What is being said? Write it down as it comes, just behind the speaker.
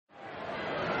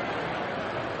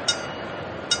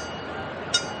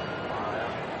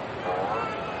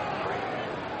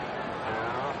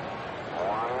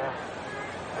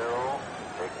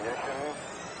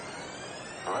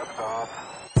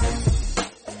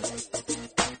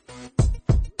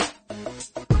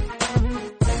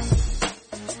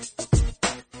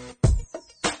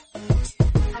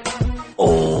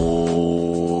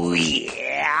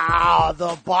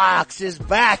Box is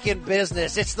back in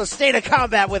business. It's the State of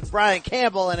Combat with Brian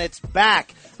Campbell, and it's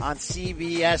back on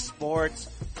CBS Sports.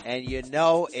 And you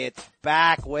know it's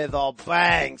back with a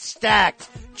bang. Stacked,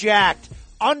 jacked,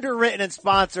 underwritten, and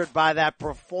sponsored by that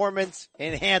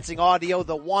performance-enhancing audio.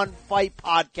 The one fight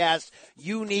podcast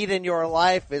you need in your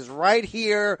life is right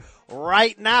here,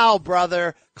 right now,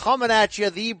 brother. Coming at you,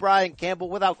 the Brian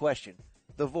Campbell, without question.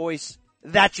 The voice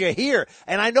that you hear.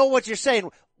 And I know what you're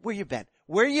saying. Where you been?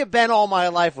 Where you been all my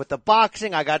life with the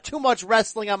boxing? I got too much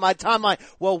wrestling on my timeline.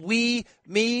 Well,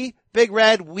 me, Big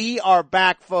Red, we are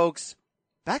back, folks.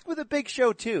 Back with a big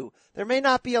show, too. There may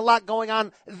not be a lot going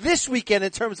on this weekend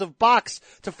in terms of box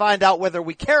to find out whether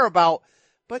we care about,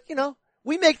 but, you know,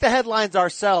 we make the headlines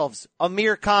ourselves.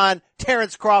 Amir Khan,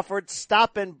 Terence Crawford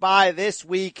stopping by this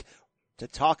week to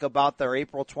talk about their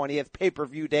April 20th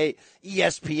pay-per-view date,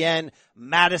 ESPN,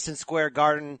 Madison Square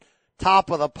Garden,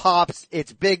 top of the pops.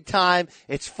 It's big time.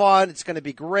 It's fun. It's going to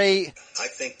be great. I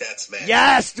think that's magic.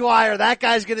 Yes, Dwyer. That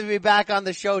guy's going to be back on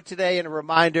the show today. And a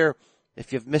reminder,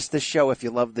 if you've missed this show, if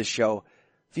you love this show,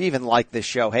 if you even like this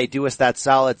show, hey, do us that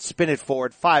solid. Spin it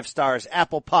forward. 5 stars.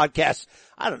 Apple Podcasts.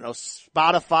 I don't know,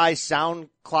 Spotify,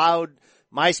 SoundCloud,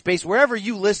 MySpace, wherever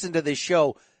you listen to this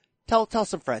show. Tell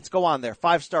some friends. Go on there.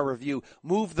 5-star review.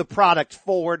 Move the product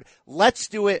forward. Let's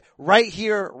do it right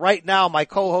here, right now. My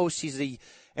co-host, he's the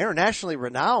internationally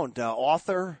renowned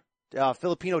author,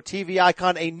 Filipino TV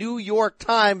icon, a New York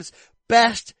Times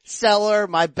bestseller,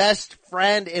 my best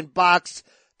friend in box,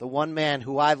 the one man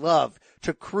who I love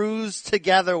to cruise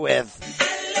together with.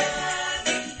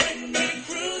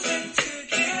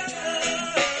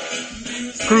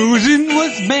 Cruising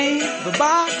was made for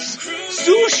box.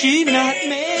 Sushi not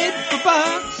made for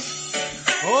box.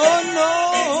 Oh no.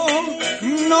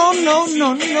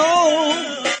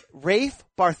 Rafe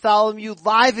Bartholomew,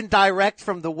 live and direct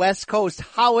from the West Coast.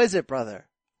 How is it, brother?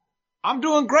 I'm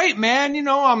doing great, man. You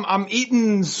know, I'm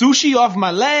eating sushi off my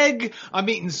leg. I'm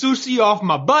eating sushi off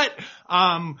my butt.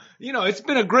 You know, it's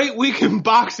been a great week in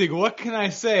boxing. What can I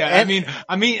say? I'm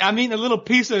eating a little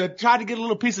tried to get a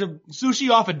little piece of sushi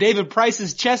off of David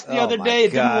Price's chest the other day.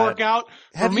 It didn't work out.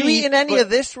 Have you eaten any of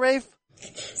this, Rafe?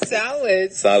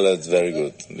 Salad's very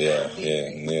good. Yeah.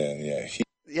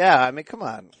 Yeah, I mean, come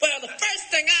on. Well, the first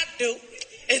thing I do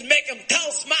is make him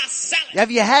toast my salad.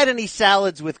 Have you had any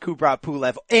salads with Kubrat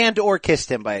Pulev and or kissed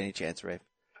him by any chance, Rafe?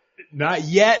 Not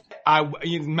yet.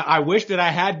 I wish that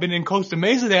I had been in Costa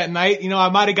Mesa that night. You know, I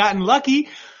might have gotten lucky.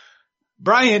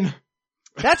 Brian.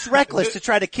 That's reckless to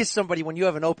try to kiss somebody when you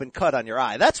have an open cut on your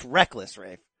eye. That's reckless,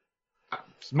 Rafe.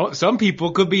 Some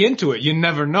people could be into it. You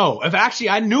never know. If actually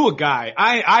I knew a guy,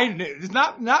 it's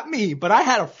not me, but I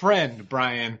had a friend,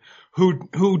 Brian,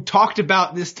 who talked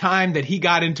about this time that he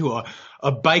got into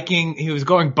he was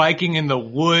going biking in the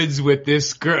woods with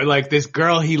this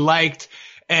girl he liked,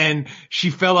 and she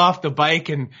fell off the bike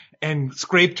and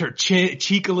scraped her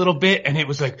cheek a little bit, and it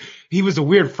was like, he was a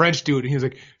weird French dude, and he was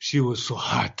like, she was so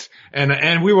hot.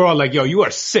 And we were all like, yo, you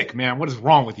are sick, man. What is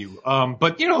wrong with you?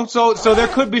 But you know, so there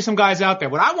could be some guys out there.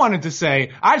 What I wanted to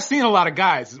say, I've seen a lot of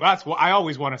guys. That's what I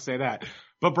always want to say that.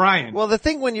 But Brian. Well, the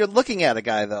thing when you're looking at a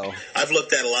guy, though. I've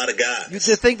looked at a lot of guys.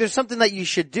 You think there's something that you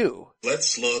should do.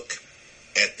 Let's look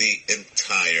at the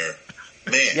entire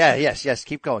man. Yeah, yes.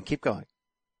 Keep going.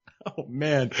 Oh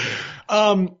man.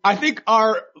 I think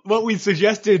what we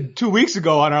suggested 2 weeks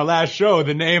ago on our last show,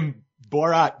 the name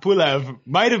Borat Pulev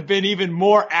might have been even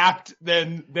more apt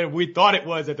than we thought it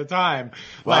was at the time.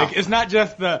 Wow. Like, it's not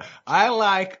just I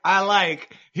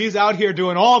like, he's out here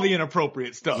doing all the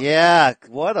inappropriate stuff. Yeah,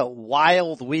 what a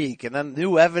wild week. And then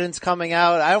new evidence coming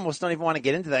out. I almost don't even want to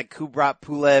get into that. Kubrat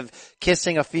Pulev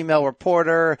kissing a female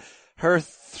reporter, her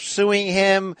suing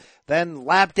him, then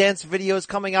lap dance videos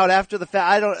coming out after the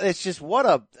fact. It's just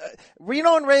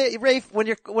Reno and Rafe, when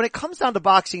it comes down to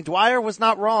boxing, Dwyer was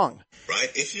not wrong.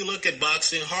 Right? If you look at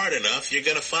boxing hard enough, you're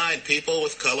going to find people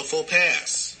with colorful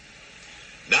pasts.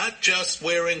 Not just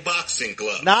wearing boxing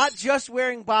gloves. Not just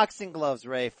wearing boxing gloves,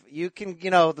 Rafe. You can,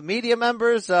 the media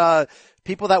members,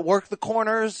 people that work the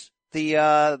corners, the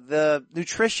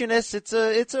nutritionists.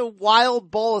 It's a wild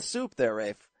bowl of soup there,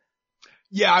 Rafe.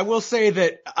 Yeah, I will say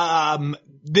that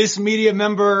this media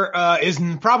member is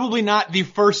probably not the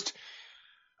first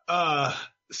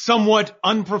somewhat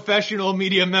unprofessional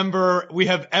media member we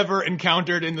have ever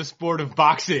encountered in the sport of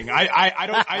boxing.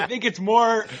 I think it's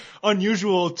more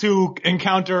unusual to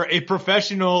encounter a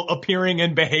professional appearing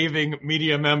and behaving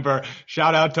media member.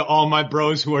 Shout out to all my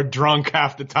bros who are drunk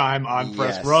half the time on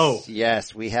press row.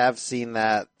 Yes, we have seen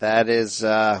that. That is,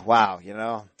 wow, you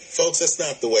know. Folks, that's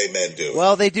not the way men do.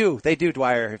 Well, they do,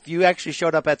 Dwyer. If you actually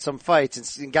showed up at some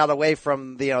fights and got away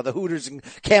from the Hooters in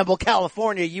Campbell,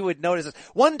 California, you would notice this.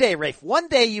 One day, Rafe,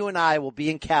 you and I will be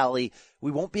in Cali.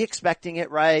 We won't be expecting it,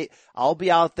 right? I'll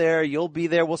be out there. You'll be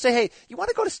there. We'll say, hey, you want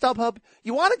to go to StubHub?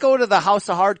 You want to go to the House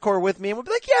of Hardcore with me? And we'll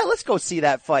be like, yeah, let's go see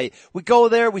that fight. We go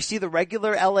there. We see the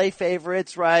regular LA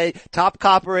favorites, right? Top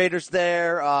Copperator's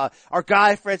there. Our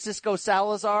guy, Francisco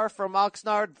Salazar from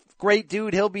Oxnard. Great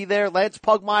dude. He'll be there. Lance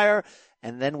Pugmire.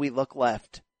 And then we look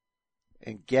left.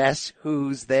 And guess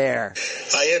who's there?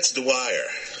 Hi, it's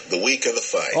Dwyer, the week of the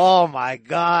fight. Oh my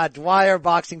God,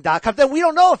 DwyerBoxing.com. Then we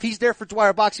don't know if he's there for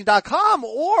DwyerBoxing.com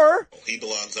or... He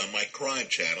belongs on my crime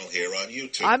channel here on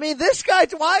YouTube. I mean, this guy,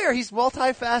 Dwyer, he's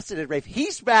multifaceted, Rafe.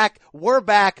 He's back, we're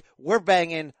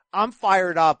banging, I'm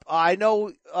fired up. I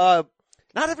know,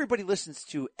 not everybody listens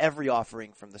to every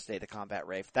offering from the State of Combat,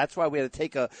 Rafe. That's why we had to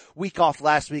take a week off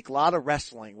last week. A lot of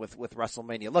wrestling with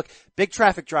WrestleMania. Look, big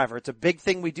traffic driver. It's a big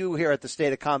thing we do here at the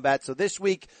State of Combat. So this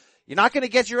week, you're not going to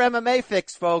get your MMA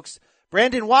fix, folks.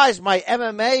 Brandon Wise, my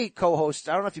MMA co-host,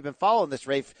 I don't know if you've been following this,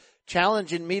 Rafe,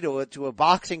 challenging me to a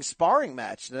boxing sparring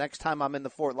match the next time I'm in the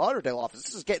Fort Lauderdale office.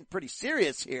 This is getting pretty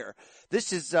serious here.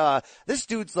 This is, this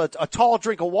dude's a tall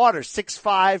drink of water,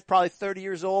 6'5", probably 30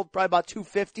 years old, probably about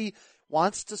 250.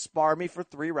 Wants to spar me for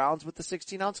 3 rounds with the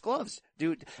 16-ounce gloves.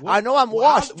 Dude, I know I'm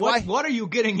washed. What are you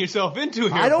getting yourself into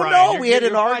here, I don't Brian? know. We had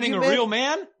an argument. Finding a real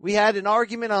man? We had an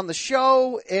argument on the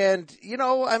show, and,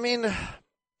 I mean...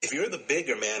 If you're the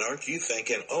bigger man, aren't you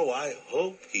thinking, oh, I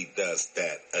hope he does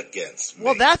that against me?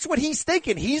 Well, that's what he's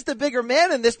thinking. He's the bigger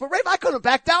man in this. But, Rafe, I couldn't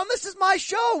back down. This is my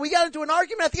show. We got into an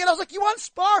argument at the end. I was like, you want to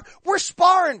spar? We're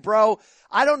sparring, bro.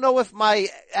 I don't know if my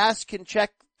ass can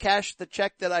cash the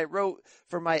check that I wrote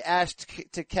for my ass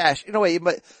to cash.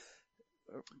 But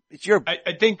it's your...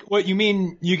 I think what you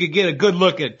mean, you could get a good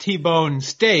look at T-bone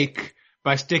steak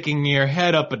by sticking your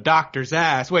head up a doctor's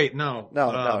ass. Wait, no.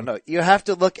 No. You have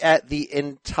to look at the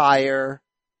entire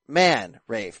man,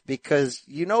 Rafe, because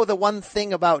you know the one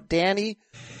thing about Danny?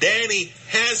 Danny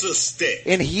has a stick.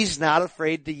 And he's not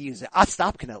afraid to use it.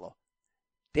 Stop, Canelo.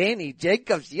 Danny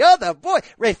Jacobs, you're the boy.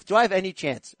 Rafe, do I have any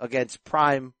chance against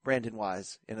prime Brandon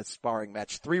Wise in a sparring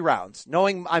match? 3 rounds.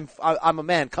 Knowing I'm a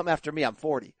man, come after me, I'm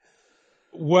 40.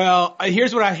 Well,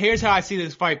 here's how I see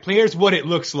this fight. Here's what it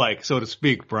looks like, so to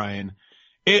speak, Brian.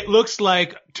 It looks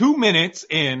like 2 minutes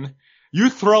in, you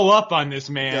throw up on this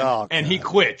man and he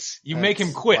quits. You make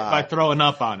him quit by throwing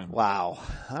up on him. Wow.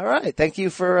 All right. Thank you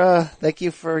for,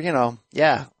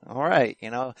 yeah. All right.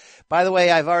 By the way,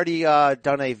 I've already,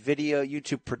 done a video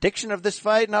YouTube prediction of this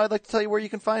fight. Now I'd like to tell you where you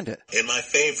can find it. In my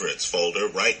favorites folder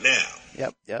right now.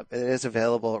 Yep. It is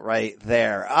available right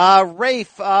there.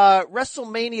 Rafe,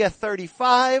 WrestleMania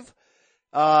 35,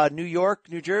 New York,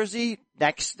 New Jersey.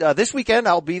 Next, this weekend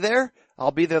I'll be there. I'll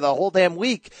be there the whole damn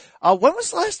week. When was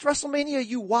the last WrestleMania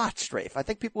you watched, Rafe? I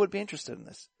think people would be interested in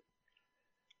this.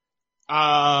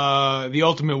 The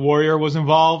Ultimate Warrior was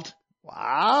involved.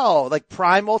 Wow. Like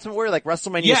prime Ultimate Warrior, like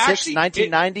WrestleMania 6, actually,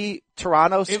 1990,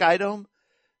 Toronto, Skydome?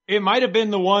 It might have been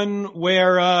the one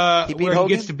where he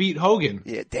gets to beat Hogan.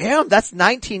 Yeah, damn, that's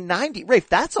 1990. Rafe,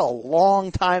 that's a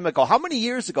long time ago. How many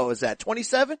years ago is that?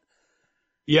 27?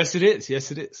 Yes, it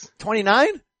is.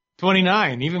 29?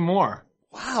 29, even more.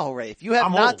 Wow, Rafe, you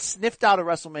have not sniffed out a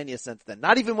WrestleMania since then.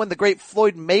 Not even when the great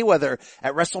Floyd Mayweather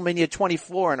at WrestleMania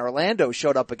 24 in Orlando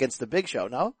showed up against the Big Show,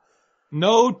 no?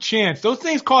 No chance. Those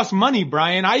things cost money,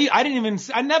 Brian.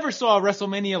 I never saw a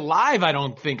WrestleMania live, I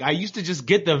don't think. I used to just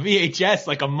get the VHS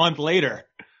like a month later.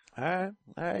 All right.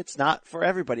 It's not for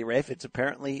everybody, Rafe. It's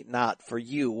apparently not for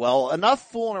you. Well,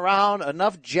 enough fooling around,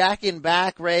 enough jacking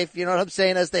back, Rafe. You know what I'm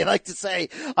saying, as they like to say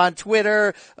on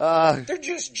Twitter. They're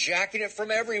just jacking it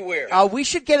from everywhere. We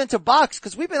should get into box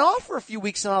because we've been off for a few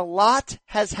weeks and a lot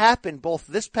has happened both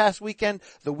this past weekend,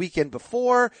 the weekend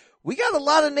before. We got a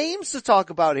lot of names to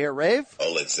talk about here, Rafe.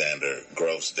 Alexander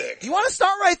Grovesdick. You want to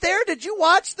start right there? Did you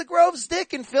watch the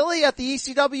Grovesdick in Philly at the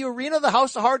ECW Arena, the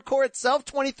House of Hardcore itself,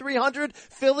 2300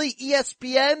 Philly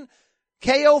ESPN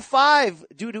KO5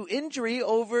 due to injury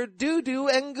over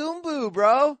Dudu and Goombu,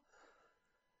 bro?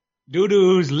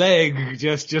 Dudu's leg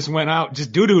just went out,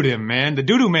 just doo-dooed him, man. The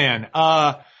doo-doo man.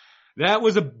 That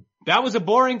was a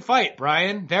boring fight,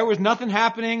 Brian. There was nothing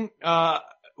happening.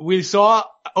 We saw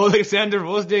Alexander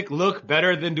Grovesdick look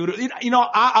better than Dudu.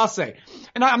 I'll say,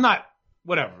 and I'm not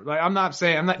whatever.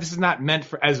 Like, this is not meant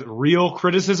as real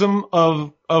criticism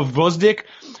of Gvozdyk,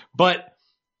 but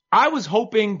I was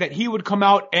hoping that he would come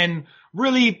out and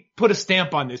really put a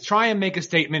stamp on this, try and make a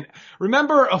statement.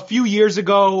 Remember a few years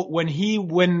ago when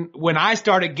I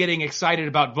started getting excited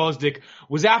about Gvozdyk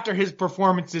was after his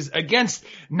performances against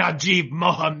Najib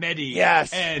Mohammedi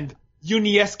and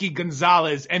Yunieski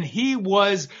Gonzalez, and he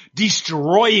was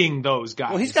destroying those guys.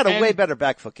 Well, he's got a way better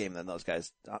back foot game than those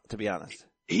guys, to be honest.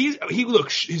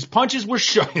 Look, his punches were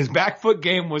sharp, his back foot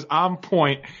game was on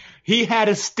point. He had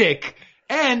a stick.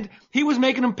 And he was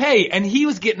making them pay, and he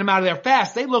was getting them out of there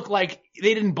fast. They looked like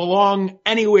they didn't belong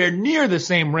anywhere near the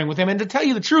same ring with him. And to tell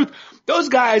you the truth, those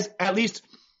guys, at least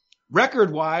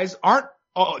record-wise,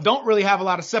 don't really have a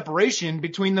lot of separation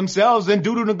between themselves and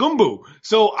Dudu Ngumbu.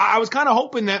 So I was kind of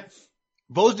hoping that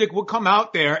Gvozdyk would come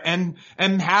out there and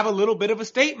have a little bit of a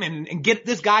statement and get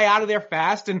this guy out of there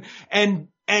fast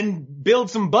and build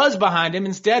some buzz behind him.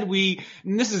 Instead,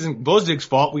 and this isn't Gvozdyk's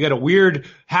fault. We got a weird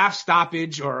half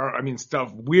stoppage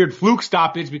weird fluke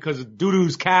stoppage because of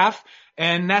Dudu's calf.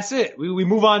 And that's it. We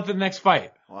move on to the next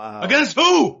fight. Wow. Against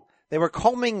who? They were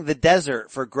combing the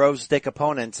desert for Gvozdyk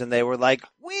opponents, and they were like,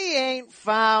 we ain't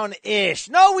found Ish.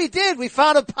 No, we did. We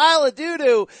found a pile of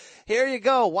doo-doo. Here you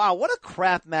go. Wow, what a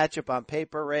crap matchup on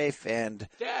paper, Rafe. And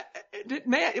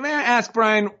may I ask,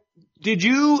 Brian, did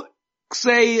you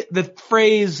say the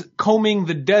phrase combing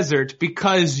the desert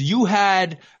because you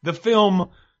had the film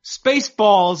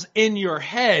Spaceballs in your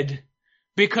head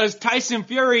because Tyson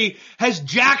Fury has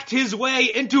jacked his way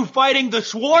into fighting the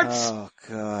Schwartz? Oh,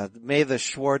 God. May the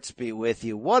Schwartz be with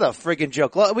you. What a friggin'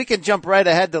 joke. We can jump right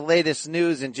ahead to latest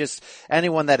news and just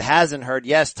anyone that hasn't heard.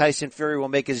 Yes, Tyson Fury will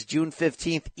make his June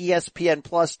 15th ESPN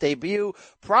Plus debut,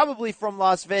 probably from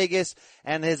Las Vegas,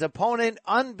 and his opponent,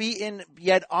 unbeaten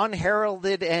yet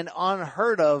unheralded and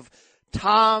unheard of,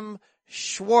 Tom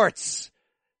Schwartz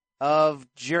of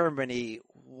Germany.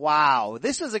 Wow.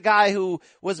 This is a guy who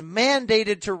was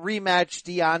mandated to rematch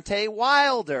Deontay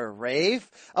Wilder, Rafe.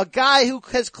 A guy who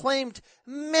has claimed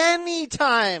many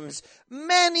times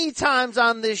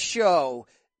on this show,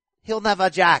 he'll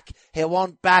never jack. He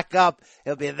won't back up.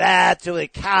 He'll be there till he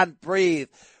can't breathe.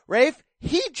 Rafe,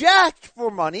 he jacked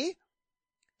for money,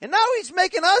 and now he's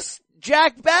making us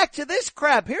jack back to this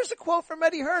crap. Here's a quote from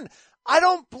Eddie Hearn. I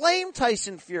don't blame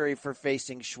Tyson Fury for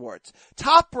facing Schwartz.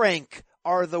 Top Rank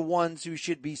are the ones who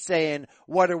should be saying,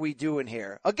 what are we doing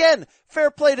here? Again, fair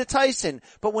play to Tyson.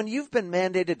 But when you've been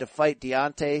mandated to fight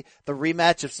Deontay, the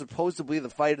rematch of supposedly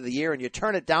the fight of the year, and you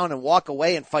turn it down and walk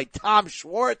away and fight Tom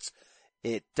Schwartz,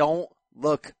 it don't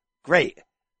look great.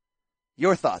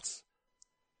 Your thoughts?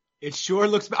 It sure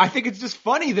looks, I think it's just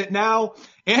funny that now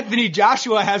Anthony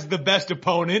Joshua has the best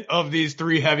opponent of these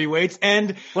three heavyweights,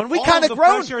 and when we kind of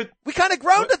groaned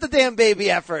at the damn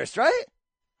baby at first, right?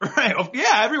 Right.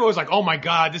 Yeah, everyone was like, oh my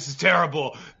God, this is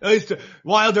terrible.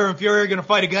 Wilder and Fury are going to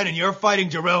fight again, and you're fighting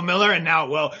Jarrell Miller. And now,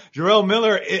 well, Jarrell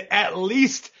Miller at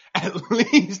least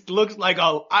looks like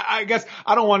I guess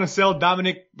I don't want to sell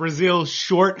Dominic Breazeale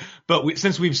short, but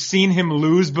since we've seen him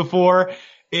lose before,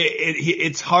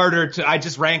 it's harder I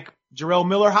just rank Jarrell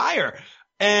Miller higher.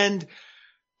 And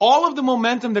all of the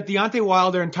momentum that Deontay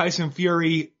Wilder and Tyson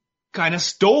Fury kind of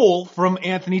stole from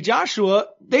Anthony Joshua,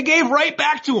 they gave right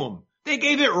back to him. They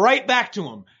gave it right back to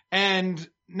him. And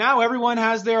now everyone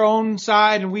has their own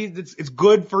side, and it's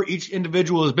good for each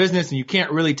individual's business, and you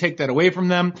can't really take that away from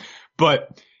them.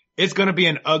 But it's going to be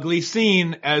an ugly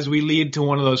scene as we lead to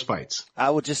one of those fights. I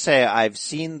will just say I've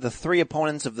seen the three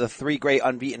opponents of the three great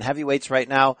unbeaten heavyweights right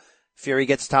now. Fury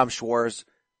gets Tom Schwartz,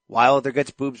 Wilder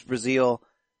gets Boobs Breazeale,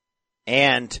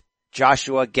 and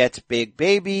Joshua gets Big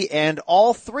Baby, and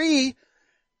all three,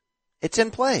 it's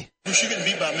in play. You should get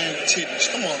beat by a man with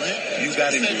titties. Come on, man. You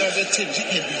got him. You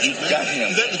got him.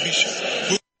 You let the beat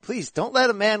show. Please don't let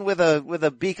a man with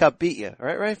a B cup beat you. All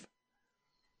right, Rafe?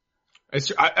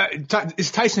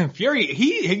 It's Tyson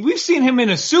Fury. We've seen him in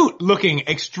a suit looking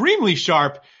extremely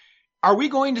sharp. Are we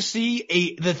going to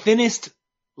see the thinnest,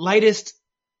 lightest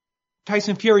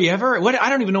Tyson Fury ever? I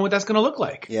don't even know what that's going to look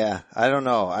like. Yeah, I don't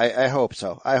know. I hope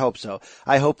so. I hope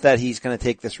that he's going to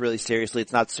take this really seriously.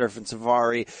 It's not surfing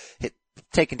safari,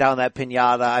 taking down that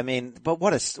pinata. I mean, but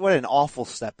what an awful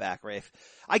step back, Rafe.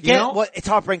 I get what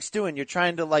Top Rank's doing. You're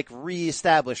trying to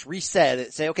reestablish, reset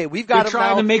it, say, okay, we've got him now. You're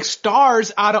trying to make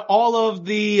stars out of all of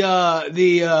the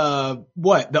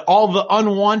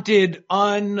unwanted,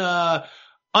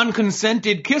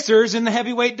 unconsented kissers in the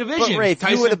heavyweight division. But Rafe,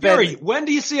 Tyson Fury, when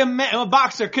do you see a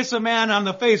boxer kiss a man on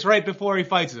the face right before he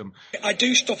fights him? I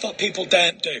do stuff that people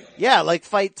don't do. Yeah, like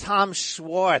fight Tom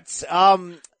Schwartz.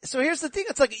 So here's the thing.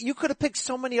 It's like you could have picked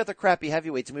so many other crappy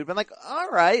heavyweights and we'd been like, all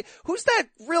right, who's that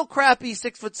real crappy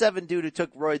 6'7" dude who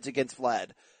took roids against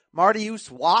Vlad?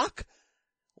 Mariusz Wach?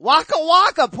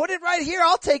 Waka, put it right here.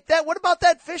 I'll take that. What about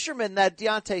that fisherman that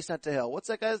Deontay sent to hell? What's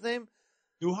that guy's name?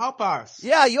 Duhaupas.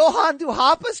 Yeah, Johan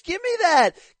Duhaupas. Give me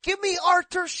that. Give me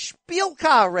Artur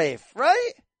Szpilka, Rafe,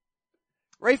 right?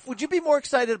 Rafe, would you be more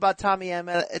excited about Tommy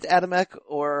Adamek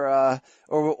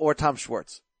or Tom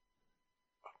Schwartz?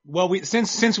 Well,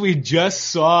 since we just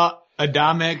saw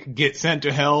Adamek get sent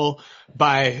to hell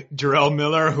by Jarrell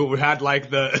Miller, who had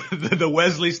like the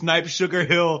Wesley Snipes Sugar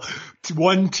Hill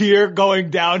one tear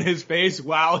going down his face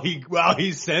while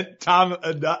he sent Thomas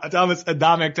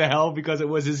Adamek to hell because it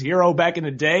was his hero back in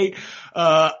the day.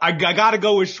 I gotta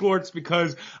go with Schwartz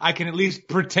because I can at least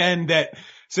pretend that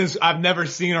since I've never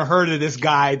seen or heard of this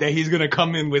guy that he's gonna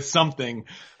come in with something.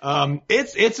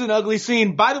 It's an ugly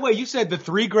scene. By the way, you said the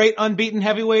 3 great unbeaten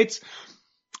heavyweights.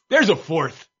 There's a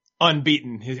 4th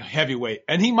unbeaten heavyweight,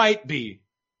 and he might be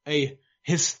a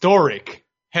historic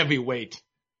heavyweight.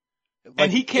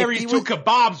 And he carries 2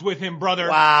 kebabs with him, brother.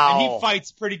 Wow. And he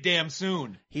fights pretty damn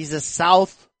soon. He's a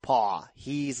southpaw.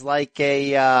 He's like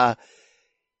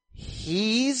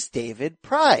he's David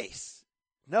Price.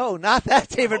 No, not that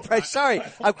David Price. Sorry.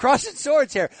 I'm crossing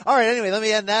swords here. All right. Anyway, let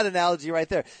me end that analogy right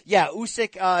there. Yeah.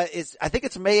 Usyk, I think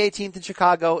it's May 18th in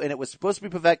Chicago and it was supposed to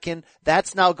be Povetkin.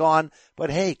 That's now gone. But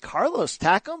hey, Carlos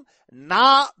Takam,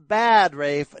 not bad,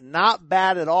 Rafe. Not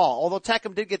bad at all. Although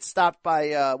Takam did get stopped by,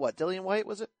 Dillian White,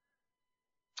 was it?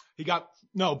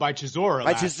 By Chisora.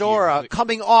 By Chisora,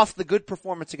 coming off the good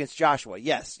performance against Joshua.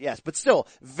 Yes. But still,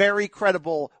 very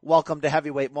credible welcome to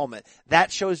heavyweight moment.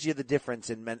 That shows you the difference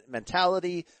in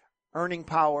mentality, earning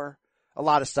power, a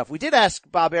lot of stuff. We did ask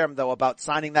Bob Arum, though, about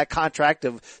signing that contract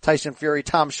of Tyson Fury,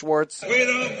 Tom Schwartz. We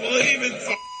don't believe in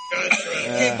contract.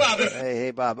 Hey, Bob.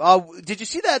 Hey, Bob. Did you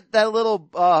see that little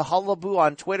hullabaloo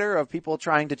on Twitter of people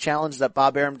trying to challenge that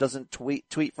Bob Arum doesn't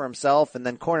tweet for himself? And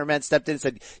then Cornerman stepped in and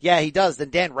said, yeah, he does. Then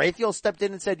Dan Raphael stepped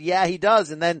in and said, yeah, he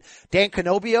does. And then Dan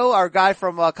Canobio, our guy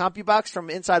from CompuBox from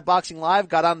Inside Boxing Live,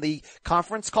 got on the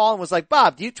conference call and was like,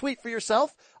 Bob, do you tweet for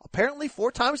yourself? Apparently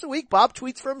 4 times a week, Bob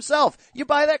tweets for himself. You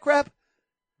buy that crap?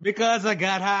 Because I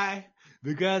got high.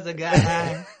 Because I got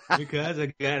high. Because I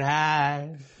got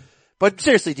high. But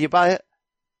seriously, do you buy it?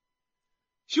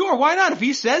 Sure, why not? If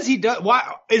he says he does,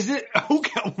 why is it?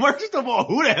 First of all,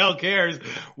 who the hell cares?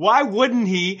 Why wouldn't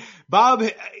he? Bob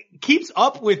keeps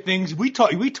up with things. We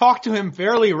talk to him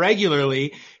fairly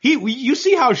regularly. You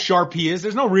see how sharp he is.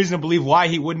 There's no reason to believe why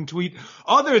he wouldn't tweet,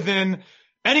 other than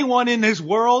anyone in this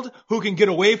world who can get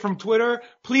away from Twitter,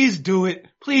 please do it.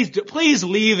 Please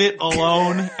leave it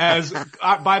alone. As,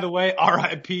 by the way,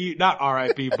 R.I.P., not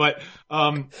R.I.P., but,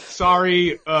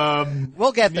 sorry,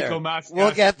 we'll get there.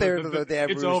 We'll get there to the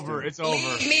damn It's over. It's over.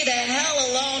 Leave me the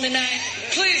hell alone tonight.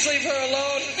 Please leave her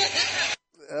alone.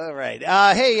 All right.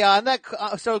 Hey, on that,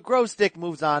 so Grove's Dick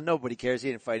moves on. Nobody cares. He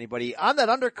didn't fight anybody. On that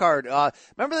undercard,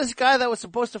 remember this guy that was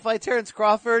supposed to fight Terence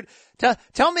Crawford?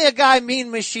 Tell me a guy Mean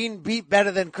Machine beat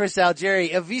better than Chris Algieri.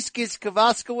 Aviskis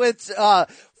Kavaskowicz,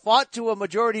 fought to a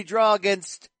majority draw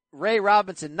against Ray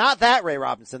Robinson. Not that Ray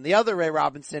Robinson, the other Ray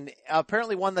Robinson,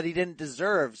 apparently one that he didn't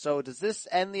deserve. So does this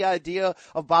end the idea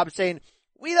of Bob saying,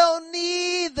 we don't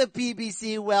need the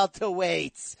PBC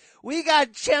welterweights. We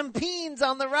got champions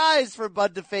on the rise for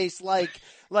Bud to face like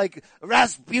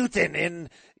Rasputin in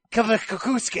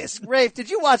Kavakuskis. Rafe,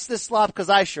 did you watch this slop? Cause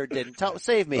I sure didn't.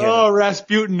 Save me here. Oh,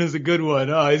 Rasputin is a good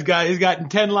one. Oh, he's gotten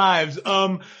 10 lives.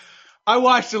 I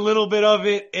watched a little bit of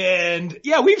it, and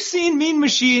yeah, we've seen Mean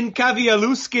Machine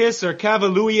Kavialuskis or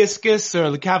Kavaluiskis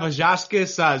or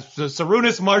Kavajaskis,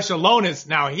 Sarunas Marshallonis.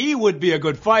 Now he would be a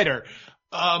good fighter.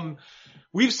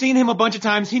 We've seen him a bunch of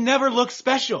times. He never looks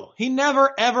special. He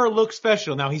never ever looks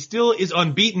special. Now he still is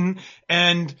unbeaten,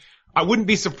 and I wouldn't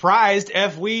be surprised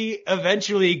if we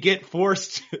eventually get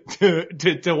forced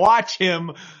to watch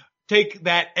him take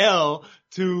that L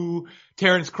to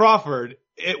Terence Crawford.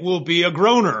 It will be a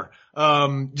groaner,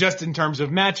 just in terms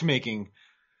of matchmaking.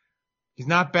 He's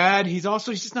not bad. He's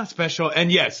just not special.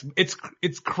 And yes,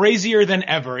 it's crazier than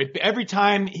ever. Every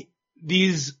time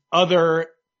these other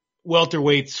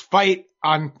welterweights fight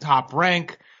on Top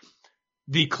Rank,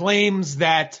 the claims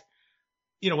that,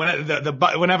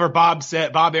 whenever Bob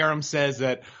Arum says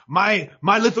that my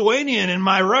Lithuanian and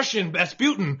my Russian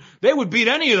Rasputin, they would beat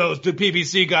any of those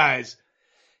PBC guys.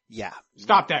 Yeah.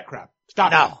 Stop that crap.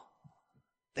 Stop it.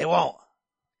 They won't.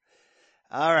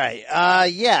 All right.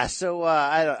 Yeah. So,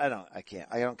 I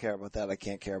don't care about that. I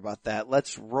can't care about that.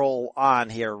 Let's roll on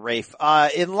here, Rafe.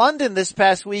 In London this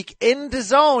past week in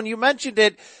DAZN, you mentioned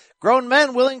it, grown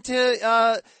men willing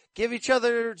to, give each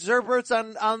other Zerberts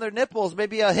on their nipples,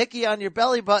 maybe a hickey on your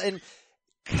belly button.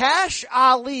 Cash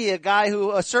Ali,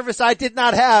 a service I did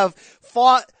not have,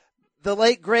 fought the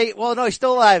late great, well, no, he's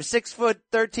still alive,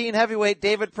 6'13" heavyweight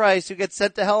David Price, who gets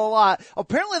sent to hell a lot.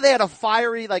 Apparently they had a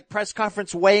fiery, press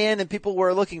conference weigh-in, and people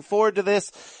were looking forward to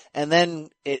this. And then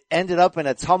it ended up in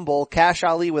a tumble. Cash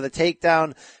Ali with a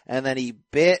takedown, and then he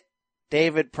bit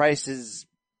David Price's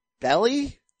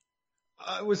belly.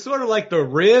 It was sort of like the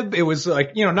rib. It was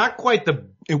not quite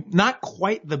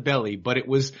the belly, but it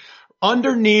was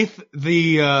underneath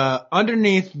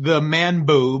the man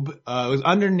boob. It was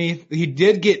underneath.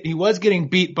 He was getting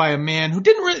beat by a man who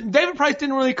David Price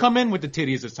didn't really come in with the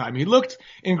titties this time. He looked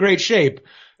in great shape.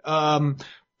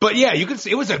 But yeah, you could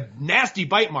see, it was a nasty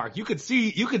bite mark. You could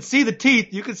see the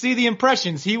teeth. You could see the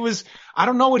impressions. I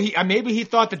don't know maybe he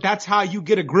thought that that's how you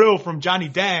get a grill from Johnny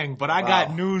Dang, but I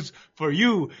got news for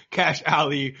you, Cash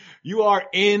Ali. You are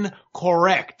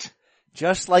incorrect.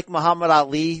 Just like Muhammad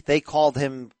Ali, they called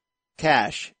him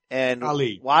Cash. And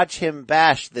Ali. Watch him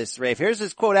bash this, Rafe. Here's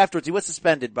his quote afterwards. He was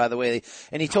suspended, by the way,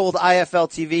 and he told IFL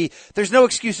TV, there's no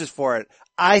excuses for it.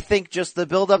 I think just the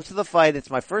build up to the fight. It's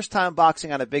my first time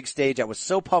boxing on a big stage. I was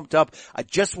so pumped up. I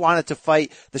just wanted to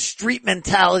fight. The street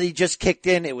mentality just kicked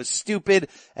in. It was stupid.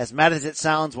 As mad as it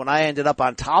sounds, when I ended up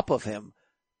on top of him,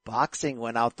 boxing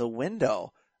went out the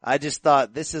window. I just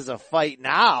thought, this is a fight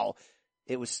now.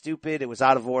 It was stupid. It was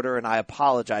out of order, and I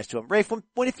apologized to him. Rafe,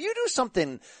 if you do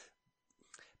something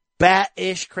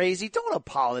bat-ish crazy, don't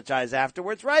apologize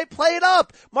afterwards, right? Play it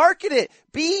up. Market it.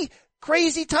 Be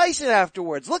Crazy Tyson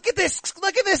afterwards. Look at this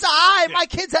eye. My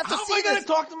kids have to see this. How am I going to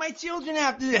talk to my children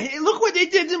after this? Hey, look what they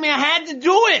did to me. I had to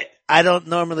do it. I don't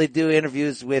normally do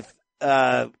interviews with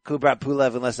Kubrat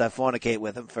Pulev unless I fornicate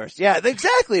with him first. Yeah,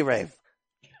 exactly, Rafe.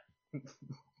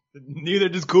 Neither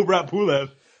does Kubrat Pulev.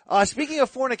 Speaking of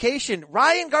fornication,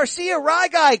 Ryan Garcia, Rye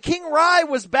Guy, King Rye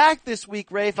was back this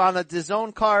week, Rafe, on a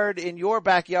DAZN card in your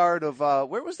backyard of,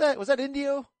 where was that? Was that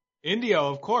Indio? Indio,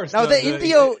 of course. Now, the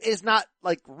Indio is not,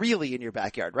 really in your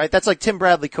backyard, right? That's like Tim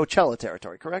Bradley Coachella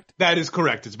territory, correct? That is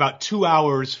correct. It's about 2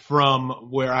 hours from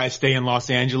where I stay in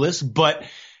Los Angeles, but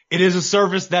it is a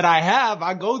service that I have.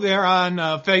 I go there on,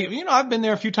 I've been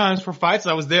there a few times for fights.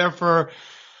 I was there for,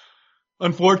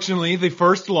 unfortunately, the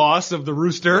first loss of the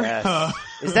Rooster. Yes.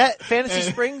 Is that Fantasy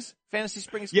Springs? Fantasy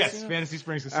Springs Casino? Yes, Fantasy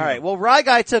Springs Casino. All right. Well, Rye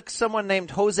Guy took someone named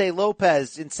Jose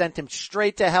Lopez and sent him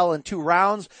straight to hell in 2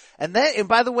 rounds. And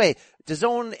by the way,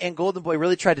 DAZN and Golden Boy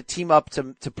really tried to team up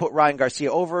to put Ryan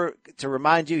Garcia over. To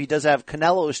remind you, he does have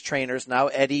Canelo's trainers now,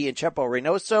 Eddie and Chepo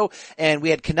Reynoso. And we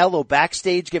had Canelo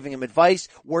backstage giving him advice,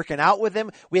 working out with him.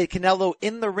 We had Canelo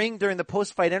in the ring during the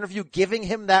post-fight interview, giving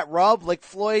him that rub like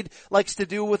Floyd likes to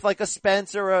do with a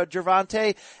Spence or a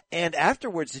Gervonta. And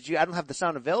afterwards, I don't have the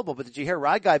sound available, but did you hear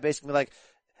Rye Guy basically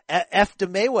F to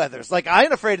Mayweather's? I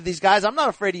ain't afraid of these guys. I'm not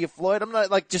afraid of you, Floyd. I'm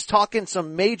not just talking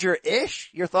some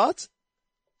major-ish. Your thoughts?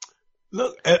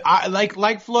 Look,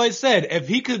 like Floyd said,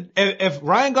 if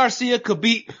Ryan Garcia could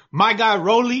beat my guy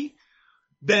Rolly,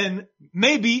 then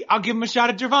maybe I'll give him a shot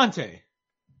at Gervonta.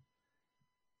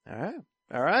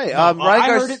 All right. I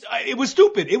heard it was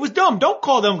stupid. It was dumb. Don't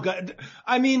call them.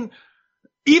 I mean,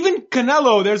 even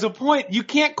Canelo, there's a point you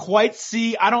can't quite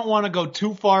see. I don't want to go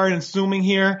too far in assuming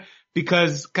here,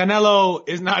 because Canelo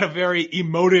is not a very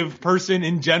emotive person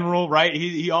in general, right?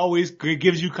 He always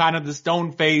gives you kind of the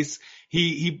stone face.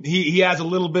 He has a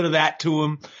little bit of that to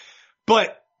him.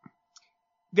 But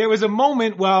there was a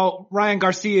moment while Ryan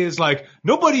Garcia is like,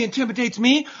 nobody intimidates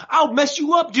me. I'll mess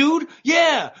you up, dude.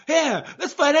 Yeah,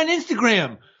 let's fight on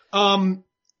Instagram.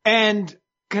 And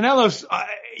Canelo's,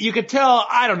 you could tell,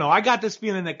 I don't know, I got this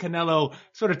feeling that Canelo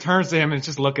sort of turns to him and is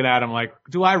just looking at him like,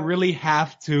 do I really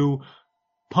have to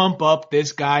pump up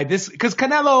this guy? Cause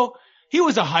Canelo, he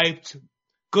was a hyped,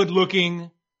 good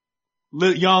looking,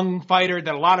 young fighter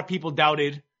that a lot of people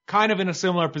doubted, kind of in a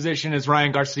similar position as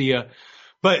Ryan Garcia.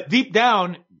 But deep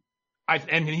down,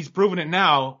 and he's proven it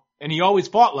now, and he always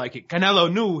fought like it. Canelo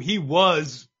knew he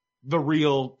was the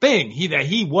real thing. He had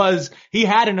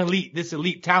this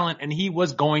elite talent, and he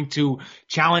was going to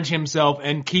challenge himself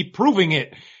and keep proving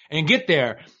it and get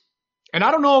there. And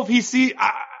I don't know if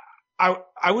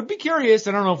I would be curious.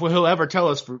 I don't know if he'll ever tell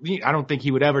us. I don't think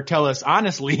he would ever tell us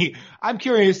honestly. I'm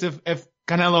curious if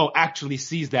Canelo actually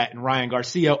sees that in Ryan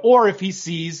Garcia, or if he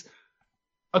sees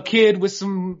a kid with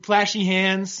some flashy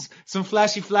hands, some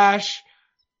flashy flash,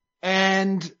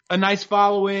 and a nice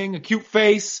following, a cute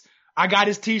face. I got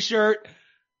his t-shirt,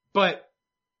 but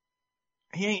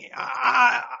he ain't,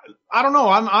 I don't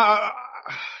know.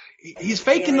 He's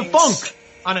faking the funk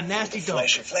on a nasty dog.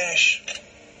 Flash.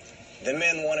 The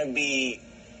men want to be,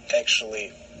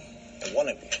 actually, they want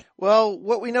to be. Well,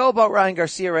 what we know about Ryan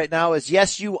Garcia right now is,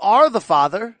 yes, you are the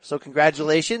father. So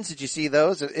congratulations. Did you see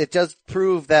those? It does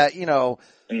prove that, And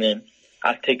then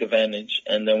I take advantage.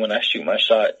 And then when I shoot my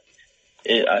shot,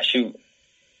 I shoot,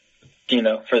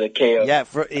 for the KO. Yeah,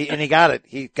 and he got it.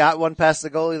 He got one past the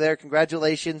goalie there.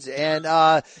 Congratulations. And,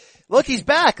 look, he's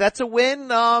back. That's a win.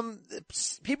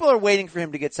 People are waiting for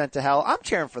him to get sent to hell. I'm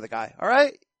cheering for the guy. All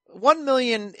right. 1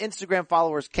 million Instagram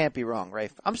followers can't be wrong,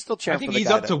 Rafe. I'm still cheering for the guy. I think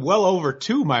he's up to well over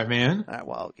 2, my man. All right,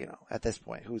 well, at this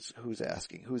point, who's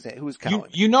asking? Who's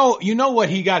counting? You know what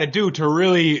he got to do to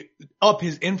really up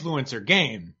his influencer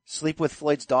game. Sleep with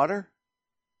Floyd's daughter?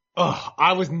 Oh,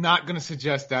 I was not going to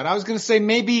suggest that. I was going to say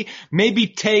maybe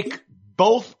take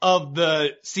both of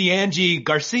the Ciangi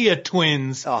Garcia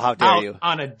twins how dare you.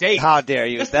 On a date. How dare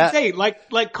you? Just a date,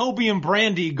 like Kobe and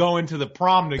Brandy going to the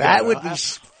prom together. That would be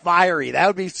fiery. That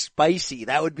would be spicy.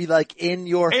 That would be like in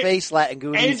your face Latin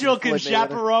Goonies. Angel can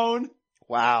chaperone.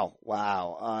 Wow.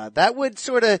 That would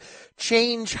sort of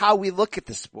change how we look at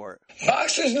the sport.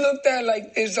 Boxers looked at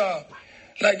like it's a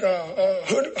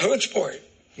hood sport.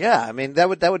 Yeah, I mean, that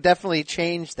would definitely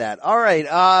change that. All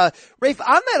right, Rafe,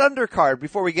 on that undercard,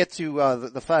 before we get to,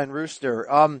 the fine rooster,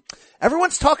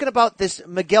 everyone's talking about this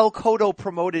Miguel Cotto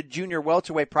promoted junior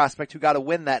welterweight prospect who got a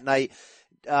win that night,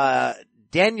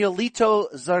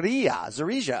 Danielito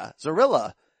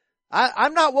Zorilla.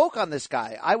 I'm not woke on this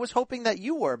guy. I was hoping that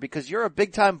you were because you're a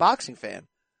big time boxing fan.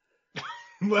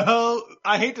 Well,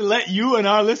 I hate to let you and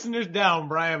our listeners down,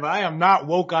 Brian, but I am not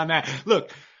woke on that. Look,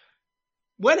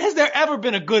 when has there ever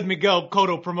been a good Miguel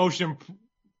Cotto promotion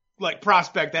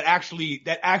prospect that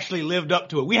actually lived up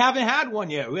to it? We haven't had one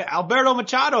yet. Alberto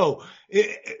Machado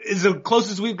is the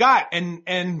closest we've got,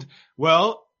 and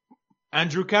well,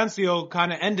 Andrew Cancio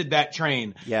kind of ended that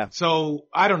train. Yeah. So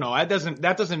I don't know.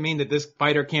 That doesn't mean that this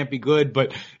fighter can't be good,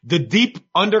 but the deep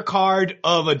undercard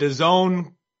of a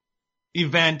DAZN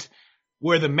event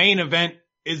where the main event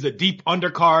is the deep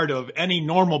undercard of any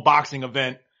normal boxing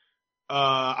event,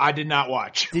 I did not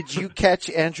watch. Did you catch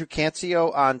Andrew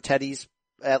Cancio on Teddy's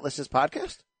Atlas's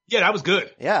podcast? Yeah, that was good.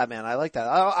 Yeah, man, I like that.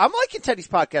 I'm liking Teddy's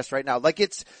podcast right now. Like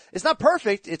it's not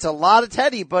perfect. It's a lot of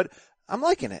Teddy, but I'm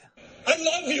liking it. I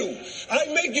love you. I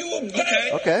make you a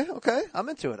better. Okay. I'm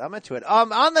into it. On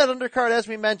that undercard, as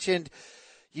we mentioned,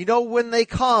 when they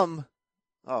come,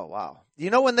 oh wow.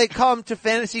 When they come to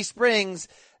Fantasy Springs,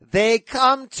 they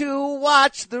come to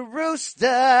watch the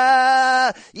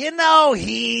rooster.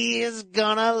 He is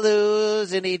gonna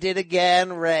lose, and he did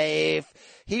again, Rafe.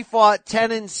 He fought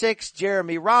 10-6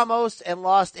 Jeremy Ramos and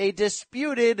lost a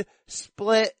disputed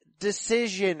split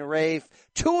decision, Rafe.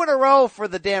 2 in a row for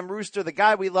the damn rooster, the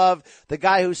guy we love, the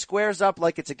guy who squares up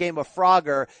like it's a game of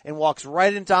Frogger and walks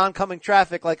right into oncoming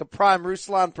traffic like a prime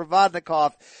Ruslan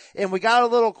Provodnikov. And we got a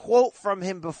little quote from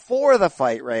him before the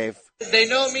fight, Rafe. They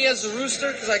know me as a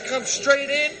rooster because I come straight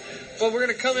in, but we're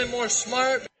going to come in more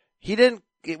smart. He didn't,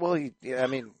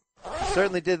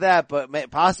 certainly did that, but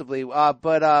possibly, we'll have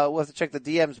to check the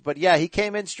DMs. But yeah, he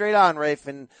came in straight on, Rafe,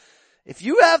 and if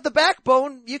you have the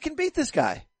backbone, you can beat this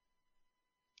guy.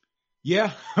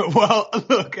 Yeah, well,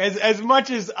 look, as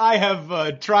much as I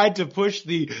have tried to push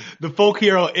the folk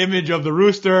hero image of the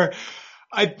rooster,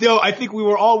 I think we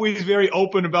were always very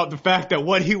open about the fact that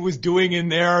what he was doing in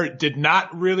there did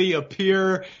not really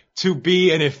appear to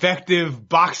be an effective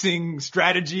boxing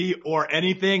strategy or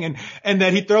anything, and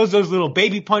that he throws those little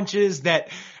baby punches that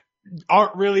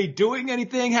aren't really doing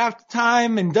anything half the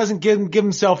time and doesn't give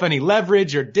himself any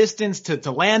leverage or distance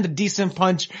to land a decent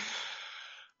punch.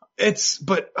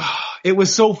 It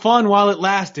was so fun while it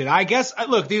lasted. I guess,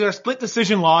 look, these are split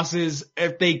decision losses.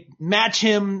 If they match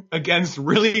him against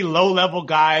really low level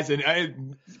guys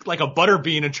and like a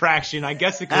butterbean attraction, I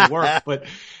guess it could work. But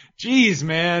geez,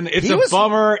 man, it's a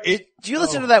bummer. Did you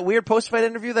listen to that weird post-fight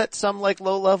interview that some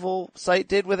low level site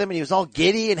did with him? And he was all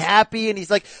giddy and happy. And he's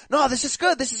like, no, this is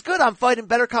good. I'm fighting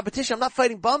better competition. I'm not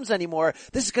fighting bums anymore.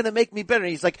 This is going to make me better.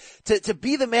 And he's like, to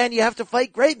be the man, you have to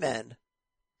fight great men.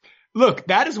 Look,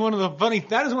 that is one of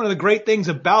the great things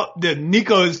about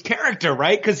Nico's character,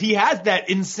 right? Cause he has that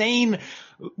insane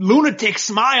lunatic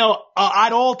smile,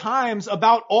 at all times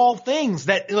about all things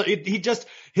that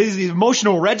his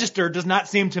emotional register does not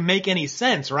seem to make any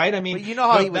sense, right? I mean, but you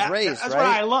know how he was raised, that's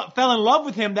right? why I fell in love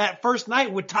with him that first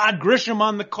night with Todd Grisham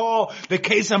on the call, the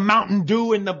case of Mountain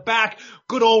Dew in the back,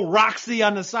 good old Roxy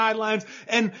on the sidelines,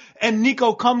 and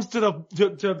Nico comes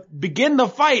to begin the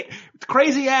fight,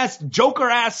 crazy ass, Joker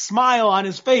ass smile on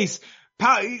his face,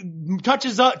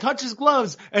 touches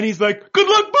gloves, and he's like, good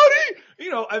luck, buddy!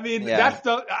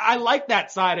 I like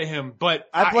that side of him, but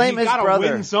I blame his brother. He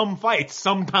gotta win some fights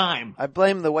sometime. I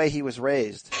blame the way he was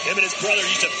raised. Him and his brother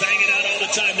used to bang it out all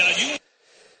the time. Now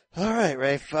All right,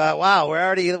 Rafe. Wow, we're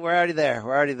already there.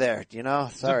 We're already there. You know,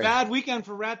 sorry. It's a bad weekend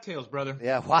for rat tails, brother.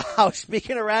 Yeah, wow.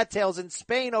 Speaking of rat tails, in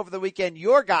Spain over the weekend,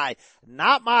 your guy,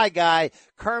 not my guy,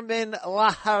 Kerman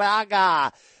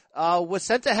Lajaraga, was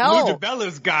sent to hell. Luis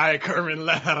Bella's guy, Kerman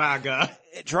Lajaraga.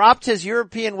 Dropped his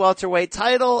European welterweight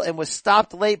title and was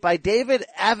stopped late by David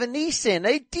Avanesyan,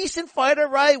 a decent fighter,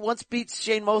 right? Once beat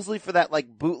Shane Mosley for that like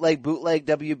bootleg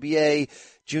WBA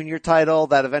junior title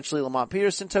that eventually Lamont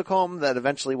Peterson took home, that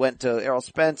eventually went to Errol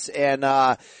Spence. And,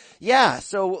 so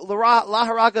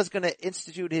Lajaraga is going to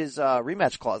institute his,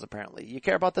 rematch clause apparently. You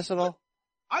care about this at all?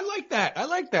 I like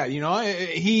that. You know,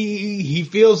 he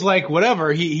feels like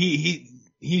whatever,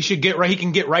 he should get right, he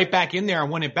can get right back in there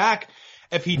and win it back.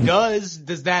 If he does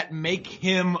that make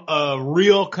him a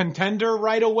real contender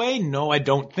right away? No, I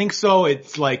don't think so.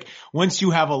 It's like once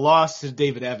you have a loss to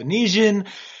David Avanesyan,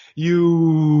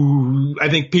 I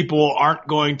think people aren't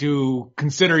going to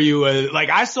consider you like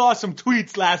I saw some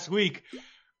tweets last week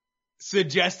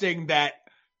suggesting that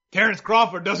Terence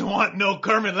Crawford doesn't want no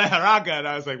Kerman Lajaraga. And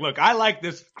I was like, look, I like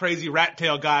this crazy rat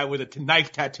tail guy with a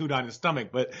knife tattooed on his stomach,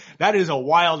 but that is a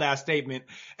wild ass statement.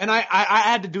 And I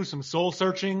had to do some soul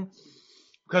searching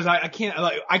because I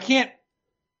can't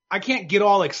get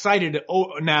all excited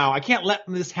now. I can't let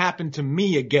this happen to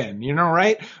me again. You know,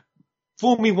 right?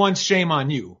 Fool me once, shame on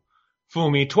you. Fool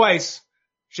me twice,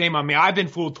 shame on me. I've been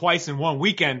fooled twice in one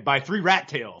weekend by 3 rat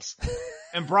tails.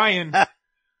 And Brian,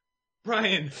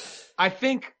 I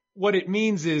think what it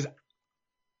means is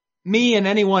me and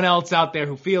anyone else out there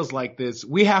who feels like this,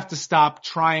 we have to stop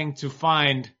trying to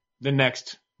find the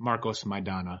next Marcos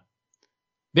Maidana.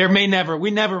 We may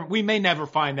never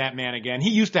find that man again. He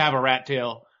used to have a rat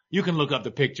tail. You can look up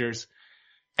the pictures.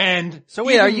 And so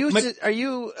wait, are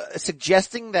you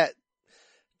suggesting that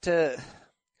to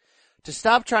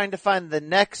stop trying to find the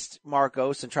next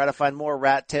Marcos and try to find more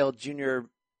rat tail junior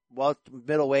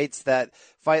middleweights that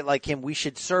fight like him, we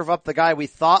should serve up the guy we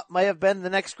thought might have been the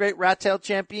next great rat tail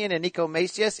champion, Enrico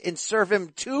Macias, and serve him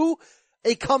to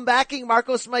a comebacking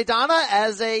Marcos Maidana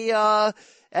as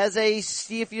a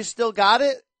see if you still got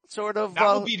it sort of.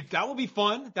 That would be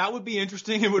fun. That would be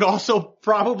interesting. It would also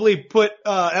probably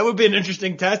that would be an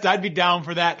interesting test. I'd be down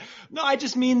for that. No, I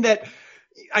just mean that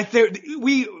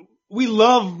we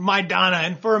love Maidana,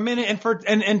 and for a minute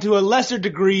and to a lesser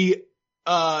degree,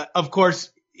 of course,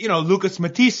 you know, Lucas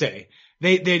Matisse.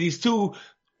 They these 2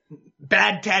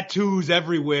 bad tattoos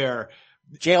everywhere.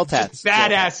 Jail tats.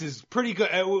 Badasses. Pretty good.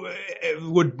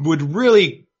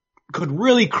 Could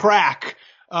really crack.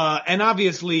 And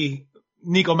obviously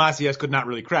Nico Macias could not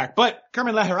really crack, but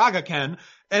Kerman Lajaraga can.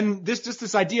 And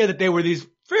this idea that they were these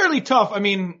fairly tough. I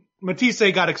mean,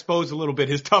 Matisse got exposed a little bit.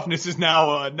 His toughness is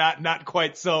now, not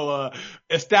quite so,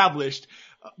 established.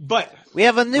 But we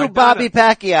have a new Maidana, Bobby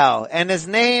Pacquiao, and his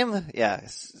name, let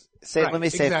me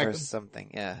say exactly. first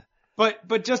something, yeah.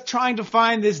 But just trying to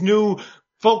find this new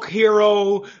folk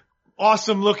hero,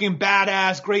 awesome looking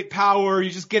badass, great power. You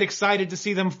just get excited to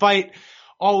see them fight.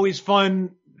 Always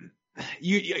fun.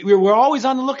 We're always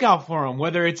on the lookout for him,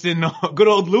 whether it's in good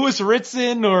old Louis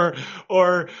Ritson or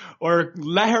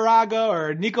Lajaraga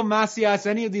or Nico Macias,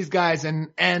 any of these guys.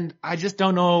 And I just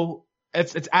don't know.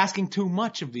 It's asking too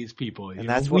much of these people. And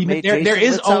that's what made Jason there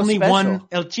is Litzau only special. one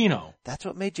El Chino. That's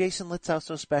what made Jason Litzau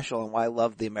so special and why I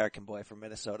love the American boy from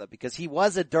Minnesota, because he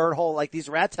was a dirt hole like these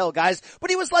rat tail guys, but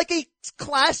he was like a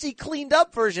classy, cleaned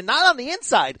up version, not on the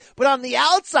inside, but on the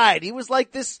outside. He was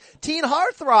like this teen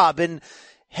heartthrob. And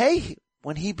hey,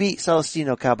 when he beat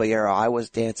Celestino Caballero, I was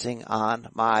dancing on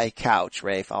my couch,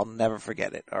 Rafe. I'll never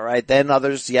forget it. All right. Then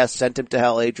others, yes, sent him to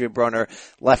hell. Adrian Broner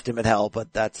left him in hell,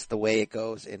 but that's the way it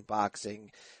goes in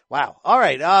boxing. Wow. All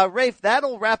right. Rafe,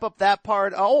 that'll wrap up that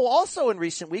part. Oh, also in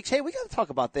recent weeks, hey, we got to talk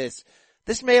about this.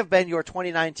 This may have been your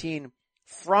 2019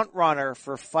 front runner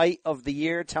for fight of the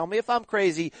year. Tell me if I'm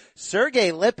crazy.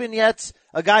 Sergey Lipinets,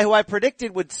 a guy who I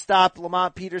predicted would stop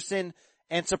Lamont Peterson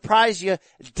and surprise you,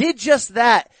 did just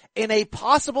that in a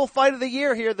possible fight of the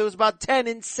year here. There was about 10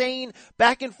 insane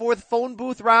back and forth phone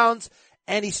booth rounds,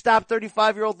 and he stopped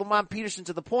 35-year-old Lamont Peterson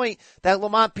to the point that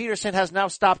Lamont Peterson has now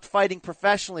stopped fighting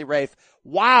professionally, Rafe.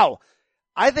 Wow.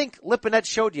 I think Lipinets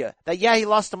showed you that, yeah, he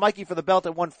lost to Mikey for the belt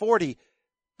at 140,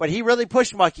 but he really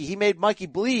pushed Mikey. He made Mikey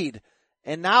bleed,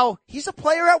 and now he's a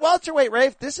player at welterweight,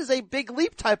 Rafe. This is a big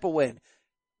leap type of win.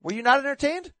 Were you not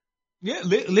entertained? Yeah,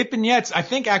 Lipinets, I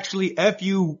think actually if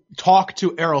you talk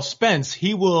to Errol Spence,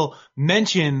 he will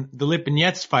mention the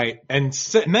Lipinets fight and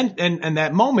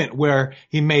that moment where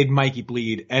he made Mikey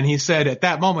bleed. And he said at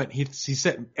that moment,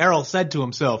 Errol said to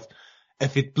himself,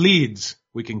 if it bleeds,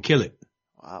 we can kill it.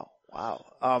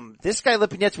 Wow. This guy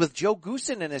Lipinets with Joe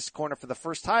Goosen in his corner for the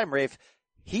first time, Rafe.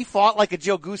 He fought like a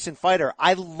Joe Goosen fighter.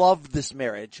 I love this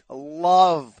marriage.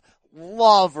 Love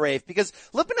Rafe, because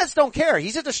Lipinets don't care.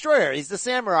 He's a destroyer. He's the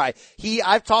samurai.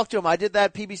 I've talked to him. I did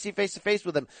that PBC face to face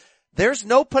with him. There's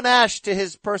no panache to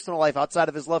his personal life outside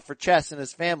of his love for chess and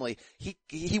his family.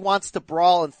 He wants to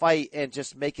brawl and fight and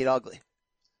just make it ugly.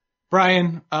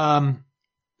 Brian, let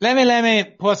me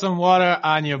pour some water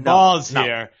on your balls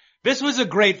here. This was a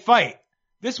great fight.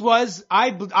 This was,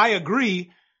 I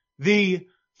agree, the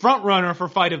front runner for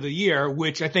fight of the year,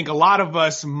 which I think a lot of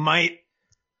us might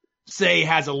say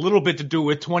has a little bit to do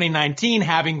with 2019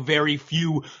 having very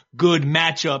few good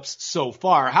matchups so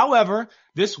far. However,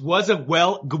 this was a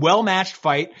well-matched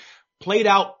fight, played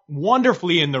out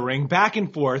wonderfully in the ring, back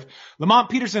and forth. Lamont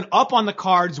Peterson up on the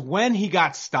cards when he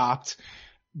got stopped.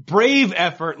 Brave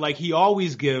effort like he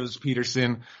always gives,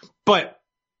 Peterson. But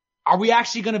are we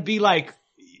actually going to be like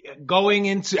going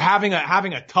into having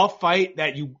a tough fight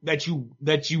that you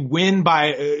win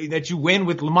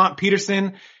with Lamont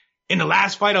Peterson in the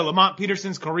last fight of Lamont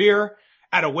Peterson's career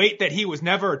at a weight that he was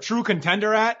never a true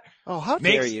contender at? Oh, how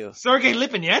dare you! Sergey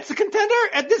Lipinets a contender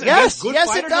at this? Yes, good yes,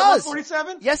 fighters it does. At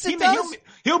 147? Yes, it does.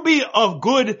 He'll be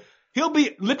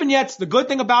Lipinets. The good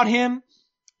thing about him,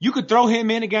 you could throw him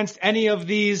in against any of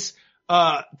these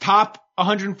top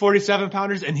 147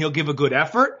 pounders, and he'll give a good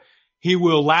effort. He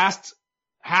will last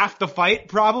half the fight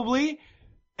probably,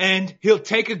 and he'll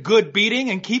take a good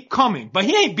beating and keep coming. But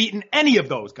he ain't beating any of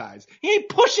those guys. He ain't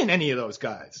pushing any of those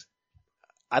guys.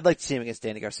 I'd like to see him against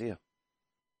Danny Garcia.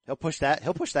 He'll push that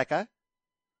guy.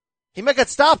 He might get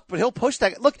stopped, but he'll push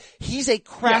that. Look, he's a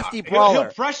crafty brawler.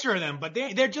 He'll pressure them, but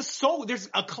they're just so, there's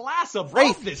a class above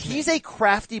Rafe, this. He's a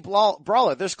crafty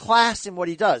brawler. There's class in what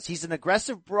he does. He's an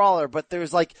aggressive brawler, but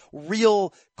there's like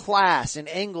real class and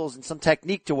angles and some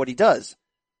technique to what he does.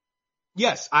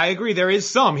 Yes, I agree. There is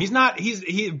some.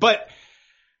 But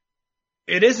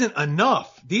it isn't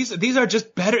enough. These are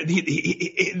just better.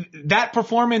 That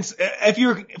performance, if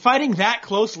you're fighting that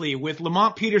closely with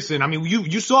Lamont Peterson, I mean,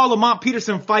 you saw Lamont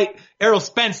Peterson fight Errol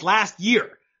Spence last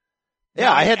year. Yeah,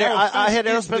 now, I had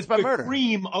Errol Spence by murder. The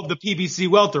cream of the PBC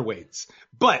welterweights.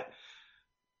 But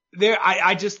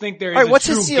I just think there is right,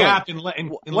 a true gap in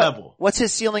level. What's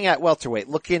his ceiling at welterweight?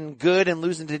 Looking good and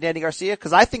losing to Danny Garcia?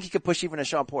 Cause I think he could push even a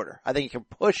Sean Porter. I think he can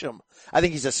push him. I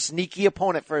think he's a sneaky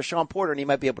opponent for a Sean Porter and he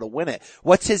might be able to win it.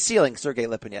 What's his ceiling, Sergey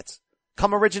Lipinets?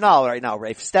 Come original right now,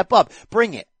 Rafe. Step up.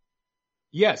 Bring it.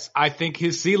 Yes, I think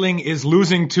his ceiling is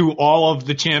losing to all of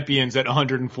the champions at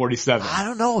 147. I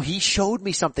don't know. He showed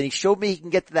me something. He showed me he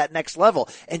can get to that next level.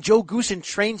 And Joe Goosen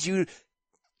trains you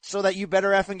so that you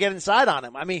better effing get inside on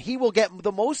him. I mean, he will get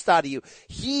the most out of you.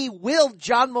 He willed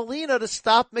John Molina to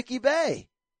stop Mickey Bay.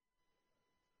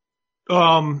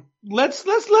 Let's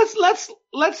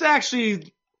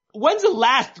actually, when's the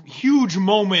last huge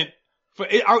moment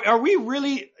are we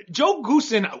really, Joe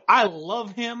Goosen, I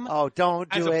love him. Oh, don't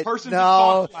do it. As a person to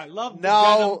talk to, I love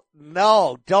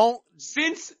No, don't.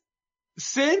 Since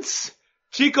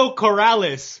Chico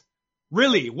Corrales,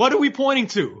 really, what are we pointing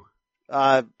to?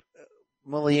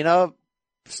 Molina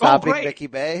stopping Mickey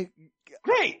Bay.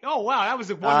 Great. Oh wow, that was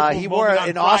a wonderful he wore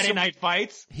moment on Friday Night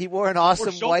Fights. He wore an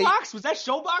awesome white. Was that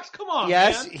Showbox? Come on,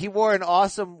 yes, man. He wore an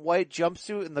awesome white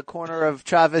jumpsuit in the corner of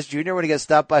Chavez Jr. when he got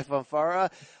stopped by Fanfara.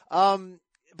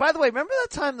 By the way, remember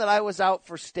that time that I was out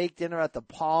for steak dinner at the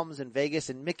Palms in Vegas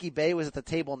and Mickey Bay was at the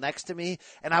table next to me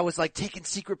and I was like taking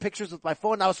secret pictures with my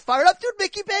phone and I was fired up, dude,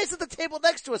 Mickey Bay's at the table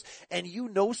next to us and you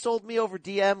no-sold me over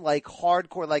DM like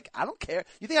hardcore, like I don't care.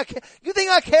 You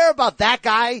think I care about that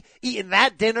guy eating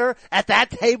that dinner at that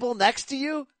table next to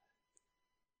you?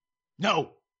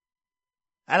 No.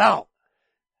 I don't.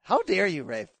 How dare you,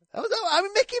 Rafe? I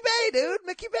mean, Mickey Bay, dude,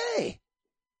 Mickey Bay.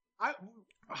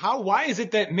 Why is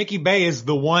it that Mickey Bay is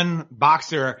the one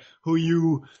boxer who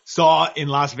you saw in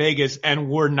Las Vegas and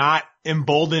were not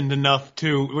emboldened enough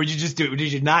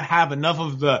did you not have enough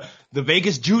of the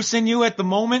Vegas juice in you at the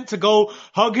moment to go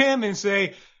hug him and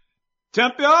say,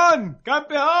 Campeón!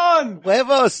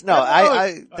 Huevos! No.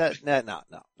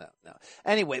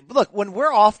 Anyway, look, when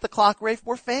we're off the clock, Rafe,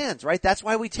 we're fans, right? That's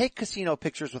why we take casino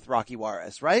pictures with Rocky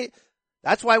Juarez, right?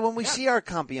 That's why when we see our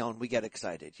campeón, we get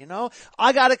excited, you know?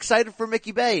 I got excited for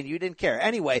Mickey Bay and you didn't care.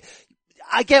 Anyway,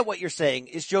 I get what you're saying.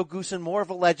 Is Joe Goosen more of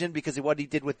a legend because of what he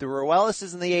did with the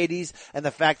Ruelises in the 80s and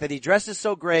the fact that he dresses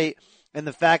so great and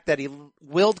the fact that he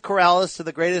willed Corrales to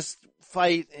the greatest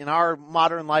fight in our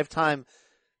modern lifetime?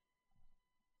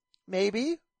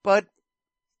 Maybe, but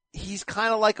he's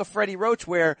kind of like a Freddie Roach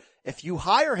where if you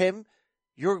hire him,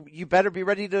 you better be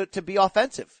ready to be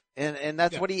offensive. And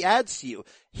that's what he adds to you.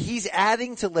 He's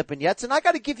adding to Lipinets. And I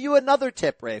got to give you another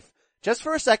tip, Rafe, just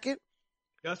for a second.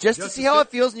 just to see how it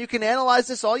feels, and you can analyze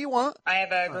this all you want. I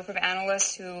have a group of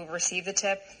analysts who receive the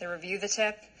tip, they review the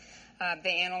tip,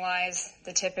 they analyze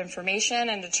the tip information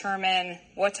and determine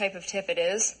what type of tip it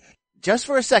is. Just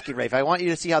for a second, Rafe, I want you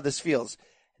to see how this feels.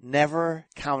 Never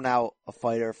count out a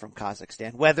fighter from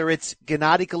Kazakhstan, whether it's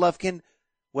Gennady Golovkin,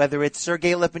 whether it's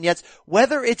Sergey Lipinets,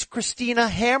 whether it's Christina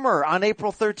Hammer on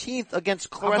April 13th against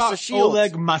Clarissa Shields.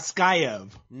 Oleg Maskayev.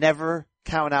 Never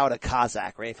count out a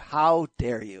Kazakh, Rafe. How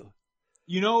dare you?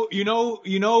 You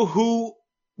know who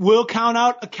will count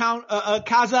out a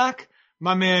Kazakh?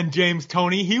 My man James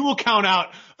Toney. He will count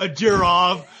out a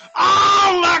Jirov.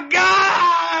 Oh my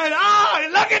God! Oh,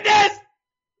 look at this!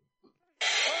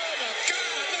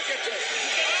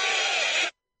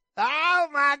 Oh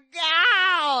my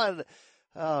God!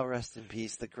 Oh, rest in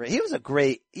peace. He was a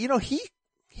great,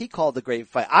 he called a great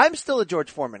fight. I'm still a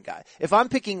George Foreman guy. If I'm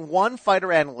picking one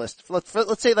fighter analyst, let's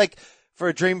say like for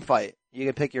a dream fight, you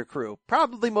can pick your crew.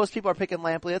 Probably most people are picking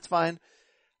Lampley. That's fine.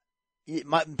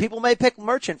 People may pick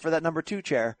Merchant for that number 2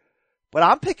 chair, but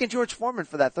I'm picking George Foreman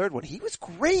for that third one. He was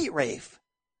great, Rafe.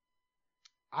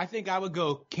 I think I would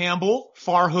go Campbell,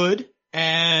 Farhood,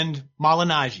 and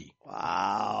Malignaggi.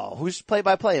 Wow. Who's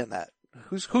play-by-play in that?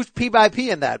 Who's P-by-P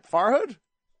in that? Farhood?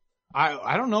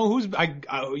 I don't know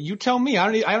you tell me.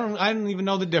 I don't even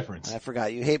know the difference. I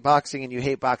forgot. You hate boxing and you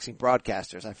hate boxing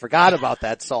broadcasters. I forgot about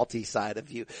that salty side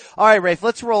of you. All right, Rafe,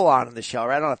 let's roll on in the show.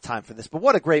 I don't have time for this, but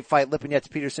what a great fight.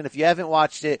 Lipinets-Peterson. If you haven't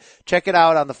watched it, check it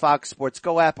out on the Fox Sports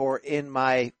Go app or in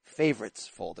my favorites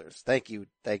folders. Thank you,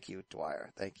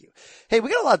 Dwyer. Thank you. Hey, we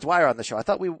got a lot of Dwyer on the show. I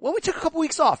thought we took a couple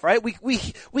weeks off, right?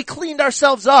 We cleaned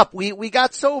ourselves up. We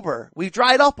got sober. We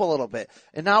dried up a little bit.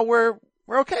 And now we're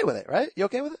okay with it, right? You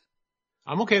okay with it?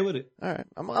 I'm okay with it. All right.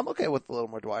 I'm okay with a little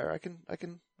more Dwyer. I can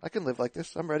live like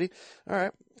this. I'm ready. All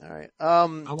right. I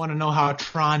want to know how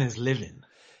Tron is living.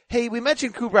 Hey, we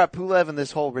mentioned Kubrat Pulev in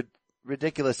this whole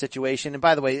ridiculous situation. And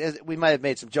by the way, we might have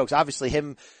made some jokes. Obviously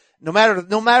him, no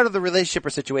matter the relationship or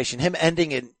situation, him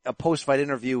ending in a post-fight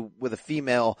interview with a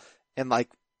female and like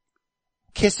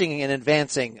kissing and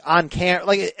advancing on camera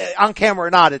or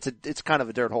not, it's kind of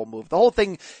a dirt hole move. The whole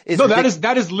thing is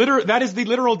that is the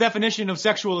literal definition of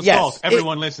sexual assault. Yes,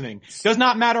 everyone listening. Does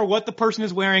not matter what the person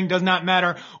is wearing, does not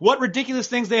matter what ridiculous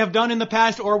things they have done in the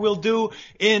past or will do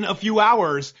in a few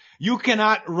hours. You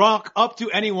cannot rock up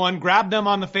to anyone, grab them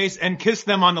on the face and kiss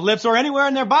them on the lips or anywhere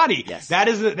in their body. Yes.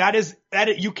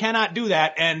 You cannot do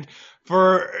that. And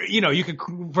for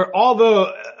all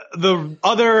the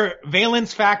other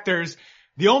valence factors,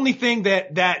 the only thing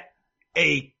the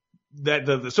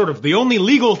only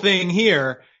legal thing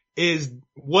here is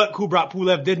what Kubrat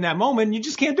Pulev did in that moment. You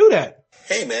just can't do that.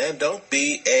 Hey man, don't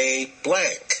be a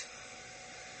blank.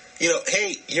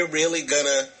 Hey, you're really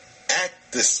gonna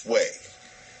act this way.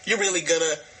 You're really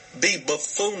gonna be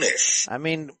buffoonish. I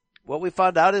mean, what we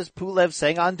found out is Pulev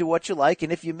saying on do what you like,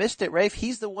 and if you missed it, Rafe,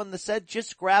 he's the one that said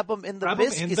just grab him in the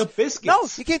biscuits. No,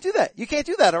 you can't do that. You can't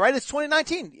do that, alright? It's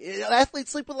 2019.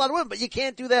 Athletes sleep with a lot of women, but you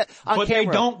can't do that on camera. But they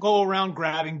don't go around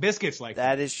grabbing biscuits like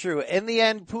that. That is true. In the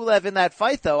end, Pulev in that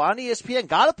fight though, on ESPN,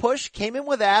 got a push, came in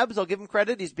with abs, I'll give him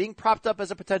credit. He's being propped up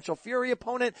as a potential Fury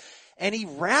opponent, and he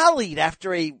rallied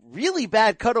after a really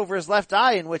bad cut over his left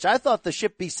eye, in which I thought the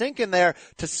ship be sinking there,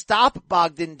 to stop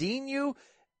Bogdan Dinu.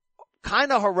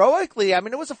 Kind of heroically. I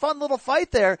mean, it was a fun little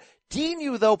fight there.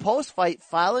 Dinu, though, post-fight,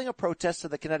 filing a protest to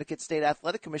the Connecticut State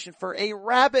Athletic Commission for a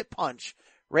rabbit punch.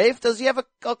 Rafe, does he have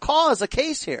a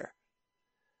case here?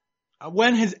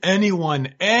 When has anyone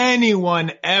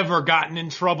ever gotten in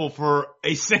trouble for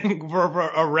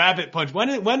a rabbit punch?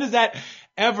 When does that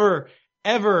ever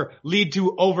lead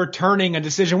to overturning a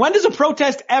decision? When does a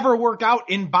protest ever work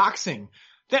out in boxing?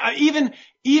 Actually,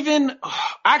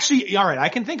 all right, I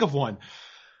can think of one.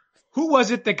 Who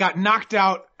was it that got knocked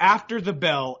out after the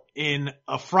bell in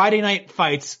a Friday Night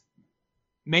Fights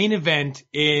main event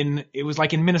it was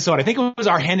like in Minnesota? I think it was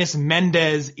Argenis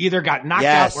Mendez either got knocked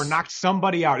out or knocked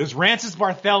somebody out. It was Rafe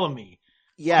Bartholomew.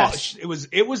 Yes. It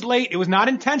was late. It was not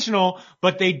intentional,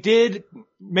 but they did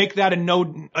make that a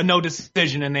no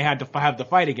decision, and they had to have the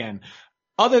fight again.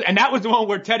 And that was the one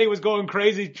where Teddy was going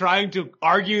crazy trying to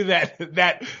argue that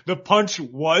the punch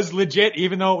was legit,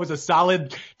 even though it was a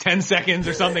solid 10 seconds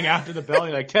or something after the bell.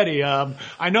 You're like, Teddy,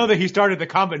 I know that he started the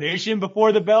combination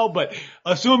before the bell, but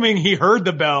assuming he heard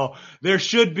the bell, there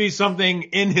should be something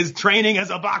in his training as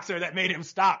a boxer that made him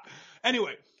stop.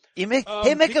 Anyway. He make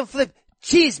him flip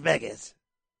cheeseburgers.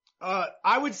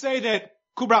 I would say that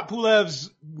Kubrat Pulev's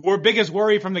biggest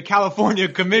worry from the California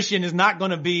Commission is not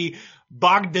going to be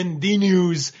Bogdan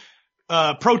Dinu's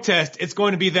protest. It's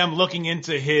going to be them looking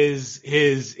into his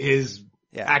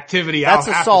activity That's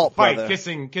after assault, the fight,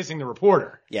 brother. kissing the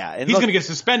reporter. Yeah. And he's look, going to get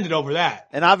suspended over that.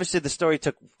 And obviously the story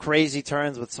took crazy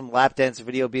turns with some lap dance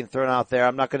video being thrown out there.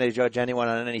 I'm not going to judge anyone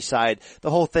on any side. The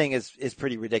whole thing is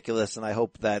pretty ridiculous, and I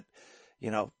hope that,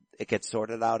 it gets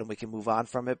sorted out and we can move on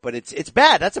from it. But it's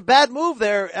bad. That's a bad move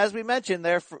there, as we mentioned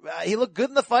there. He looked good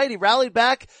in the fight. He rallied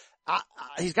back.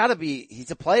 He's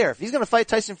a player. If he's going to fight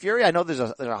Tyson Fury, I know there's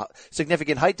a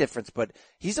significant height difference, but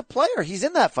he's a player. He's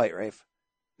in that fight, Rafe.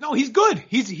 No, he's good.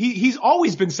 He's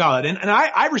always been solid. And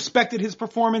I respected his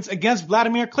performance against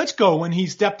Vladimir Klitschko when he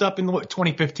stepped up in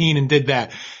 2015 and did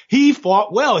that. He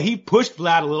fought well. He pushed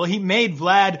Vlad a little. He made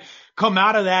Vlad come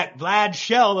out of that Vlad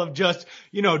shell of just,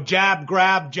 jab,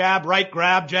 grab, jab, right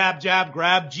grab, jab,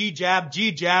 grab, G jab,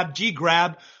 G jab, G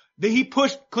grab. He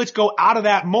pushed Klitschko out of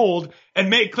that mold and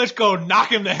made Klitschko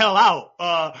knock him the hell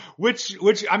out.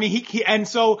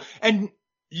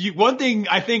 One thing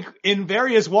I think in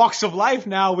various walks of life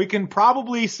now, we can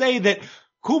probably say that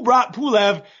Kubrat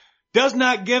Pulev does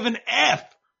not give an F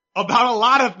about a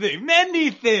lot of things, many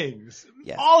things,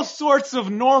 all sorts of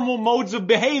normal modes of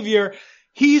behavior.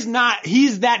 He's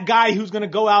that guy who's going to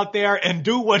go out there and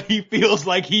do what he feels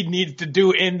like he needs to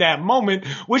do in that moment,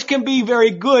 which can be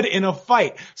very good in a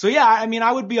fight. So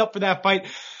I would be up for that fight.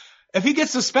 If he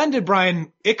gets suspended,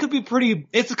 Brian, it could be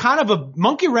it's kind of a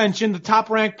monkey wrench in the top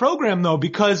ranked program though,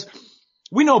 because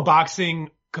we know boxing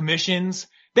commissions,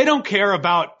 they don't care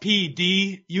about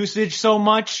PED usage so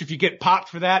much. If you get popped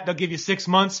for that, they'll give you 6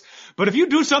 months. But if you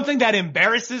do something that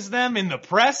embarrasses them in the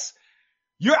press,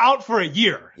 you're out for a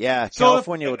year. Yeah,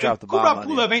 California will drop the bomb on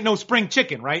you. Pulev ain't no spring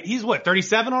chicken, right? He's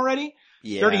 37 already?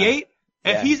 Yeah. 38?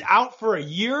 Yeah. If he's out for a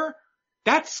year,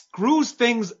 that screws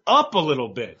things up a little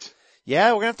bit. Yeah,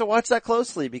 we're going to have to watch that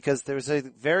closely because there's a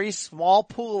very small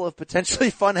pool of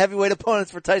potentially fun heavyweight opponents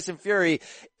for Tyson Fury.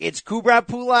 It's Kubrat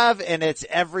Pulev and it's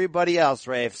everybody else,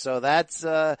 Rafe. So that's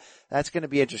going to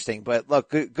be interesting. But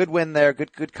look, good win there.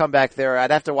 Good comeback there.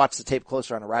 I'd have to watch the tape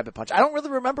closer on a rabbit punch. I don't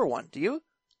really remember one. Do you?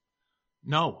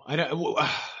 No, I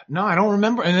don't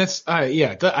remember. And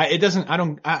it doesn't, I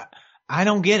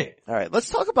don't get it. All right.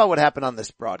 Let's talk about what happened on this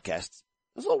broadcast.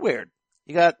 It was a little weird.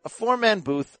 You got a 4-man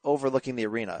booth overlooking the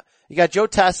arena. You got Joe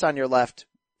Tess on your left,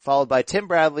 followed by Tim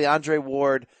Bradley, Andre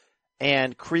Ward,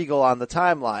 and Kriegel on the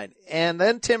timeline. And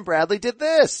then Tim Bradley did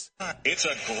this. It's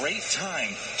a great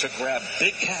time to grab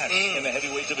big cash in the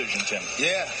heavyweight division, Tim.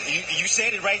 Yeah, you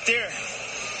said it right there.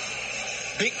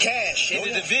 Big cash in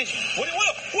the division. Whoa.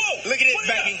 Look at this,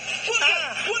 baby.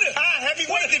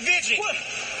 Heavyweight division.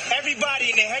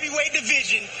 Everybody in the heavyweight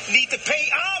division need to pay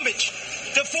homage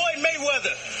to Floyd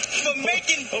Mayweather for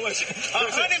making $100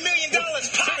 million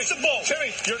possible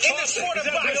in the sport of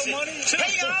boxing.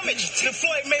 Pay homage to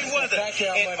Floyd Mayweather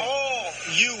and all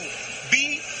you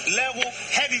B-level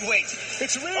heavyweights.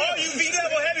 It's real. All you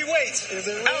B-level heavyweights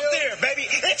out there, baby.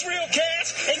 It's real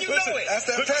cash, and you know it. That's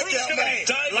that the crew's gonna be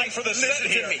diving for the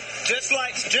listen to me. Just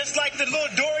like the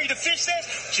little Dory the fish says,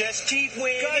 just keep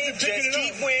winning, just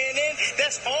keep winning.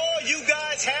 That's all you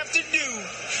guys have to do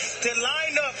to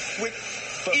line up with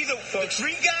either the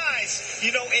three guys,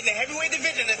 in the heavyweight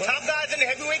division, the top guys in the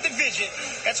heavyweight division.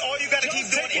 That's all you got to keep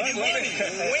doing. If you win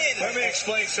let me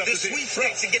explain something the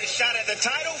sweepstakes and get a shot at the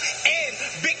title and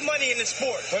big money in the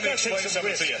sport. Let me explain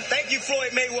something to you. Thank you,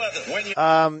 Floyd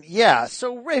Mayweather.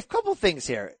 So Rafe, couple things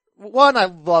here. One, I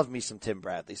love me some Tim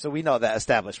Bradley, so we know that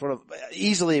established.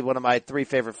 Easily one of my 3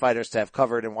 favorite fighters to have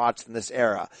covered and watched in this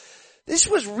era. This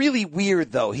was really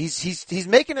weird though. He's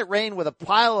making it rain with a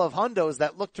pile of hundos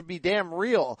that look to be damn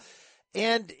real.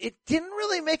 And it didn't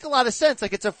really make a lot of sense.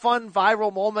 Like, it's a fun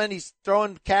viral moment. He's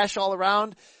throwing cash all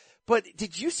around. But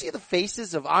did you see the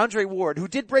faces of Andre Ward, who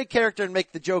did break character and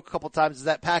make the joke a couple times, is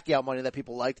that Pacquiao money that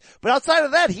people liked. But outside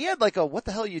of that, he had like a what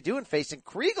the hell are you doing face, and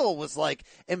Kriegel was like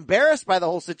embarrassed by the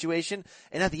whole situation.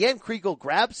 And at the end, Kriegel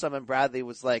grabbed some and Bradley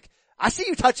was like, I see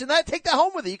you touching that. Take that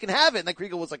home with you. You can have it. And then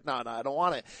Kriegel was like, no, I don't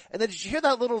want it. And then did you hear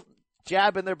that little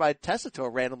jab in there by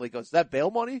Tessitore randomly goes, is that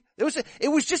bail money? It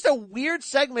was just a weird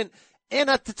segment. And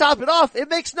to top it off, it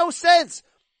makes no sense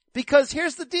because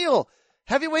here's the deal.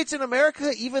 Heavyweights in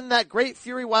America, even that great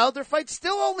Fury Wilder fight,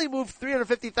 still only moved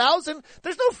 350,000.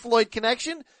 There's no Floyd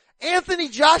connection. Anthony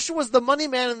Joshua's the money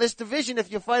man in this division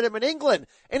if you fight him in England.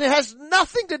 And it has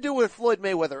nothing to do with Floyd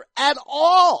Mayweather at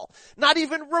all. Not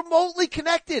even remotely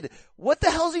connected. What the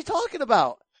hell is he talking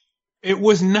about? It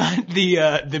was not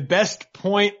the best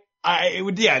point.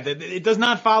 It does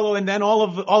not follow. And then all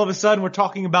of a sudden we're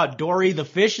talking about Dory the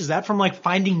fish. Is that from like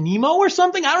Finding Nemo or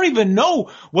something? I don't even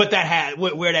know what that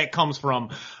where that comes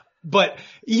from. But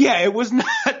yeah, it was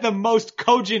not the most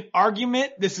cogent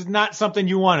argument. This is not something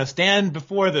you want to stand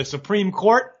before the Supreme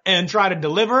Court and try to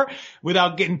deliver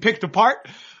without getting picked apart.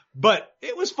 But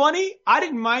it was funny. I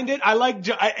didn't mind it.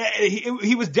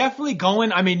 He was definitely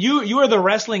going. I mean, you are the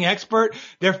wrestling expert.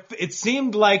 It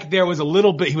seemed like there was a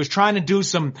little bit, he was trying to do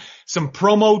some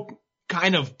promo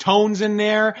kind of tones in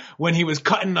there when he was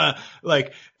cutting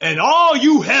and all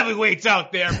you heavyweights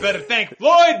out there better thank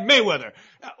Floyd Mayweather.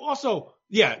 Also,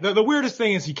 yeah, the weirdest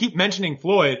thing is he keep mentioning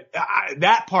Floyd.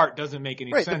 That part doesn't make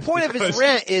any sense. The point of his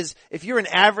rant is if you're an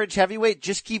average heavyweight,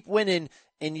 just keep winning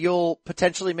and you'll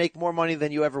potentially make more money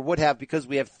than you ever would have because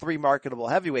we have 3 marketable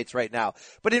heavyweights right now.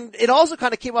 But it also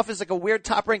kind of came off as like a weird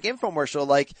Top Rank infomercial,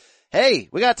 like, hey,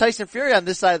 we got Tyson Fury on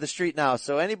this side of the street now,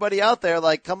 so anybody out there,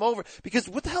 like, come over. Because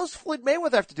what the hell does Floyd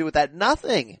Mayweather have to do with that?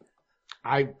 Nothing.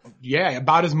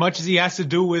 About as much as he has to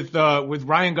do with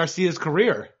Ryan Garcia's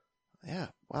career. Yeah.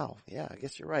 Wow. Yeah, I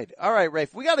guess you're right. All right,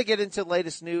 Rafe, we got to get into the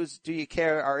latest news. Do you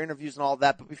care? Our interviews and all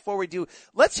that. But before we do,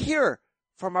 let's hear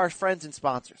from our friends and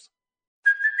sponsors.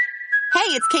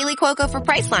 Hey, it's Kaylee Cuoco for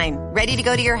Priceline. Ready to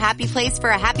go to your happy place for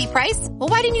a happy price? Well,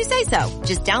 why didn't you say so?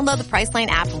 Just download the Priceline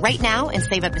app right now and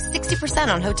save up to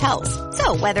 60% on hotels.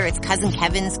 So whether it's Cousin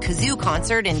Kevin's Kazoo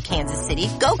Concert in Kansas City,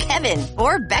 go Kevin,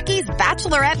 or Becky's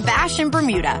Bachelorette Bash in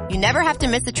Bermuda, you never have to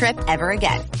miss a trip ever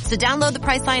again. So download the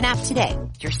Priceline app today.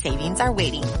 Your savings are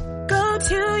waiting. Go to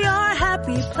your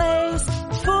happy place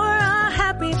for a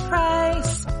happy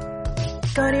price.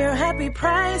 Go to your happy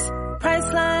price,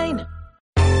 Priceline.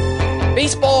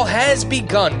 Baseball has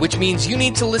begun, which means you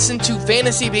need to listen to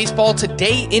Fantasy Baseball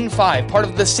Today in 5, part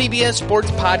of the CBS Sports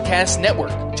Podcast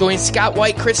Network. Join Scott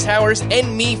White, Chris Towers,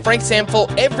 and me, Frank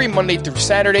Samfel, every Monday through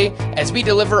Saturday as we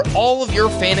deliver all of your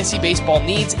fantasy baseball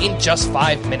needs in just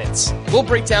 5 minutes. We'll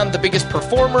break down the biggest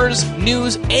performers,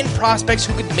 news, and prospects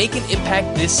who could make an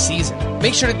impact this season.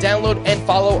 Make sure to download and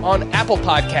follow on Apple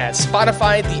Podcasts,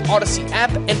 Spotify, the Odyssey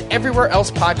app, and everywhere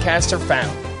else podcasts are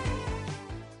found.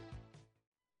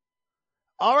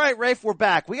 All right, Rafe, we're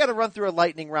back. We got to run through a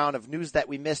lightning round of news that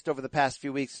we missed over the past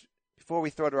few weeks before we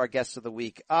throw to our guests of the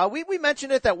week. We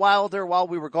mentioned it that Wilder, while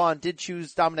we were gone, did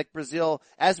choose Dominic Breazeale,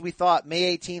 as we thought,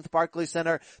 May 18th, Barclays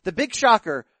Center. The big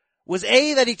shocker was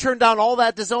A, that he turned down all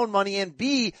that DAZN money, and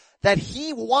B, that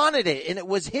he wanted it, and it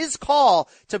was his call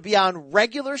to be on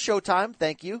regular Showtime,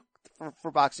 thank you,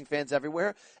 for boxing fans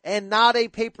everywhere, and not a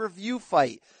pay-per-view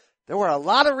fight. There were a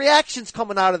lot of reactions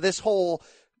coming out of this whole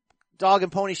dog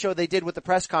and pony show they did with the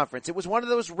press conference. It was one of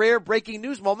those rare breaking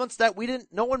news moments that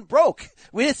no one broke.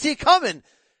 We didn't see it coming.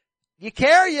 You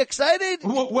care? You excited?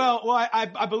 Well,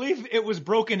 I believe it was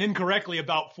broken incorrectly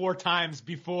about 4 times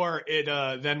before it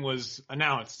then was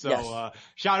announced. So yes.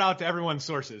 Shout out to everyone's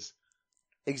sources.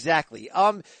 Exactly.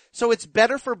 So it's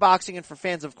better for boxing and for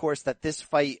fans, of course, that this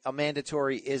fight, a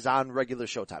mandatory, is on regular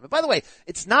Showtime. And by the way,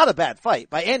 it's not a bad fight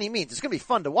by any means. It's going to be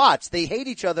fun to watch. They hate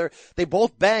each other. They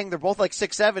both bang. They're both like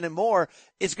 6'7" and more.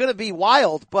 It's going to be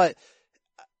wild, but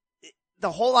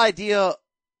the whole idea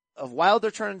of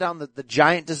Wilder turning down the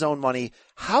giant DAZN money,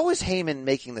 how is Heyman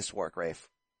making this work, Rafe?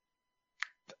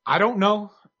 I don't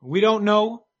know. We don't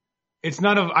know.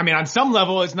 On some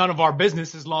level, it's none of our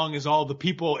business as long as all the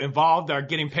people involved are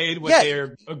getting paid what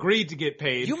they're agreed to get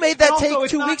paid. You made that take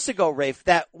 2 weeks ago, Rafe,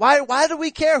 that why do we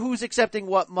care who's accepting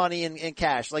what money in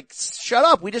cash? Like, shut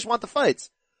up. We just want the fights.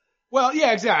 Well,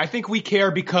 yeah, exactly. I think we care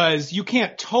because you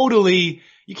can't totally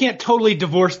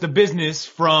divorce the business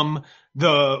from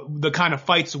the kind of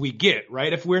fights we get,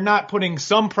 right? If we're not putting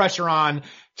some pressure on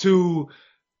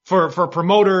for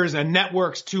promoters and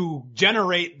networks to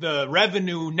generate the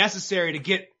revenue necessary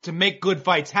to make good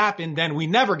fights happen, then we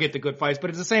never get the good fights. But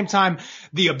at the same time,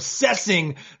 the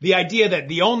idea that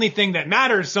the only thing that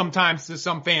matters sometimes to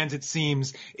some fans, it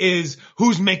seems, is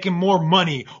who's making more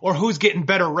money or who's getting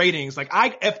better ratings. Like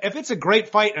if it's a great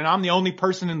fight and I'm the only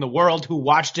person in the world who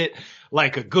watched it,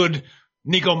 like a good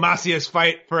Nico Macias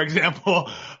fight, for example,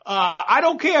 I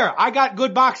don't care. I got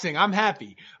good boxing. I'm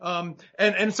happy.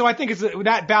 And so I think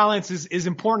that balance is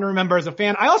important to remember as a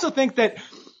fan. I also think that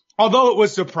although it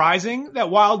was surprising that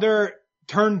Wilder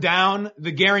turned down the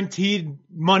guaranteed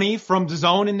money from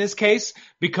DAZN in this case,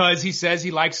 because he says he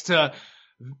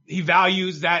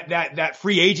values that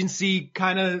free agency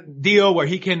kind of deal where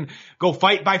he can go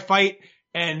fight by fight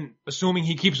and assuming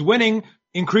he keeps winning,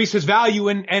 increase his value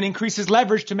and increase his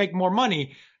leverage to make more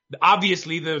money.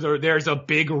 Obviously, there's a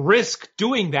big risk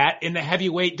doing that in the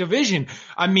heavyweight division.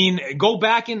 I mean, go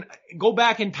back in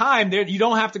time. You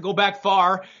don't have to go back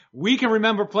far. We can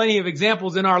remember plenty of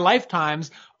examples in our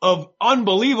lifetimes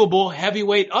unbelievable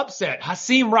heavyweight upset.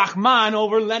 Hasim Rahman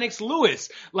over Lennox Lewis.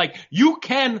 Like, you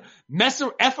can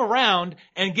F around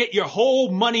and get your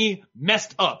whole money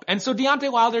messed up. And so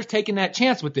Deontay Wilder's taking that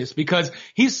chance with this because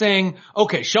he's saying,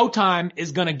 okay, Showtime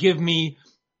is going to give me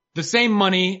the same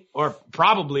money, or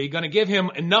probably going to give him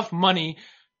enough money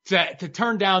to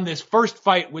turn down this first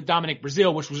fight with Dominic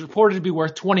Breazeale, which was reported to be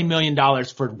worth $20 million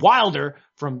for Wilder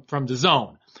from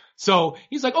DAZN. So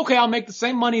he's like, okay, I'll make the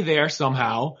same money there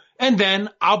somehow, and then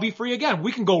I'll be free again.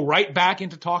 We can go right back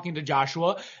into talking to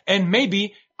Joshua, and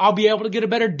maybe I'll be able to get a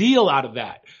better deal out of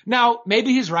that. Now,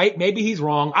 maybe he's right, maybe he's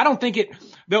wrong. I don't think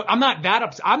I'm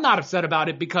not upset about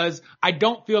it because I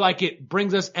don't feel like it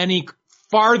brings us any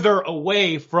farther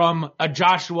away from a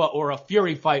Joshua or a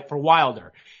Fury fight for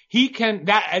Wilder.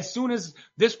 As soon as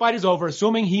this fight is over,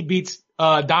 assuming he beats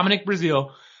Dominic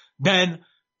Breazeale, then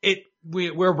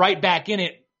we're right back in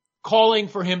it, calling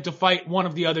for him to fight one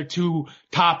of the other two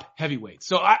top heavyweights.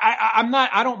 So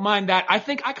I don't mind that. I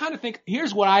kind of think,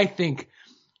 here's what I think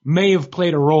may have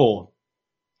played a role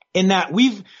in that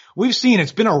we've seen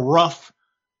it's been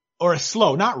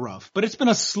it's been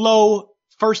a slow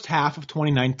first half of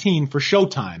 2019 for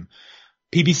Showtime.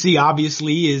 PBC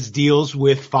obviously deals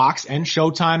with Fox and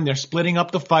Showtime. They're splitting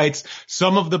up the fights.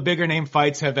 Some of the bigger name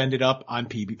fights have ended up on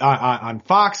on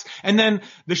Fox. And then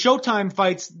the Showtime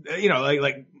fights,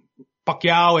 like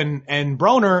Pacquiao and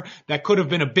Broner, that could have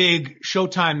been a big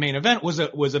Showtime main event was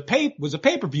a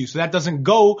pay-per-view. So that doesn't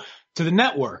go to the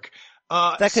network.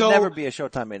 That could never be a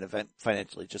Showtime main event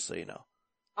financially, just so you know.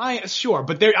 Sure,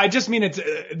 but I just mean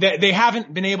they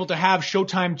haven't been able to have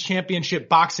Showtime Championship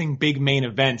boxing big main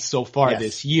events so far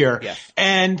this year. Yes.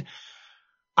 And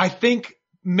I think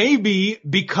maybe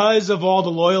because of all the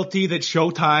loyalty that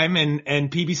Showtime and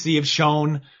PBC have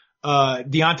shown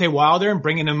Deontay Wilder and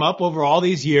bringing him up over all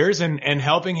these years and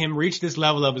helping him reach this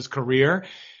level of his career,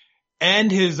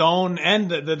 and his own,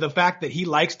 and the fact that he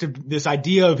likes this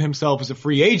idea of himself as a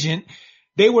free agent,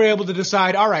 they were able to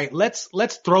decide, all right, let's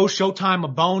throw Showtime a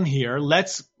bone here.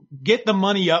 Let's get the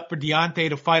money up for Deontay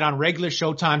to fight on regular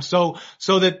Showtime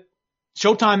so that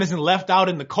Showtime isn't left out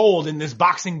in the cold in this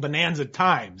boxing bonanza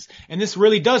times. And this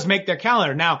really does make their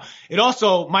calendar. Now, it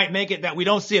also might make it that we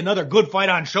don't see another good fight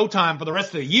on Showtime for the rest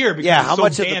of the year because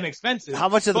it's so damn expensive. How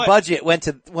much of the budget went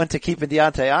to keeping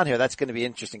Deontay on here? That's going to be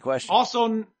an interesting question.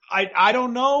 Also, I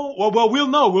don't know. Well, we'll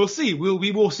know. We'll see.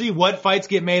 We will see what fights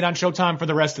get made on Showtime for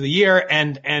the rest of the year,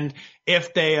 and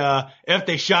if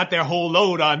they shot their whole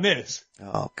load on this.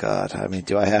 Oh God! I mean,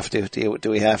 do I have to?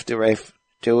 Do we have to, Rafe?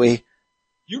 Do we?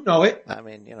 You know it. I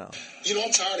mean,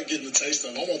 I'm tired of getting the taste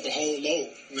of it. I want the whole load.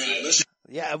 Now,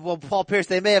 yeah. Well, Paul Pierce,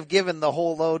 they may have given the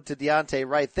whole load to Deontay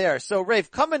right there. So,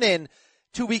 Rafe, coming in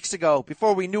 2 weeks ago,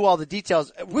 before we knew all the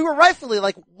details, we were rightfully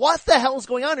like, what the hell is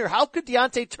going on here? How could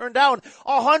Deontay turn down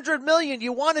 $100 million?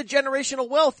 You wanted generational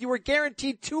wealth. You were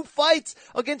guaranteed 2 fights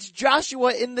against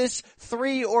Joshua in this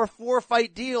 3 or 4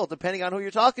 fight deal, depending on who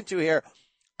you're talking to here.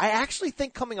 I actually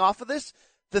think coming off of this,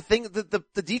 the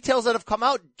details that have come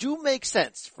out do make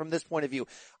sense from this point of view.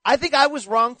 I think I was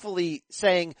wrongfully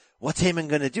saying, what's Heyman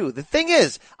going to do? The thing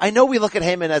is, I know we look at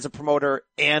Heyman as a promoter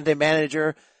and a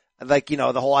manager. Like, the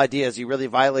whole idea is he really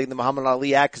violating the Muhammad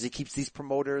Ali Act because he keeps these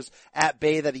promoters at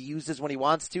bay that he uses when he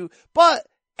wants to. But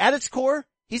at its core,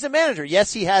 he's a manager.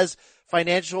 Yes, he has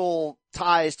financial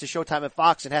ties to Showtime and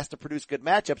Fox and has to produce good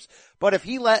matchups. But if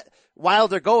he let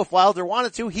Wilder go, if Wilder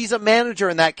wanted to, he's a manager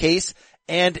in that case.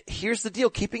 And here's the deal,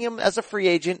 keeping him as a free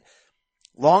agent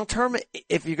long term,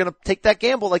 if you're going to take that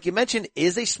gamble, like you mentioned,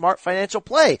 is a smart financial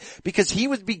play because he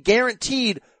would be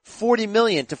guaranteed $40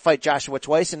 million to fight Joshua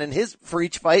twice and for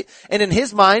each fight. And in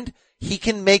his mind, he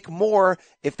can make more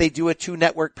if they do a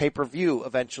 2-network pay-per-view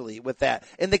eventually with that.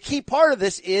 And the key part of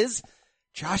this is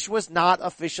Joshua's not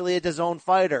officially a DAZN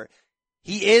fighter.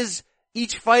 He is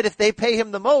each fight if they pay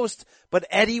him the most, but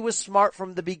Eddie was smart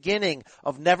from the beginning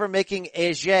of never making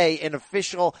AJ an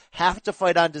official have to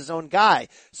fight on DAZN guy.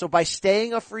 So by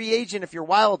staying a free agent, if you're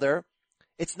Wilder,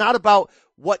 it's not about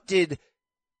what did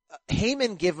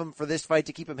Heyman give him for this fight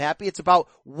to keep him happy. It's about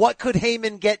what could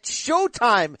Heyman get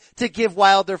Showtime to give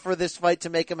Wilder for this fight to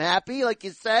make him happy, like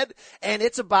you said. And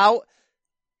it's about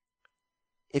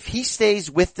if he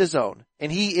stays with DAZN,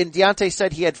 and Deontay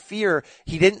said he had fear.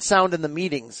 He didn't sound in the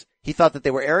meetings. He thought that they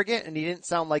were arrogant, and he didn't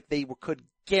sound like they could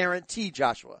guarantee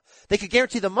Joshua. They could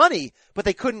guarantee the money, but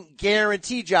they couldn't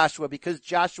guarantee Joshua because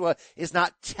Joshua is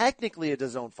not technically a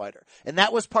DAZN fighter. And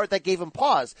that was part that gave him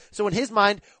pause. So in his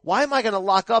mind, why am I going to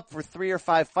lock up for 3 or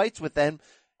 5 fights with them,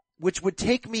 which would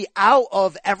take me out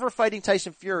of ever fighting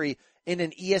Tyson Fury in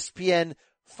an ESPN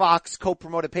Fox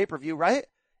co-promoted pay-per-view, right?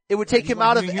 It would take him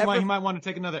out of. He might want to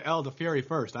take another L to Fury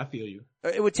first. I feel you.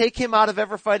 It would take him out of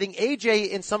ever fighting AJ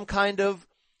in some kind of,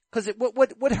 because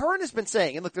what Hearn has been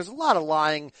saying, and look, there's a lot of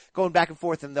lying going back and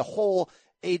forth in the whole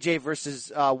AJ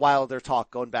versus Wilder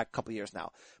talk going back a couple years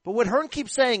now. But what Hearn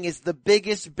keeps saying is the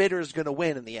biggest bidder is going to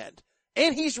win in the end,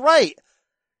 and he's right.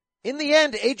 In the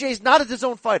end, AJ's not a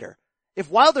DAZN fighter. If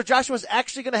Wilder Joshua is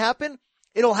actually going to happen,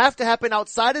 it'll have to happen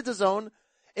outside of DAZN.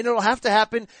 And it'll have to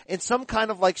happen in some kind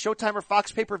of like Showtime or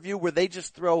Fox pay-per-view where they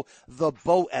just throw the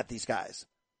boat at these guys.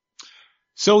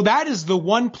 So that is the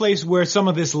one place where some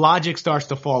of this logic starts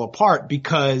to fall apart,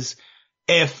 because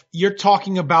if you're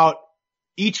talking about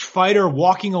each fighter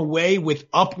walking away with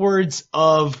upwards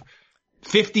of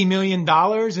 $50 million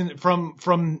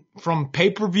from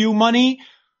pay-per-view money,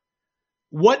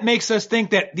 what makes us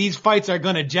think that these fights are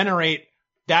going to generate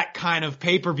that kind of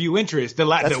pay-per-view interest? We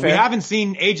haven't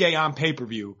seen AJ on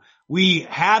pay-per-view. We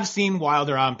have seen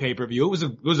Wilder on pay-per-view.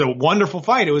 It was a wonderful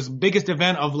fight. It was the biggest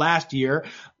event of last year.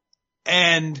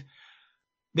 And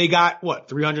they got,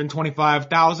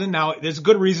 $325,000. Now, there's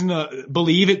good reason to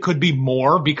believe it could be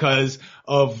more because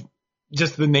of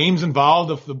just the names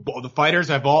involved. Of the fighters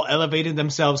have all elevated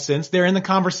themselves since they're in the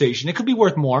conversation. It could be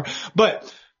worth more,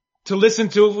 but to listen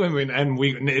to,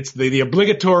 it's the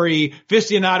obligatory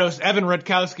Fistianados Evan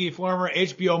Rutkowski, former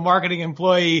HBO marketing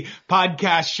employee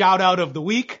podcast shout out of the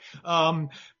week.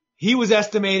 He was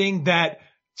estimating that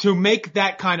to make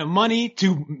that kind of money,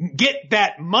 to get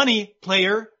that money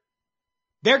player,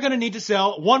 they're going to need to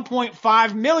sell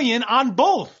 1.5 million on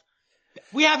both.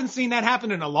 We haven't seen that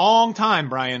happen in a long time,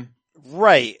 Brian.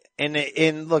 Right.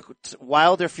 And look,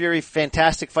 Wilder Fury,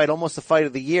 fantastic fight, almost the fight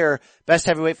of the year. Best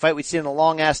heavyweight fight we've seen in a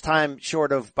long ass time,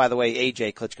 short of, by the way,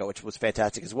 AJ Klitschko, which was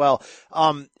fantastic as well.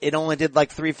 It only did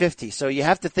like 350. So you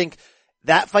have to think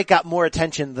that fight got more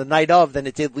attention the night of than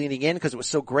it did leading in because it was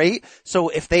so great. So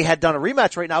if they had done a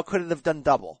rematch right now, could it have done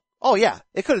double? Oh yeah,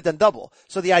 it could have done double.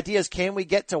 So the idea is, can we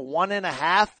get to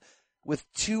 1.5 with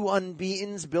 2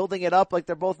 unbeatens, building it up like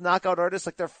they're both knockout artists,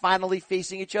 like they're finally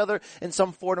facing each other in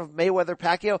some form of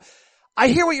Mayweather-Pacquiao? I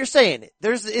hear what you're saying.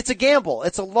 It's a gamble.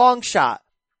 It's a long shot.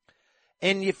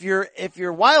 And if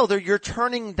you're Wilder, you're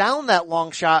turning down that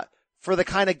long shot for the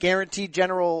kind of guaranteed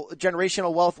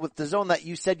generational wealth with DAZN that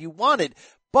you said you wanted.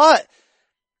 But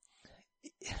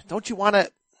don't you want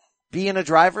to be in a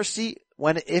driver's seat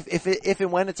if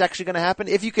and when it's actually going to happen?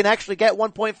 If you can actually get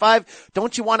 1.5,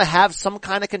 don't you want to have some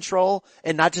kind of control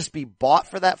and not just be bought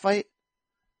for that fight?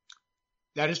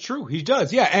 That is true. He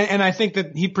does. Yeah. And I think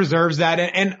that he preserves that.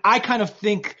 And I kind of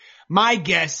think my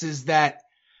guess is that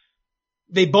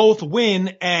they both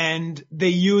win and they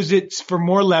use it for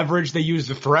more leverage. They use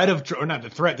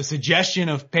the suggestion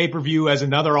of pay-per-view as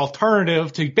another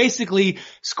alternative to basically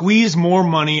squeeze more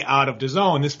money out of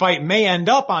DAZN. This fight may end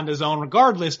up on DAZN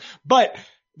regardless, but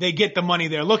they get the money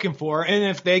they're looking for. And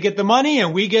if they get the money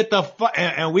and we get the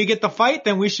fight,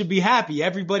 then we should be happy.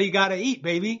 Everybody gotta eat,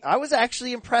 baby. I was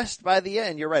actually impressed by the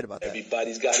end. You're right about that.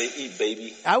 Everybody's gotta eat,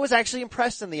 baby. I was actually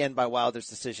impressed in the end by Wilder's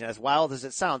decision, as wild as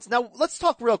it sounds. Now, let's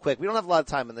talk real quick. We don't have a lot of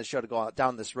time in this show to go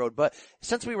down this road, but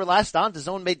since we were last on,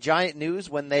 DAZN made giant news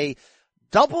when they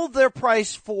doubled their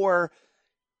price for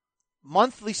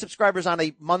monthly subscribers on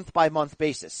a month-by-month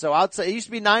basis. So outside, it used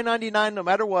to be $9.99 no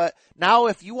matter what. Now,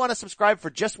 if you want to subscribe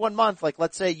for just 1 month, like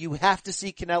let's say you have to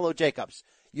see Canelo Jacobs,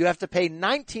 you have to pay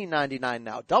 $19.99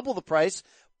 now, double the price.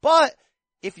 But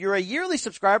if you're a yearly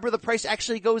subscriber, the price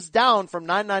actually goes down from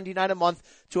 $9.99 a month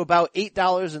to about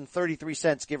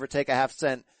 $8.33, give or take a half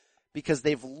cent, because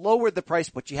they've lowered the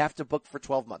price, but you have to book for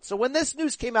 12 months. So when this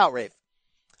news came out, Rafe,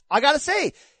 I gotta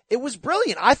say, it was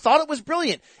brilliant. I thought it was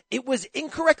brilliant. It was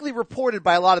incorrectly reported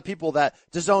by a lot of people that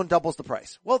DAZN doubles the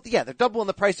price. Well, yeah, they're doubling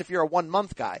the price if you're a 1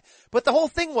 month guy. But the whole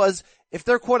thing was, if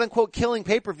they're quote unquote killing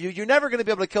pay-per-view, you're never going to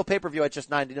be able to kill pay-per-view at just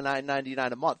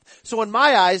 $99.99 a month. So in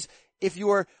my eyes, if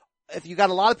you got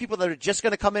a lot of people that are just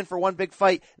going to come in for one big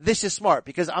fight, this is smart,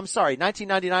 because I'm sorry,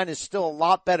 $19.99 is still a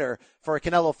lot better for a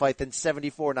Canelo fight than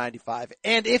 $74.95.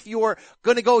 And if you're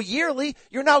going to go yearly,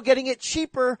 you're now getting it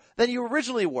cheaper than you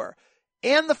originally were.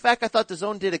 And the fact I thought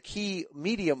DAZN did a key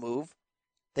media move.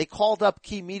 They called up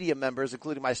key media members,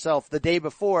 including myself, the day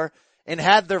before and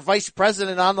had their vice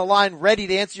president on the line ready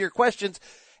to answer your questions.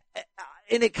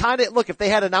 And it kind of, look, if they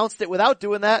had announced it without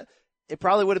doing that, it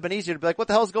probably would have been easier to be like, what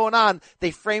the hell's going on? They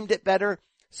framed it better.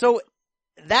 So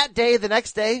that day, the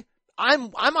next day,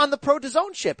 I'm on the pro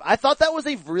DAZN ship. I thought that was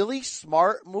a really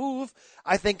smart move.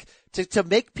 I think to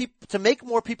make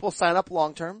more people sign up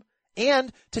long term,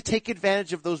 and to take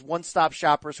advantage of those one-stop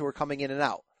shoppers who are coming in and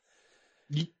out.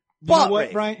 You know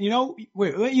what, Brian?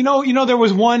 There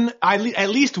was at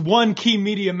least one key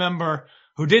media member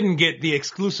who didn't get the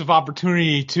exclusive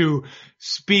opportunity to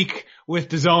speak with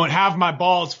DAZN, have my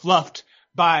balls fluffed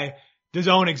by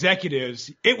DAZN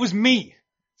executives. It was me.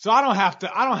 So I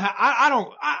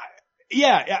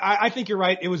think you're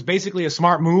right. It was basically a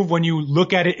smart move when you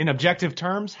look at it in objective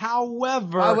terms.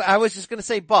 However, I was just going to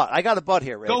say butt. I got a butt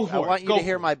here, Ray. Go for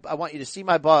it. I want you to see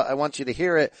my butt. I want you to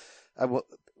hear it. I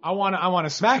want to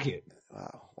smack it.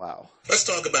 Wow. Let's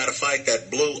talk about a fight that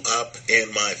blew up in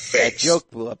my face. That joke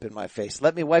blew up in my face.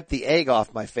 Let me wipe the egg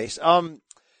off my face.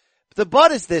 The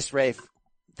butt is this, Rafe.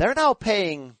 They're now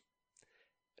paying.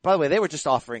 By the way, they were just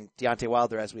offering Deontay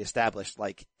Wilder, as we established,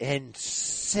 like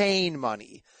insane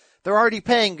money. They're already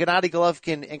paying Gennady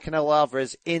Golovkin and Canelo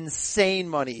Alvarez insane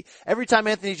money. Every time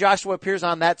Anthony Joshua appears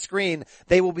on that screen,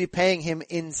 they will be paying him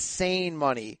insane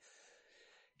money.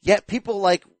 Yet people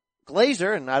like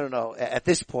Glazer, and I don't know, at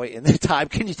this point in the time,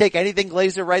 can you take anything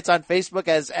Glazer writes on Facebook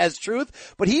as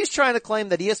truth? But he's trying to claim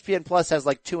that ESPN Plus has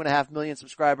like 2.5 million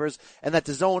subscribers and that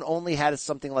DAZN only had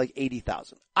something like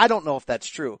 80,000. I don't know if that's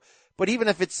true. But even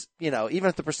if it's, even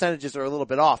if the percentages are a little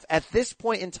bit off, at this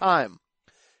point in time,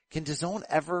 can DAZN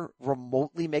ever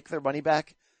remotely make their money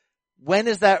back? When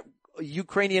is that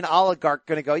Ukrainian oligarch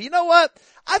going to go, you know what?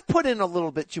 I've put in a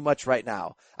little bit too much right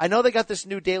now. I know they got this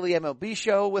new daily MLB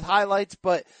show with highlights,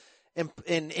 but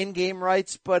in-game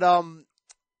rights, but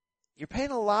you're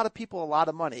paying a lot of people a lot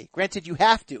of money. Granted, you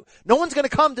have to. No one's going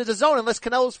to come to DAZN unless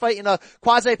Canelo's fighting a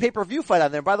quasi pay-per-view fight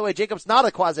on there. By the way, Jacob's not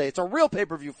a quasi; it's a real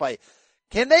pay-per-view fight.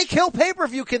 Can they kill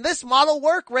pay-per-view? Can this model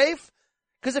work, Rafe?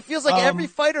 Because it feels like every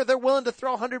fighter they're willing to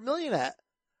throw $100 million at.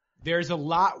 There's a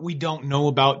lot we don't know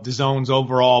about DAZN's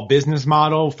overall business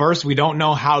model. First, we don't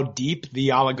know how deep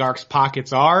the oligarch's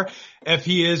pockets are. If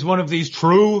he is one of these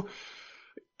true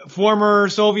former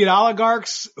Soviet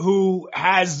oligarchs who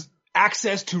has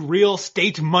access to real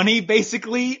state money,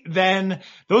 basically, then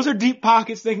those are deep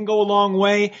pockets. They can go a long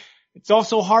way. It's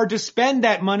also hard to spend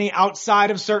that money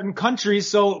outside of certain countries,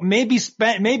 so maybe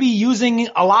using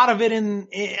a lot of it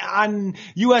on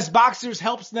U.S. boxers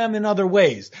helps them in other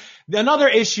ways. Another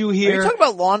issue here. Are you talking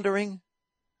about laundering?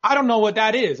 I don't know what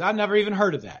that is. I've never even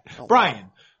heard of that. Oh, Brian,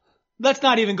 let's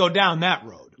not even go down that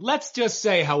road. Let's just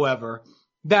say, however,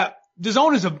 that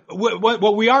DAZN is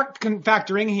what we aren't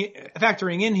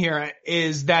factoring in here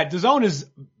is that DAZN is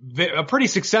a pretty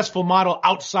successful model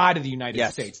outside of the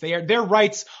United States. Their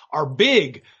rights are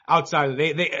big outside of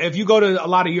if you go to a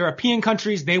lot of European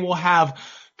countries, they will have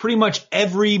pretty much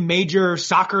every major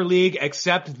soccer league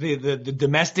except the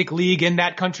domestic league in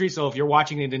that country. So if you're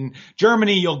watching it in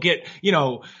Germany, you'll get,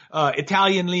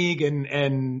 Italian league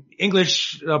and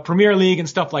English Premier League and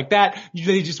stuff like that.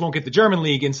 They just won't get the German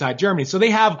league inside Germany. So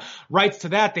they have rights to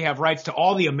that. They have rights to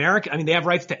all the they have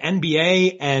rights to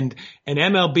NBA and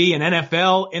MLB and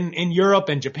NFL in Europe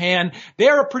and Japan.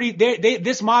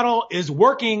 This model is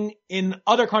working in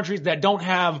other countries that don't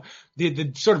have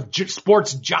the sort of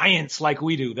sports giants like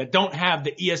we do, that don't have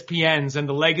the ESPNs and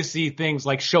the legacy things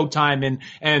like Showtime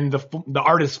and the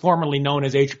artists formerly known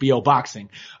as HBO Boxing.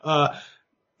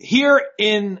 Here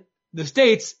in the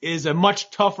States is a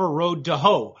much tougher road to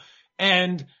hoe.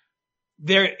 And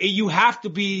they have to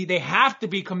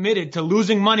be committed to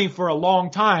losing money for a long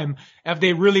time if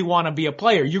they really want to be a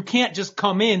player. You can't just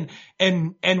come in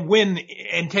and win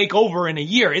and take over in a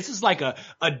year. This is like a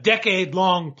decade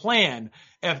long plan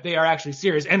if they are actually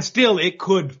serious, and still it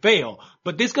could fail.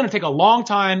 But this is going to take a long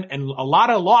time and a lot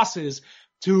of losses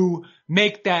to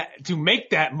make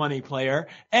that money player.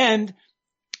 And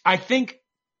I think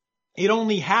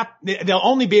they'll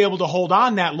only be able to hold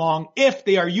on that long if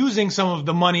they are using some of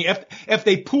the money, if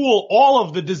they pool all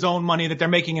of the DAZN money that they're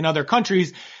making in other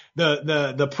countries,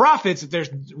 the profits, if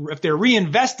they're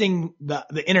reinvesting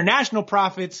the international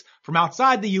profits from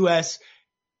outside the U.S.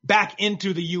 back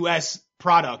into the U.S.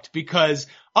 product, because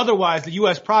otherwise the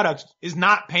U.S. product is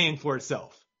not paying for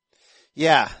itself.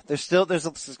 Yeah, there's going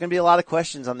to be a lot of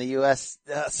questions on the U.S.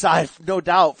 Side, no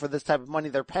doubt, for this type of money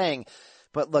they're paying.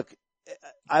 But look,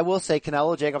 I will say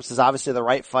Canelo Jacobs is obviously the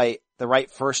right fight, the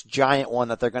right first giant one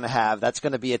that they're going to have. That's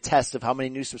going to be a test of how many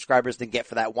new subscribers they get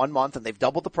for that 1 month, and they've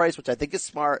doubled the price, which I think is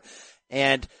smart.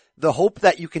 And the hope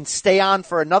that you can stay on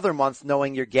for another month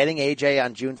knowing you're getting AJ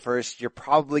on June 1st, you're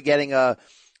probably getting a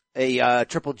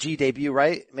Triple G debut,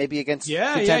 right? Maybe against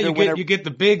contender winner. You get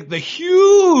the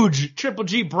huge Triple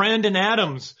G Brandon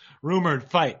Adams rumored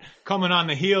fight coming on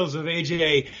the heels of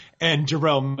AJ and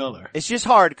Jarrell Miller. It's just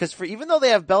hard because even though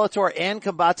they have Bellator and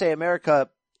Combate America,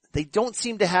 they don't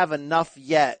seem to have enough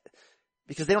yet,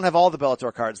 because they don't have all the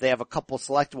Bellator cards. They have a couple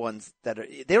select ones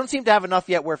they don't seem to have enough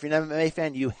yet where if you're an MMA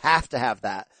fan, you have to have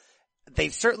that. They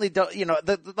certainly don't,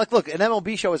 look, an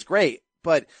MLB show is great,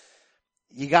 but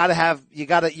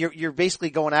you're basically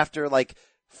going after like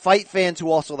fight fans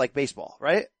who also like baseball,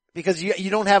 right? Because you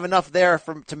don't have enough there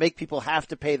to make people have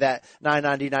to pay that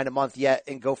 $9.99 a month yet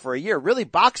and go for a year. Really,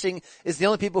 boxing is the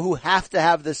only people who have to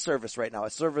have this service right now, a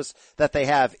service that they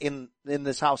have in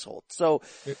this household. So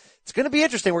it's going to be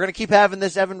interesting. We're going to keep having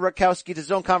this Evan Rutkowski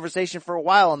DAZN conversation for a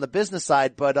while on the business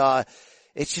side, but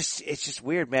it's just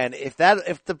weird, man. If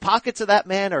the pockets of that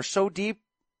man are so deep,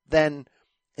 then,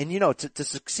 and to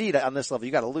succeed on this level,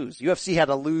 you got to lose. UFC had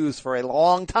to lose for a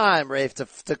long time, Rafe,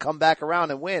 to come back around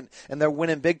and win, and they're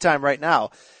winning big time right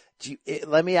now.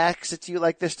 Let me ask it to you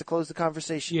like this to close the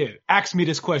conversation. Yeah, ask me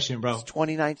this question, bro. It's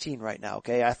 2019 right now,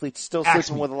 okay? Athletes still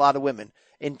sleeping with a lot of women.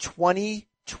 In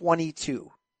 2022,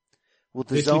 will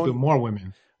they sleep with more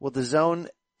women? Will DAZN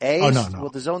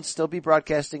Will DAZN still be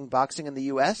broadcasting boxing in the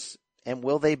U.S.? And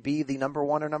will they be the number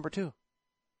 1 or number 2?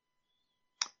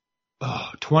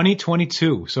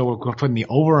 2022. So we're putting the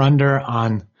over-under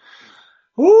on.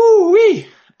 Ooh-wee.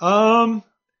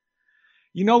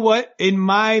 You know what? In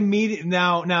my media,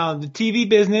 now the TV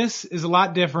business is a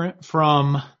lot different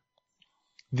from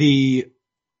the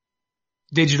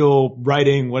digital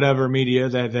writing, whatever media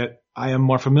that I am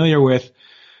more familiar with.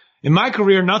 In my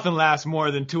career, nothing lasts more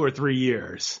than 2 or 3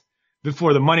 years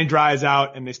before the money dries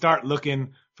out and they start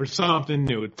looking for something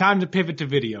new. Time to pivot to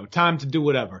video, time to do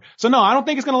whatever. So no, I don't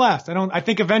think it's going to last. I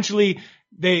think eventually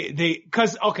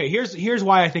here's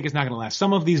why I think it's not going to last.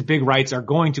 Some of these big rights are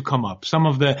going to come up. Some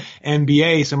of the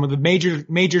NBA, some of the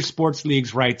major sports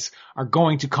leagues rights are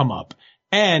going to come up,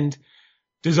 and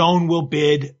DAZN will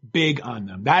bid big on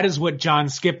them. That is what John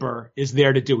Skipper is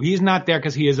there to do. He's not there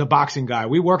because he is a boxing guy.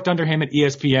 We worked under him at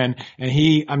ESPN,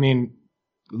 and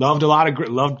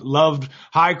loved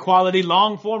high quality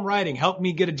long form writing. Helped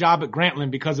me get a job at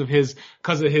Grantland because of his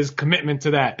commitment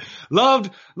to that. Loved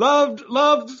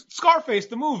Scarface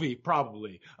the movie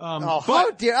probably.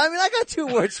 How dare! I got 2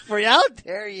 words for you. How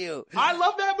dare you? I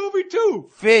love that movie too.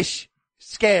 Fish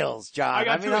scales, John. I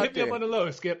got 2. Hit me up on the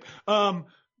low, Skip.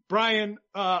 Brian,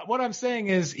 what I'm saying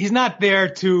is he's not there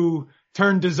to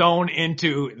turn DAZN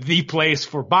into the place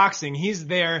for boxing. He's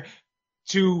there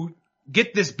to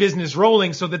get this business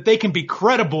rolling so that they can be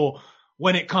credible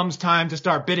when it comes time to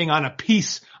start bidding on a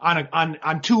piece on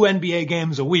 2 NBA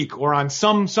games a week, or on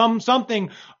something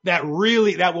that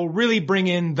will really bring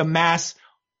in the mass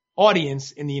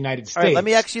audience in the United States. All right, let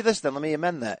me ask you this then. Let me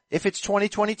amend that. If it's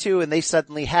 2022 and they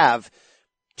suddenly have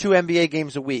 2 NBA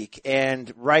games a week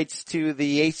and rights to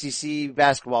the ACC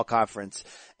basketball conference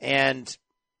and,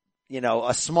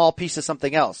 a small piece of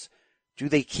something else, do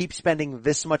they keep spending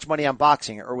this much money on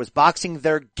boxing, or was boxing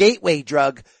their gateway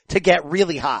drug to get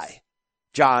really high?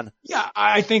 John? Yeah,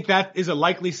 I think that is a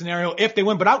likely scenario if they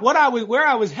win. But where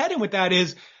I was heading with that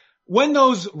is when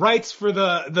those rights for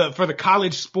the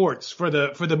college sports, for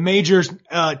the major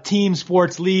team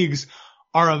sports leagues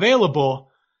are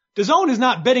available, DAZN is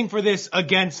not bidding for this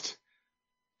against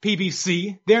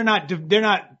PBC. They're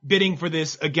not bidding for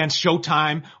this against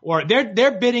Showtime, or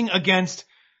they're bidding against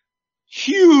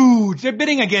they're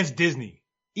bidding against Disney,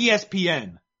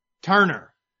 ESPN,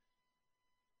 Turner,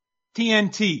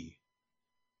 TNT,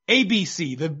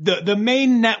 ABC, the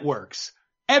main networks,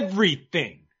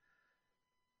 everything.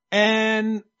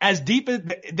 And as deep as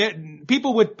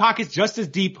people with pockets just as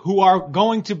deep who are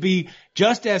going to be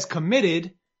just as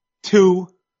committed to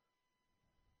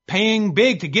paying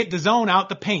big to get DAZN out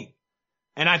the paint.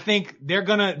 And I think they're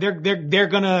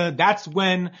gonna, that's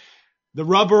when the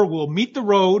rubber will meet the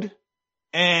road.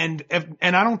 And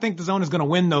I don't think DAZN is going to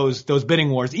win those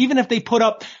bidding wars, even if they put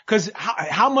up, cause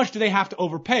how much do they have to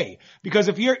overpay? Because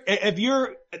if you're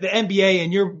the NBA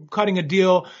and you're cutting a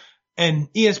deal and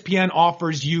ESPN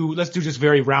offers you, let's do just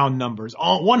very round numbers,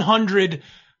 $100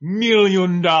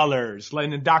 million, like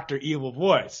in the Dr. Evil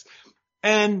voice.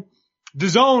 And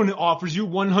DAZN offers you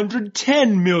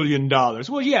 $110 million.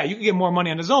 Well, yeah, you can get more money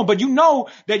on DAZN, but you know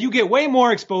that you get way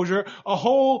more exposure, a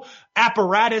whole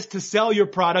apparatus to sell your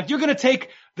product. You're going to take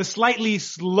the slightly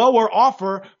slower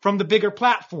offer from the bigger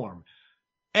platform.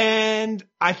 And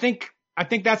I think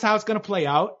that's how it's going to play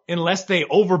out, unless they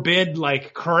overbid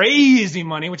like crazy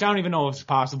money, which I don't even know if it's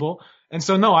possible. And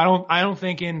so no, I don't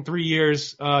think in 3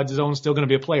 years, DAZN is still going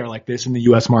to be a player like this in the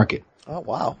U.S. market. Oh,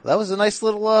 wow. That was a nice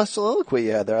little soliloquy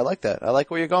you had there. I like that. I like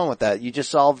where you're going with that. You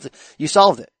solved it.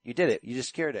 You did it. You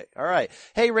just cured it. All right.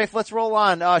 Hey, Rafe, let's roll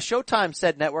on. Showtime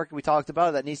said network we talked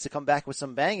about that needs to come back with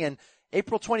some bang. And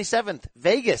April 27th,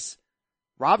 Vegas.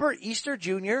 Robert Easter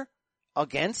Jr.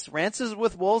 against Rances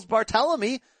with Wolves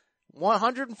Bartholomew,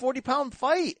 140-pound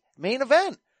fight, main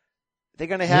event. They're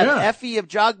going to have Effie of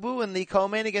Jogbu in the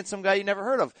co-main against some guy you never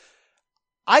heard of.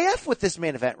 I F with this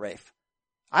main event, Rafe.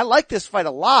 I like this fight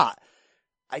a lot.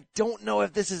 I don't know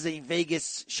if this is a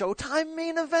Vegas Showtime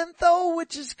main event though,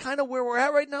 which is kind of where we're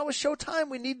at right now with Showtime.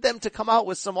 We need them to come out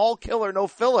with some all killer, no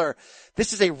filler.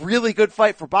 This is a really good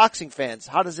fight for boxing fans.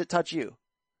 How does it touch you?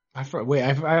 I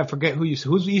forget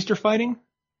who's Easter fighting?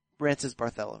 Rafe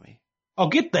Bartholomew. Oh,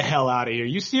 get the hell out of here.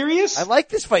 You serious? I like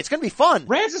this fight. It's going to be fun.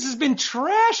 Francis has been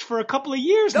trash for a couple of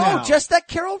years now. No, just that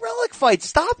Carol Relic fight.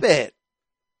 Stop it.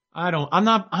 I'm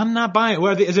not buying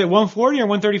it. Is it 140 or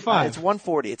 135? It's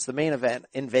 140. It's the main event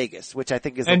in Vegas, which I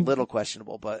think is a little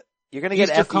questionable, but you're going to get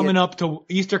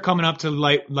Easter coming up to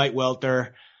light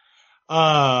welter.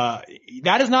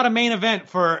 That is not a main event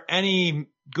for any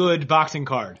good boxing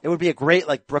card. It would be a great,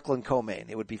 Brooklyn co-main.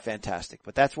 It would be fantastic,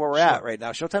 but that's where we're at right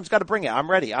now. Showtime's got to bring it. I'm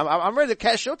ready. I'm ready to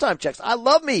cash Showtime checks. I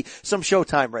love me some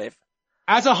Showtime, Rafe.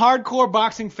 As a hardcore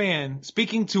boxing fan,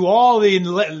 speaking to all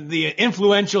the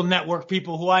influential network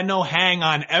people who I know hang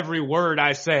on every word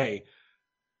I say,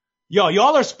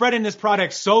 y'all are spreading this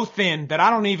product so thin that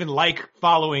I don't even like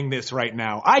following this right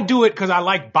now. I do it because I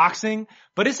like boxing,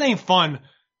 but this ain't fun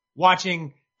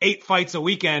watching 8 fights a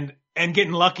weekend and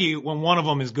getting lucky when one of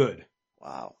them is good.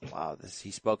 Wow.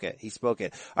 He spoke it.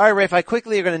 All right, Rafe, I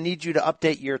quickly are going to need you to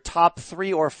update your top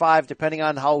 3 or 5, depending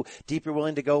on how deep you're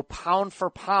willing to go, pound for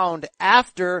pound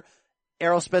after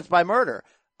Errol Spence by murder.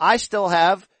 I still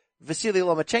have Vasily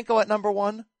Lomachenko at number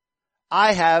 1.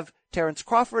 I have Terence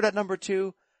Crawford at number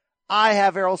 2. I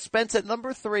have Errol Spence at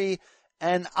number 3.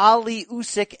 And Ali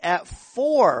Usyk at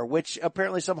 4, which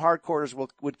apparently some hardcores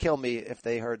would kill me if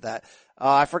they heard that.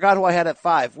 I forgot who I had at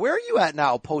 5. Where are you at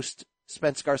now post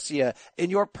Spence Garcia in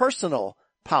your personal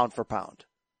pound for pound?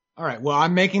 All right. Well,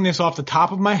 I'm making this off the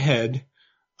top of my head.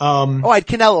 I had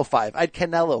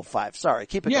Canelo 5. Sorry.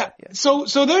 Keep it going. Yeah. So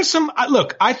there's some,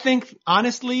 look, I think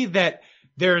honestly that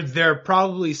there are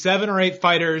probably 7 or 8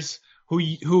 fighters who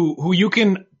you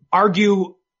can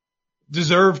argue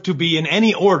deserve to be in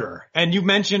any order. And you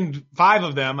mentioned 5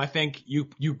 of them. I think you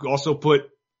also put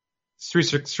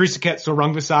Srisaket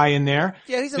Sorungvisai in there.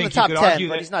 Yeah, he's in the top 10,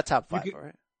 but he's not top 5,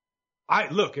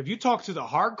 right? Look, if you talk to the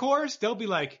hardcores, they'll be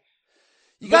like,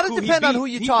 you got to depend on who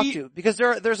you talk to, because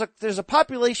there's a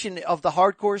population of the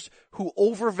hardcores who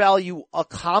overvalue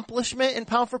accomplishment in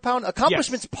pound for pound.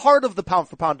 Accomplishment's part of the pound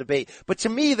for pound debate, but to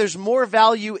me, there's more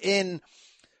value in,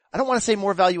 I don't want to say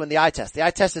more value in the eye test. The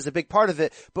eye test is a big part of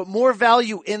it, but more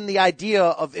value in the idea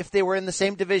of if they were in the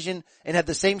same division and had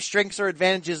the same strengths or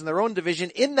advantages in their own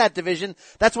division, in that division.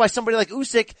 That's why somebody like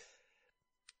Usyk,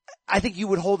 I think you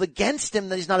would hold against him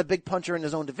that he's not a big puncher in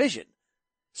his own division.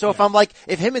 So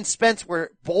if him and Spence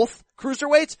were both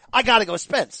cruiserweights, I gotta go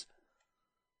Spence.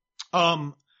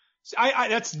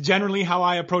 That's generally how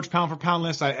I approach pound for pound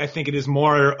lists. I think it is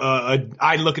more,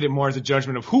 I look at it more as a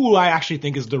judgment of who I actually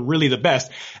think is really the best.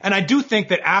 And I do think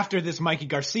that after this Mikey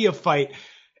Garcia fight,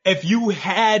 if you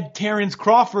had Terence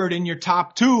Crawford in your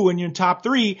top 2 and your top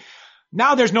 3,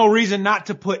 now there's no reason not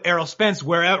to put Errol Spence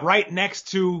right next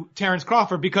to Terence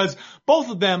Crawford, because both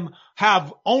of them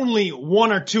have only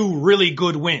 1 or 2 really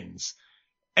good wins.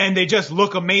 And they just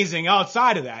look amazing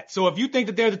outside of that. So if you think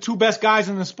that they're the 2 best guys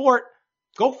in the sport,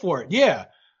 go for it. Yeah.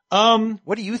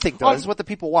 What do you think though? This is what the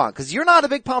people want. Cause you're not a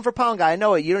big pound for pound guy. I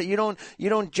know it. You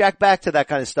don't jack back to that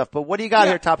kind of stuff, but what do you got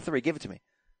here? Top 3. Give it to me.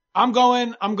 I'm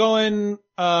going,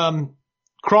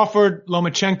 Crawford,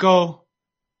 Lomachenko.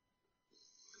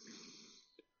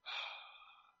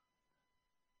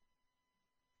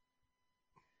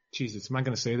 Jesus, am I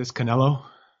going to say this? Canelo?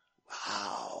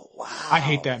 Wow. I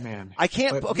hate that man. I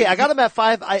can't, I got him at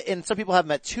 5, and some people have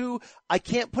him at 2. I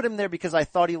can't put him there because I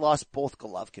thought he lost both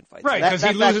Golovkin fights. Right, because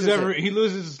he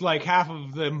loses like half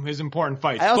of his important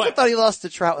fights. I also thought he lost to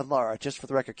Trout and Lara, just for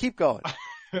the record. Keep going.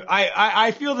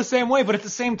 I feel the same way, but at the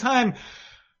same time,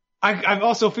 I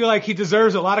also feel like he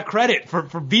deserves a lot of credit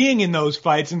for being in those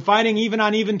fights and fighting even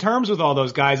on even terms with all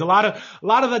those guys. A lot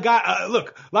of the guys,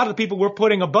 look, a lot of the people we're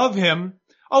putting above him.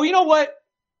 Oh, you know what?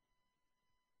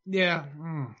 Yeah.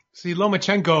 See,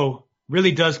 Lomachenko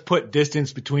really does put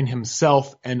distance between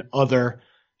himself and other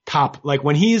top, like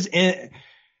when he's in,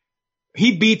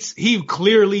 he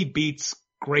clearly beats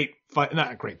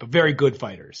not great, but very good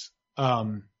fighters.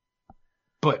 But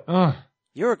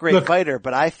you're a great fighter,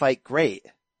 but I fight great.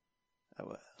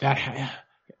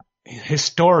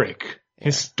 Historic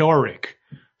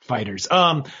fighters.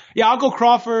 I'll go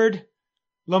Crawford,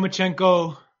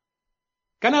 Lomachenko,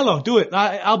 Canelo, do it.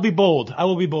 I'll be bold. I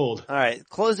will be bold. All right.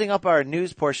 Closing up our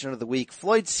news portion of the week,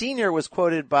 Floyd Sr. was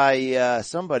quoted by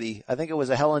somebody, I think it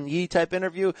was a Helen Yee type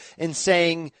interview, in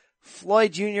saying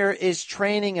Floyd Jr. is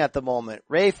training at the moment.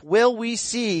 Rafe, will we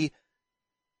see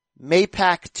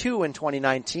Maypac 2 in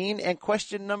 2019? And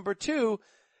question number 2,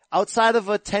 outside of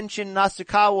a Tenshin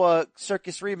Nasukawa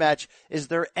circus rematch, is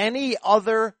there any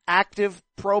other active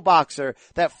pro boxer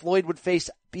that Floyd would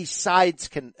face besides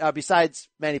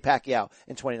Manny Pacquiao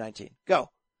in 2019?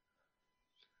 Go.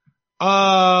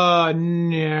 I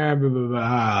don't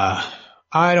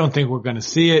think we're going to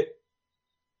see it.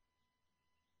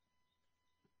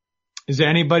 Is there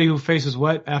anybody who faces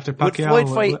what after Pacquiao? Would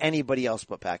Floyd fight anybody else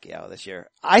but Pacquiao this year?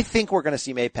 I think we're going to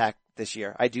see Maypac this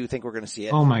year. I do think we're going to see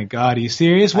it. Oh my God, are you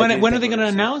serious? When are they going to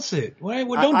announce it? Don't do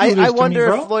this I to wonder me,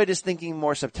 bro. if Floyd is thinking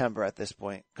more September at this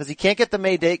point, because he can't get the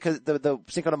May date, because the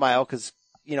Cinco de Mayo, because,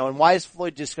 you know, and why is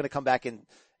Floyd just going to come back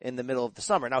in the middle of the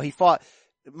summer? Now he fought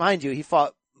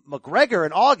McGregor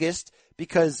in August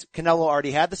because Canelo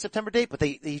already had the September date, but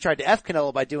he tried to F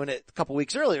Canelo by doing it a couple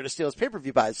weeks earlier to steal his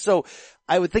pay-per-view buys. So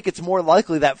I would think it's more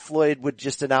likely that Floyd would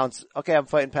just announce, okay, I'm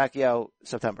fighting Pacquiao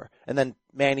September. And then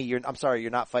Manny, you're not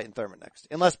fighting Thurman next.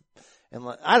 Unless,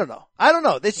 I don't know.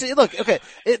 Look, okay,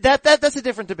 that's a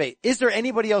different debate. Is there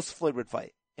anybody else Floyd would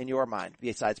fight in your mind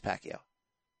besides Pacquiao?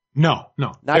 No.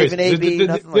 Not even AB?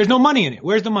 There's no money in it.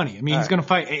 Where's the money? I mean, he's going to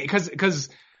fight because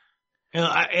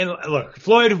and look,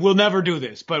 Floyd will never do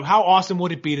this, but how awesome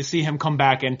would it be to see him come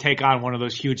back and take on one of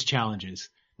those huge challenges?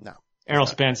 No. Errol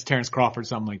Spence, Terence Crawford,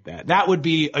 something like that. That would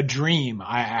be a dream,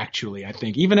 I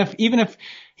think. Even if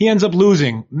he ends up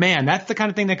losing, man, that's the kind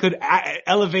of thing that could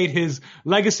elevate his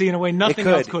legacy in a way nothing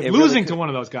else could. Losing to one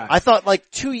of those guys. I thought like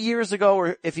 2 years ago,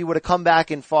 or if he would have come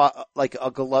back and fought like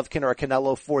a Golovkin or a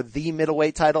Canelo for the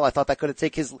middleweight title, I thought that could have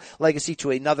taken his legacy to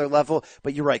another level.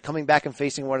 But you're right, coming back and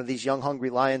facing one of these young,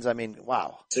 hungry lions, I mean,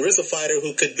 wow. There is a fighter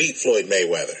who could beat Floyd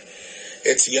Mayweather.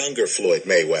 It's younger Floyd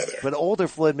Mayweather. But older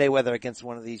Floyd Mayweather against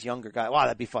one of these younger guys. Wow,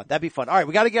 that'd be fun. All right,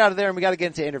 we got to get out of there and we got to get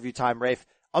into interview time, Rafe.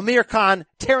 Amir Khan,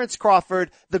 Terence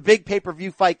Crawford, the big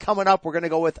pay-per-view fight coming up. We're going to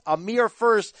go with Amir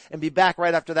first and be back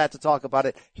right after that to talk about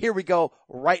it. Here we go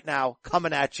right now,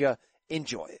 coming at you.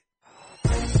 Enjoy it.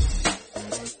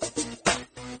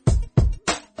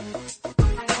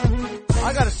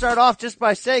 I got to start off just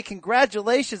by saying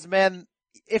congratulations, man.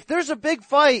 If there's a big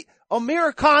fight,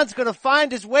 Amir Khan's going to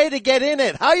find his way to get in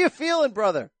it. How you feeling,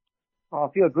 brother? Oh,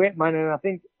 I feel great, man. And I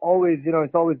think always,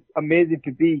 it's always amazing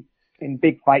to be in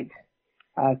big fights,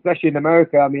 especially in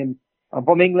America. I mean, I'm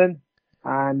from England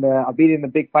and I've been in the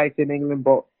big fights in England,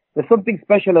 but there's something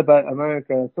special about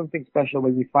America, something special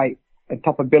when you fight and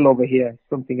top a bill over here,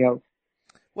 something else.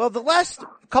 Well, the last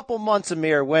couple months,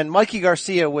 Amir, when Mikey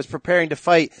Garcia was preparing to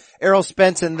fight Errol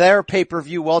Spence in their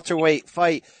pay-per-view welterweight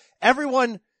fight,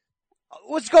 everyone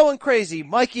was going crazy.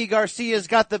 Mikey Garcia's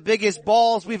got the biggest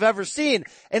balls we've ever seen.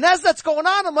 And as that's going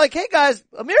on, I'm like, hey guys,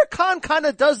 Amir Khan kind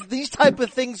of does these type of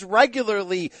things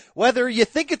regularly. Whether you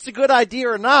think it's a good idea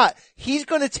or not, he's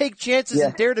going to take chances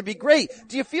and dare to be great.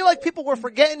 Do you feel like people were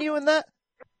forgetting you in that?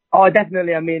 Oh,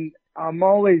 definitely. I mean, I'm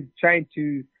always trying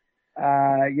to,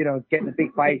 get the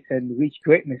big fights and reach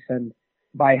greatness. And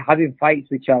by having fights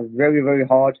which are very, very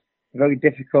hard, very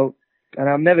difficult, and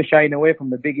I'm never shying away from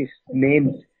the biggest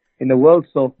names in the world.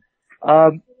 So,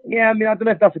 I don't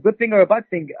know if that's a good thing or a bad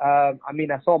thing. I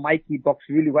saw Mikey box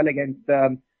really well against,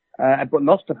 but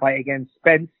lost the fight against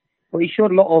Spence. But he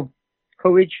showed a lot of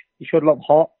courage. He showed a lot of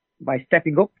heart by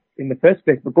stepping up in the first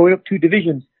place, but going up 2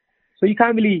 divisions. So you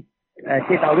can't really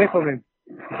take that away from him.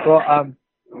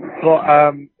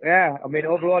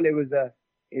 Overall it was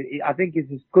I think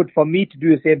it's good for me to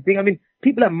do the same thing. I mean,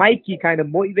 people like Mikey kind of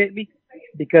motivate me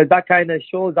because that kind of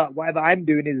shows that whatever I'm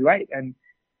doing is right. And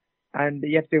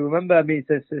you have to remember, I mean,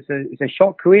 it's a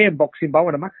short career in boxing, but I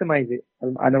want to maximize it.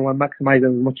 I don't want to maximize it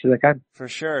as much as I can. For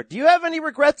sure. Do you have any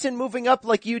regrets in moving up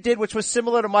like you did, which was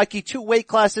similar to Mikey, 2 weight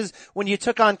classes when you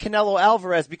took on Canelo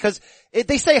Alvarez? Because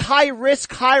they say high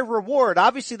risk, high reward.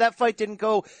 Obviously that fight didn't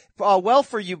go well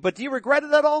for you, but do you regret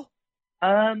it at all?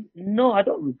 No, I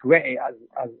don't regret it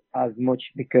as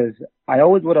much because I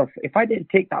always would have, if I didn't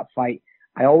take that fight,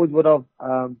 I always would have,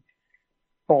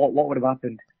 thought what would have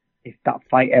happened if that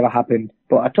fight ever happened.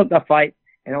 But I took that fight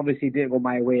and obviously it didn't go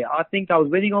my way. I think I was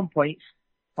winning on points.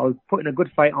 I was putting a good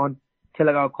fight on till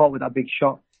I got caught with that big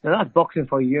shot. Now that's boxing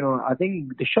for you, I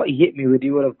think the shot he hit me with,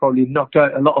 he would have probably knocked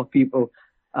out a lot of people.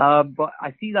 But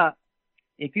I see that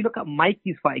if you look at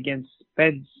Mikey's fight against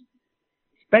Spence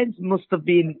must have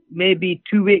been maybe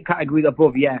 2 weight categories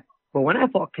above, yeah. But when I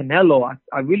fought Canelo,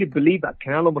 I really believe that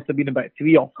Canelo must have been about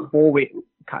 3 or 4 weight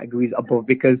categories above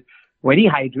because when he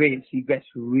hydrates, he gets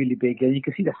really big. And you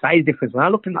can see the size difference. When I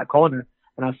looked in that corner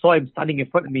and I saw him standing in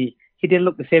front of me, he didn't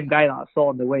look the same guy that I saw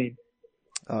on the weigh-in.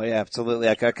 Oh yeah, absolutely.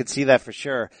 I could see that for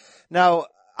sure. Now,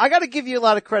 I gotta give you a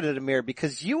lot of credit, Amir,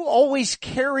 because you always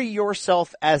carry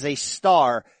yourself as a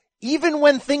star, even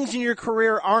when things in your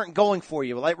career aren't going for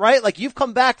you, like, right? Like you've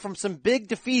come back from some big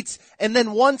defeats and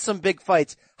then won some big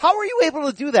fights. How are you able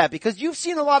to do that? Because you've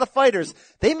seen a lot of fighters.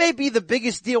 They may be the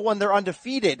biggest deal when they're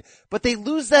undefeated, but they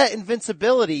lose that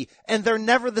invincibility and they're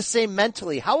never the same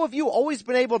mentally. How have you always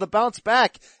been able to bounce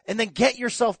back and then get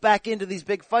yourself back into these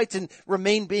big fights and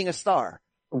remain being a star?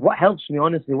 What helps me,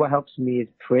 honestly, is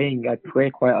praying. I pray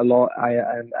quite a lot.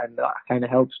 And that kind of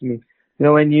helps me. You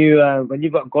know, when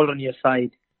you've got God on your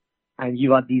side, and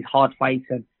you had these hard fights,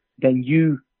 and then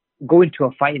you go into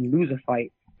a fight and lose a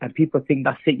fight, and people think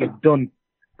that's it, you're done,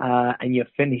 and you're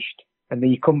finished. And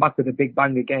then you come back with a big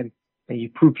bang again, and you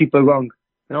prove people wrong.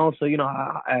 And also, you know,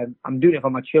 I'm doing it for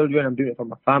my children, I'm doing it for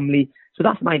my family. So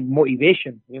that's my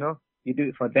motivation, you know. You do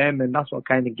it for them, and that's what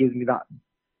kind of gives me that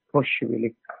push,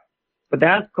 really. But there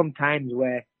has come times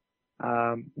where,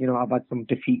 you know, I've had some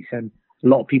defeats, and a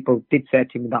lot of people did say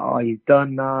to me that, oh, he's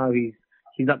done now, he's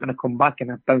not going to come back,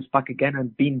 and I've bounced back again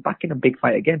and been back in a big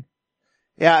fight again.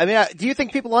 Yeah, I mean, do you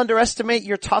think people underestimate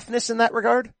your toughness in that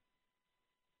regard?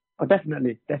 Oh,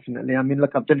 definitely. I mean,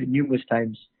 look, I've done it numerous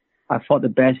times. I've fought the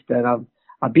best, and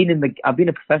I've been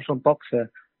a professional boxer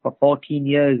for 14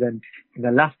 years, and in the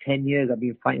last 10 years, I've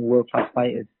been fighting world-class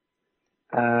fighters.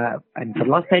 And for the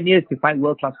last 10 years, to fight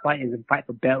world-class fighters and fight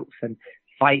for belts and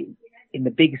fight in the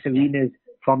biggest arenas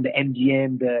from the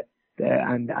MGM,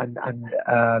 and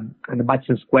the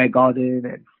Madison Square Garden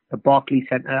and the Barclays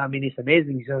Center. I mean, it's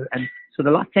amazing. So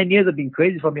the last 10 years have been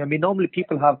crazy for me. I mean, normally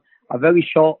people have a very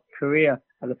short career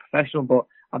as a professional, but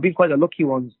I've been quite the lucky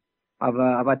ones.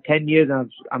 I've had 10 years,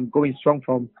 and I'm going strong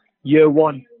from year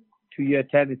 1 to year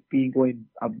 10.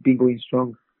 I've been going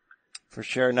strong. For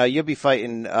sure. Now you'll be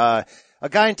fighting, a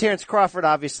guy in Terence Crawford,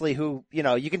 obviously, who, you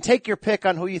know, you can take your pick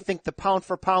on who you think the pound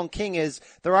for pound king is.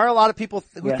 There are a lot of people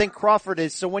who think Crawford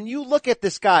is. So when you look at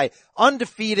this guy,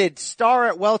 undefeated, star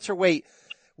at welterweight,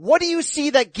 what do you see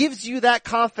that gives you that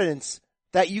confidence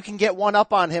that you can get one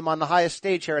up on him on the highest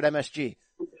stage here at MSG?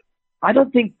 I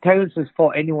don't think Terence has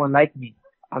fought anyone like me.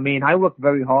 I mean, I work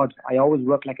very hard. I always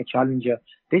work like a challenger.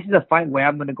 This is a fight where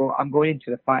I'm going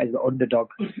into the fight as the underdog.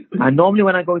 And normally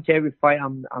when I go into every fight,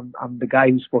 I'm the guy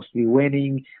who's supposed to be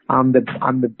winning. I'm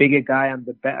the bigger guy. I'm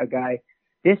the better guy.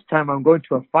 This time I'm going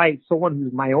to a fight, someone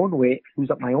who's my own weight,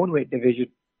 who's at my own weight division.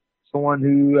 Someone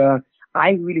who, I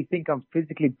really think I'm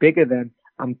physically bigger than,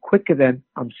 I'm quicker than,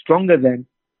 I'm stronger than.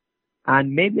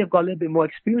 And maybe I've got a little bit more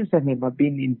experience than him. I've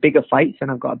been in bigger fights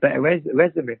and I've got a better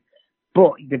resume.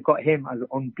 But they've got him as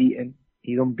unbeaten.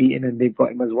 He's unbeaten, and they've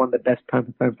got him as one of the best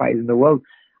pound-for-pound fighters in the world.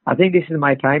 I think this is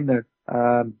my time now.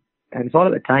 And it's all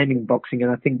about timing in boxing,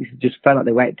 and I think this just fell at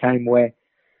the right time where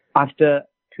after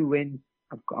 2 wins,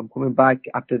 I'm coming back.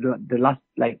 After the last,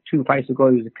 2 fights ago,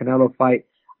 it was a Canelo fight.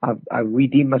 I've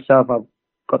redeemed myself. I've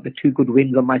got the 2 good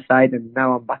wins on my side, and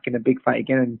now I'm back in a big fight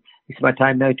again, and it's my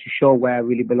time now to show where I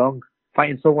really belong.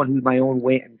 Fighting someone who's my own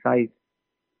weight and size.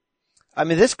 I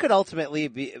mean, this could ultimately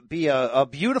be a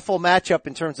beautiful matchup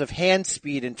in terms of hand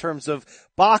speed, in terms of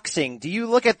boxing. Do you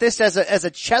look at this as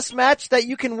a chess match that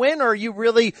you can win, or are you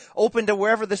really open to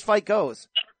wherever this fight goes?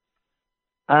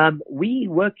 We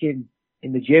work in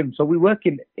the gym, so we work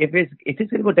in, if it's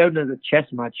going to go down as a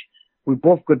chess match, we're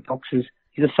both good boxers.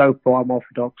 He's a southpaw, I'm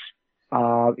orthodox,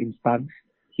 in stance.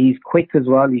 He's quick as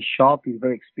well, he's sharp, he's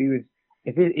very experienced.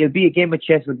 It'll be a game of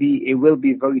chess, it will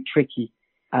be very tricky.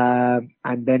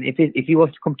 And then if he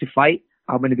wants to come to fight,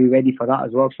 I'm going to be ready for that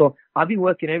as well. So I've been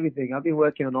working everything. I've been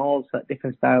working on all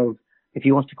different styles. If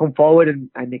he wants to come forward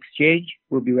and exchange,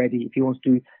 we'll be ready. If he wants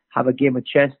to have a game of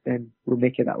chess, then we'll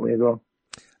make it that way as well.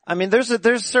 I mean,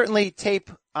 there's certainly tape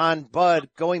on Bud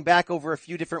going back over a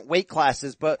few different weight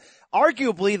classes, but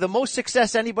arguably the most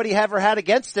success anybody ever had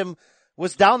against him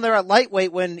was down there at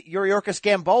lightweight when Yuriorkis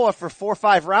Gamboa for 4 or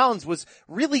 5 rounds was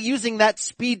really using that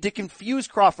speed to confuse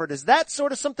Crawford. Is that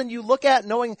sort of something you look at,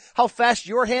 knowing how fast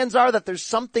your hands are, that there's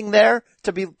something there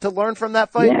to learn from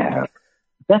that fight? Yeah,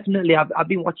 definitely. I've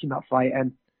been watching that fight,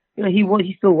 and you know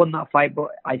he still won that fight, but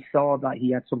I saw that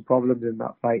he had some problems in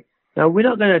that fight. Now we're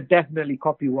not going to definitely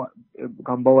copy what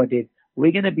Gamboa did.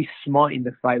 We're going to be smart in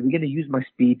the fight. We're going to use my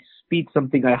speed. Speed's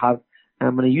something I have, and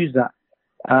I'm going to use that.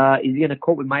 Is he going to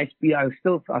cope with my speed? I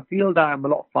feel that I'm a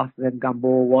lot faster than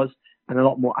Gamboa was and a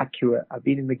lot more accurate. I've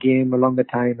been in the game a longer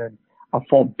time and I've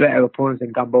fought better opponents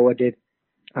than Gamboa did.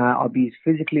 I'll be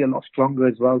physically a lot stronger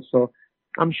as well. So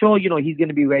I'm sure, he's going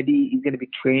to be ready. He's going to be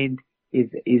trained,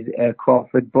 is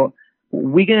Crawford. But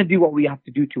we're going to do what we have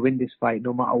to do to win this fight,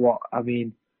 no matter what. I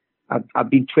mean,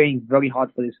 I've been training very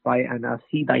hard for this fight, and I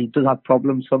see that he does have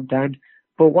problems sometimes.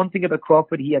 But one thing about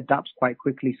Crawford, he adapts quite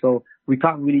quickly, so we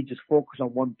can't really just focus on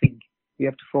one thing. We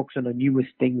have to focus on the newest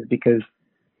things because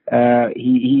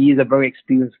he is a very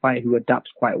experienced fighter who adapts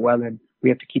quite well, and we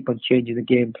have to keep on changing the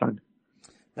game plan.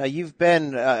 Now you've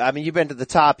been, you've been to the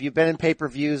top. You've been in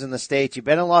pay-per-views in the States. You've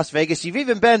been in Las Vegas. You've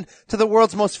even been to the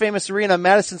world's most famous arena,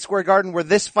 Madison Square Garden, where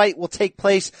this fight will take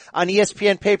place on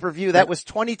ESPN pay-per-view. That was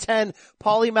 2010,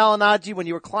 Paulie Malignaggi, when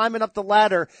you were climbing up the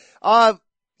ladder.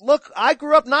 Look, I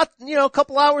grew up not, a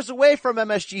couple hours away from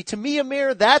MSG. To me,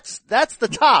 Amir, that's the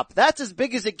top. That's as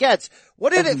big as it gets.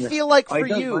 What did it feel like for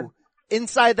you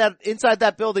inside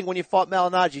that building when you fought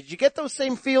Malignaggi? Did you get those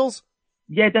same feels?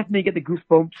 Yeah, definitely get the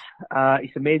goosebumps.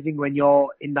 It's amazing when you're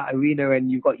in that arena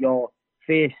and you've got your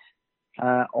face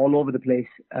all over the place,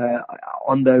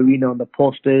 on the arena, on the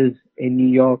posters in New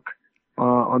York,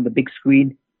 on the big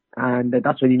screen, and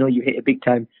that's when you know you hit it big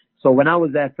time. So when I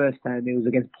was there first time, it was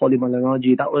against Paulie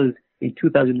Malignaggi. That was in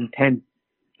 2010,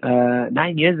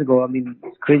 9 years ago. I mean,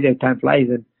 it's crazy how time flies,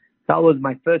 and that was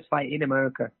my first fight in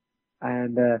America.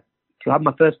 And to have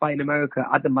my first fight in America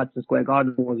at the Madison Square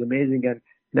Garden was amazing. And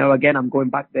now again, I'm going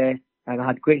back there, and I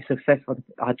had great success.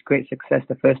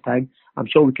 The first time. I'm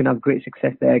sure we can have great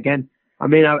success there again. I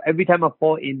mean, every time I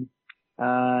fought in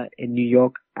New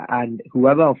York, and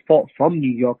whoever I fought from New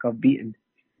York, I've beaten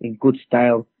in good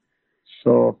style.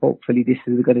 So hopefully this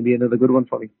is going to be another good one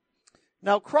for me.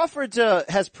 Now, Crawford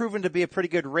has proven to be a pretty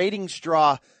good ratings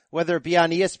draw, whether it be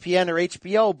on ESPN or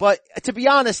HBO. But to be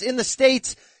honest, in the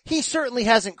States, he certainly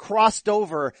hasn't crossed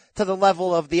over to the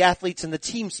level of the athletes in the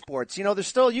team sports. There's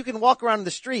still, you can walk around the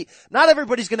street. Not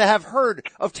everybody's going to have heard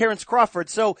of Terence Crawford.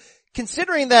 So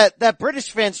considering that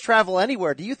British fans travel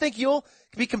anywhere, do you think you'll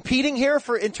be competing here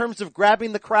in terms of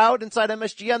grabbing the crowd inside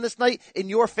MSG on this night in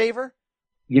your favor?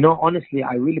 Honestly,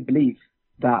 I really believe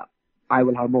that I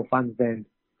will have more fans than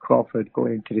Crawford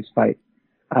going into this fight.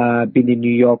 Being in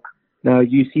New York. Now,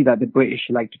 you see that the British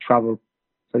like to travel.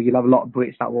 So you'll have a lot of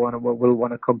Brits that will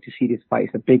want to come to see this fight.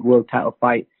 It's a big world title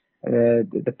fight.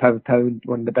 The pound,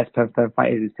 one of the best pound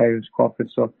fighters is Terence Crawford.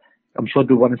 So I'm sure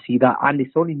they'll want to see that. And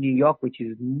it's only New York, which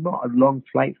is not a long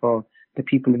flight for the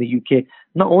people in the UK.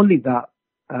 Not only that,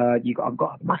 I've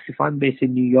got a massive fan base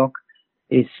in New York.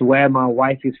 It's where my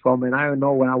wife is from. And I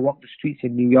know when I walk the streets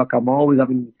in New York, I'm always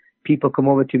having people come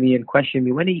over to me and question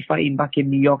me, when are you fighting back in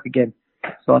New York again?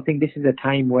 So I think this is a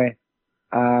time where,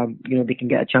 they can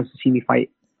get a chance to see me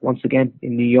fight once again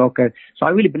in New York. So I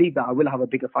really believe that I will have a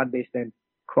bigger fan base than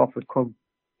Crawford come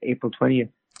April 20th.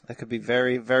 That could be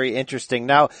very, very interesting.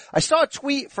 Now, I saw a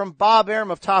tweet from Bob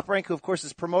Arum of Top Rank, who of course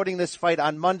is promoting this fight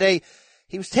on Monday.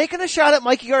 He was taking a shot at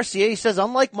Mikey Garcia. He says,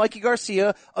 unlike Mikey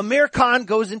Garcia, Amir Khan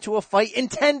goes into a fight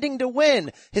intending to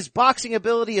win. His boxing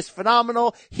ability is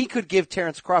phenomenal. He could give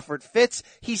Terence Crawford fits.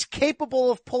 He's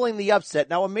capable of pulling the upset.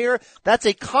 Now, Amir, that's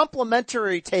a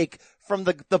complimentary take from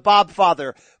the Bob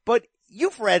father. But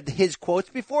you've read his quotes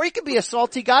before. He could be a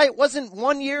salty guy. It wasn't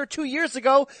 1 year, 2 years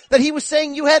ago that he was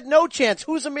saying you had no chance.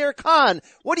 Who's Amir Khan?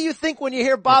 What do you think when you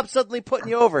hear Bob suddenly putting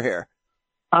you over here?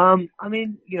 I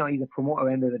mean, he's a promoter at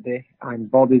the end of the day,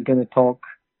 and Bob is going to talk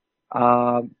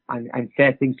and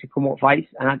say things to promote fights,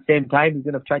 and at the same time, he's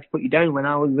going to try to put you down. When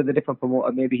I was with a different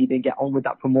promoter, maybe he didn't get on with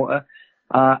that promoter,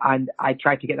 and I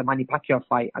tried to get the Manny Pacquiao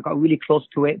fight. I got really close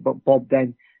to it, but Bob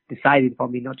then decided for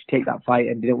me not to take that fight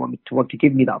and didn't want to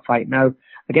give me that fight. Now,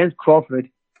 against Crawford,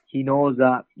 he knows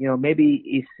that,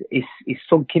 maybe it's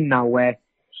sunk in now where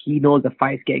he knows the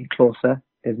fight's getting closer.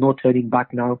 There's no turning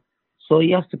back now. So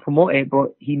he has to promote it,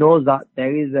 but he knows that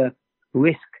there is a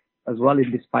risk as well in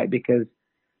this fight because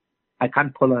I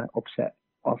can pull an upset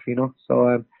off,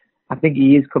 So I think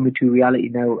he is coming to reality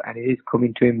now, and it is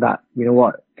coming to him that,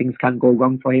 things can go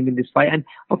wrong for him in this fight. And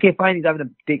okay, fine, he's having a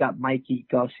dig at Mikey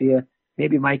Garcia.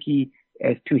 Maybe Mikey,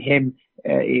 to him,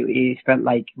 it felt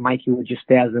like Mikey was just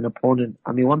there as an opponent.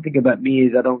 I mean, one thing about me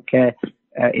is I don't care.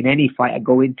 In any fight I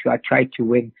go into, I try to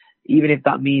win. Even if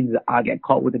that means I get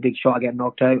caught with a big shot, I get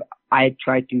knocked out, I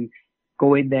try to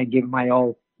go in there and give my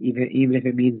all, even if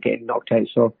it means getting knocked out.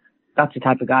 So that's the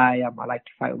type of guy I am. I like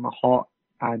to fight with my heart,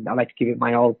 and I like to give it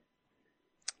my all.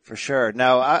 For sure.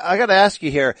 Now, I got to ask you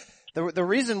here. The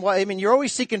reason why, you're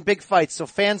always seeking big fights, so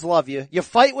fans love you. You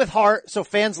fight with heart, so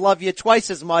fans love you twice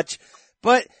as much.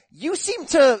 But you seem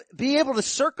to be able to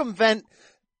circumvent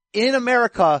in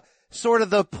America sort of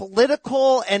the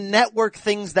political and network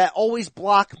things that always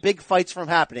block big fights from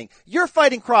happening. You're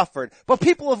fighting Crawford, but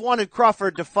people have wanted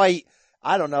Crawford to fight,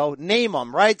 I don't know, name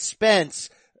them, right? Spence,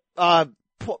 Sean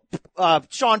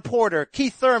Porter,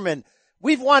 Keith Thurman.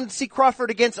 We've wanted to see Crawford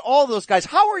against all those guys.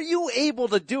 How are you able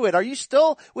to do it? Are you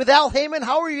still with Al Heyman?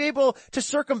 How are you able to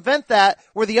circumvent that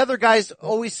where the other guys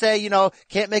always say,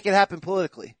 can't make it happen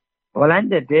politically? Well, at the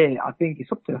end of the day, I think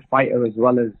it's up to the fighter as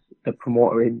well as the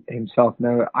promoter himself.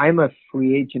 Now, I'm a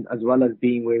free agent as well as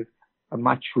being with a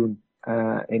match room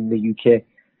in the UK.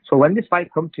 So when this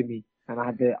fight come to me and I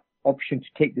had the option to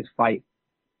take this fight,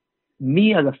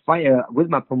 me as a fighter with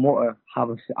my promoter,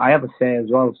 I have a say as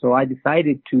well. So I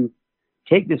decided to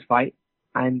take this fight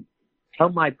and tell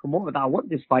my promoter that I want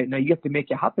this fight. Now you have to make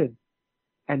it happen.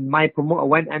 And my promoter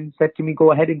went and said to me,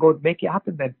 go ahead and go make it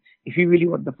happen then. If you really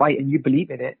want the fight and you believe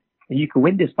in it and you can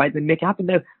win this fight, then make it happen.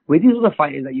 Now, with these other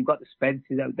fighters that you've got, the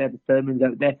Spencers out there, the Thurmans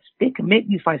out there, they can make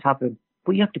these fights happen.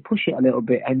 But you have to push it a little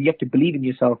bit and you have to believe in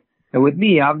yourself. And with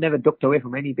me, I've never ducked away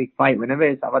from any big fight. Whenever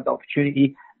I've had the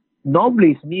opportunity,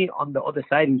 normally it's me on the other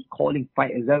side who's calling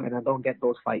fighters out and I don't get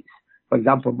those fights. For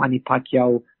example, Manny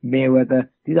Pacquiao, Mayweather,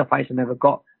 these are fights I never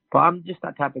got. But I'm just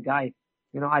that type of guy.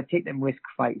 I take them risk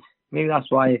fights. Maybe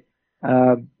that's why,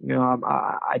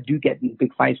 I do get these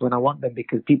big fights when I want them,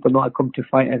 because people know I come to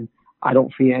fight and I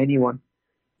don't fear anyone.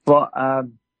 But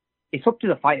it's up to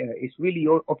the fighter. It's really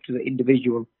up to the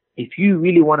individual. If you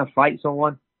really want to fight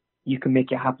someone, you can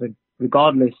make it happen,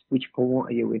 regardless which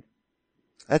promoter you're with.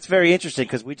 That's very interesting,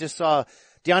 because we just saw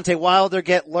Deontay Wilder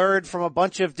get lured from a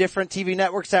bunch of different TV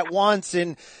networks at once,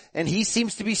 and he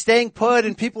seems to be staying put,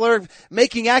 and people are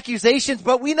making accusations,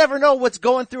 but we never know what's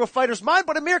going through a fighter's mind.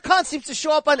 But Amir Khan seems to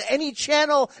show up on any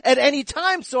channel at any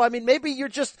time. So, I mean, maybe you're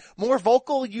just more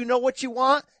vocal. You know what you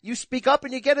want. You speak up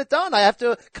and you get it done. I have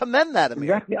to commend that, Amir.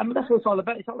 Exactly. I mean, that's what it's all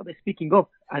about. It's all about speaking up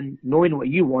and knowing what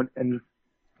you want and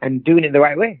doing it the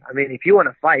right way. I mean, if you want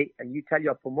to fight and you tell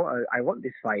your promoter, I want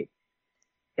this fight,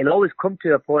 it'll always come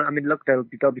to a point. I mean, look, there'll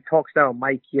be talks now on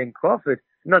Mikey and Crawford.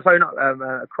 No, sorry, not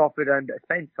Crawford and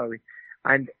Spence, sorry.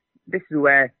 And this is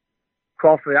where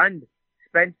Crawford and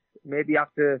Spence, maybe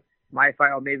after my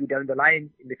fight or maybe down the line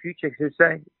in the future, could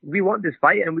say, we want this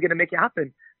fight and we're going to make it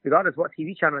happen, regardless what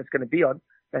TV channel it's going to be on.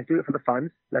 Let's do it for the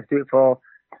fans. Let's do it for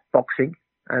boxing.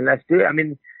 And let's do it. I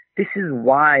mean, this is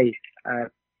why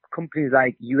companies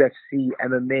like UFC,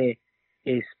 MMA,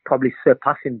 is probably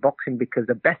surpassing boxing, because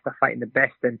the best are fighting the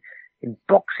best. And in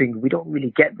boxing, we don't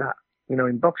really get that.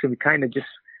 In boxing, we kind of just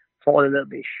fall a little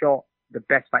bit short, the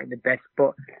best fighting the best.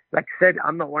 But like I said,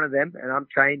 I'm not one of them, and I'm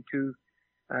trying to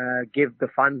give the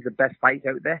fans the best fights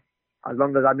out there. As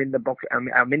long as I'm in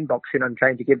boxing, I'm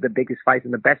trying to give the biggest fights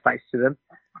and the best fights to them.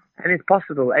 And it's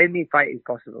possible. Any fight is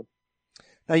possible.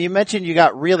 Now, you mentioned you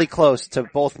got really close to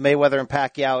both Mayweather and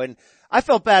Pacquiao, and I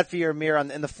felt bad for your Amir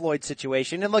in the Floyd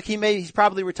situation. And look, he's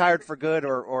probably retired for good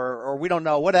or we don't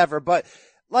know, whatever. But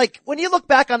like, when you look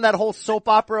back on that whole soap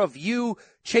opera of you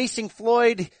chasing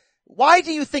Floyd, why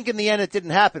do you think in the end it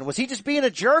didn't happen? Was he just being a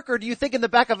jerk, or do you think in the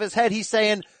back of his head he's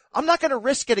saying, I'm not going to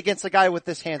risk it against a guy with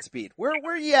this hand speed? Where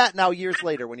are you at now years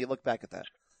later when you look back at that?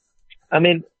 I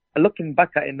mean, looking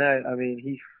back at it now, I mean,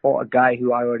 he fought a guy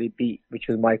who I already beat, which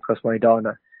was Michael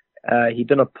Maidana. He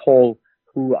done a poll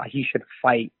who he should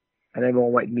fight, and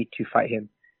everyone wanted me to fight him.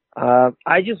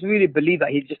 I just really believe that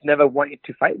he just never wanted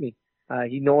to fight me.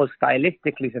 He knows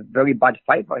stylistically it's a very bad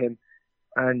fight for him,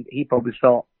 and he probably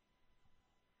thought,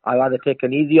 I'd rather take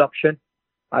an easy option.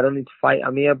 I don't need to fight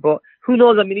Amir, but who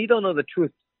knows? I mean, he don't know the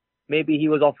truth. Maybe he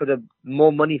was offered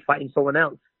more money fighting someone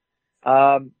else.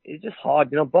 It's just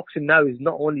hard. Boxing now is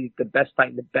not only the best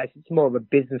fighting the best, it's more of a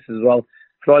business as well.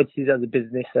 Floyd sees it as a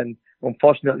business, and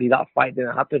unfortunately that fight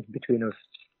didn't happen between us.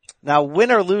 Now,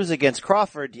 win or lose against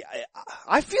Crawford,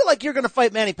 I feel like you're going to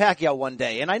fight Manny Pacquiao one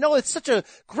day. And I know it's such a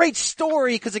great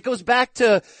story because it goes back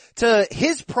to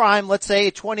his prime, let's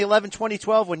say 2011,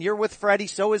 2012, when you're with Freddie,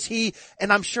 so is he.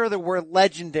 And I'm sure there were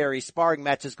legendary sparring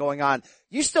matches going on.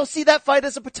 You still see that fight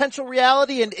as a potential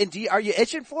reality? And are you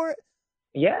itching for it?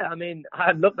 Yeah, I mean,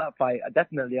 I love that fight.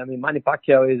 Definitely. I mean, Manny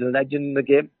Pacquiao is a legend in the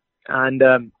game. And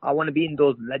I want to be in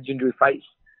those legendary fights.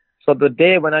 So the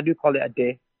day when I do call it a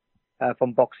day,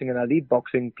 from boxing and I leave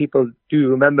boxing, people do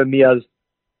remember me as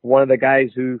one of the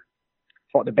guys who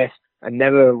fought the best and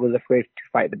never was afraid to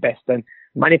fight the best. And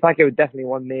Manny Pacquiao is definitely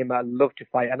one name I'd love to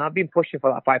fight. And I've been pushing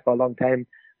for that fight for a long time.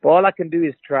 But all I can do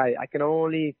is try. I can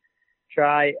only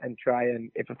try.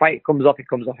 And if a fight comes off, it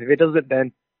comes off. If it doesn't,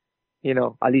 then,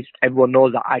 at least everyone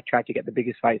knows that I try to get the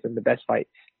biggest fights and the best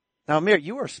fights. Now, Amir,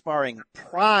 you were sparring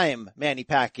prime Manny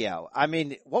Pacquiao. I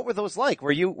mean, what were those like?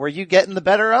 Were you getting the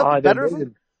better of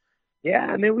him? Yeah,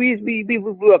 I mean, we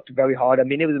worked very hard. I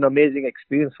mean, it was an amazing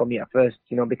experience for me at first,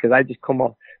 because I just come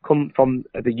from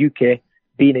the UK,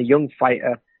 being a young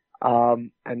fighter, and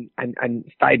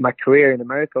started my career in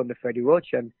America under Freddie Roach,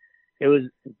 and it was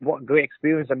what a great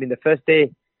experience. I mean, the first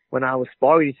day when I was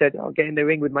sparring, he said, "Oh, get in the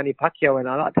ring with Manny Pacquiao," and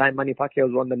at that time, Manny Pacquiao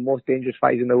was one of the most dangerous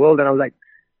fighters in the world, and I was like,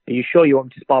 "Are you sure you want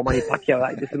me to spar Manny Pacquiao?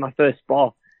 Like, this is my first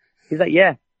spar." He's like,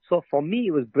 "Yeah." So for me,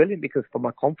 it was brilliant because for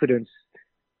my confidence,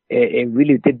 it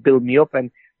really did build me up.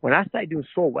 And when I started doing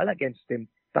so well against him,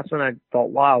 that's when I thought,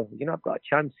 wow, I've got a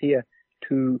chance here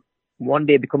to one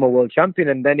day become a world champion.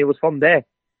 And then it was from there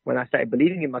when I started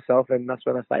believing in myself, and that's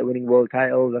when I started winning world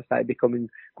titles. I started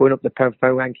going up the pound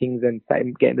rankings and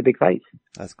started getting the big fights.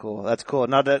 That's cool. That's cool.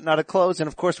 Now to close, and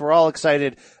of course we're all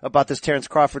excited about this Terence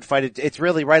Crawford fight. It's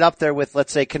really right up there with,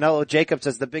 let's say, Canelo Jacobs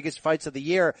as the biggest fights of the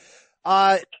year.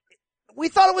 We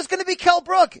thought it was going to be Kell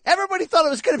Brook. Everybody thought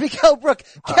it was going to be Kell Brook.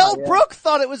 Kell Brook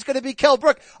thought it was going to be Kell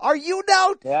Brook. Are you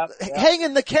now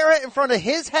hanging the carrot in front of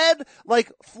his head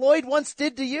like Floyd once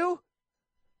did to you?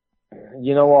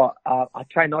 You know what? I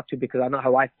try not to, because I know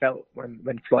how I felt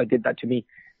when Floyd did that to me.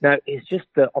 Now, it's just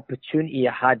the opportunity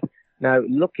I had. Now,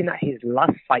 looking at his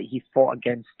last fight he fought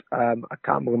against, I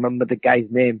can't remember the guy's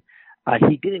name.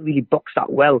 He didn't really box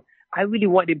that well. I really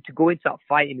wanted him to go into that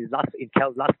fight in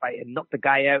Kell's last fight and knock the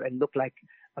guy out and look like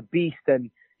a beast and,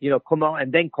 come out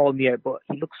and then call me out. But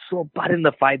he looked so bad in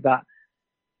the fight that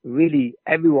really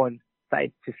everyone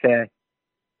started to say,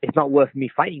 it's not worth me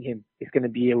fighting him. It's going to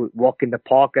be a walk in the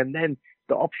park. And then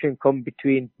the option come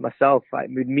between myself,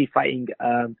 with me fighting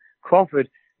Crawford.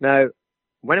 Now,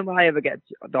 whenever I ever get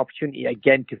the opportunity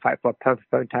again to fight for a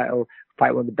pound-for-pound title,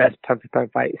 fight one of the best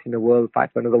pound-for-pound fights in the world,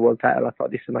 fight for another world title, I thought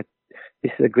this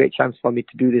is a great chance for me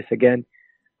to do this again.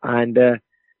 And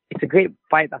it's a great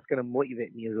fight that's going to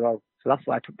motivate me as well. So that's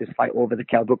why I took this fight over the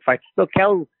Kell Brook fight. So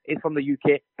Kell is from the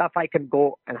UK. That fight can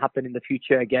go and happen in the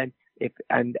future again,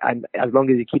 and as long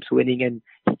as he keeps winning and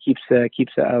he keeps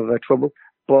out of trouble.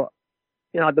 But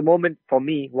at the moment, for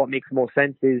me, what makes more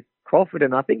sense is Crawford,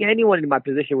 and I think anyone in my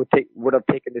position would have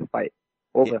taken this fight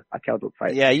over a Kell Brook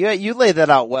fight. Yeah, you laid that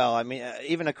out well. I mean,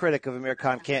 even a critic of Amir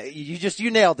Khan can't.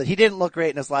 You nailed it. He didn't look great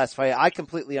in his last fight. I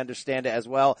completely understand it as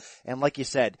well. And like you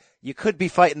said, you could be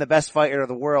fighting the best fighter of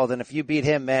the world, and if you beat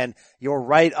him, man, you're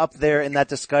right up there in that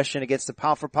discussion against the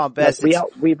pound for pound best.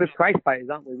 We're prize fighters,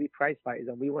 aren't we? We're prize fighters,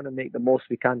 and we want to make the most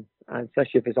we can, and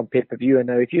especially if it's on pay-per-view. And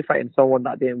if you're fighting someone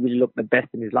that didn't really look the best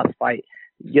in his last fight,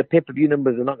 your pay-per-view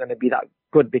numbers are not going to be that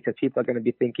good, because people are going to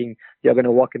be thinking you're going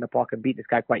to walk in the park and beat this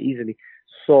guy quite easily.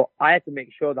 So I had to make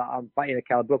sure that I'm fighting a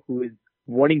Kell Brook who is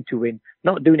wanting to win,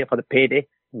 not doing it for the payday,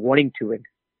 wanting to win.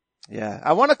 Yeah.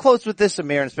 I want to close with this,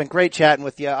 Amir, and it's been great chatting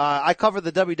with you. I cover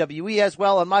the WWE as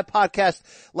well. On my podcast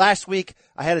last week,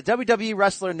 I had a WWE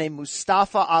wrestler named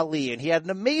Mustafa Ali, and he had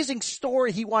an amazing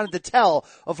story he wanted to tell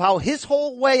of how his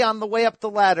whole way on the way up the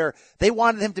ladder, they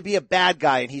wanted him to be a bad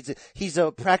guy, and he's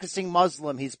a practicing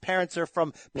Muslim. His parents are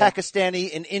from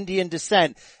Pakistani and Indian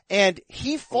descent, and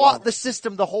he fought the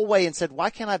system the whole way and said,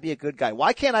 why can't I be a good guy?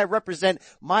 Why can't I represent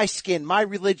my skin, my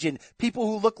religion, people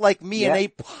who look like me in a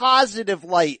positive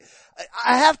light?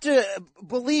 I have to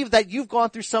believe that you've gone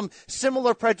through some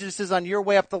similar prejudices on your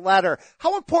way up the ladder.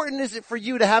 How important is it for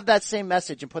you to have that same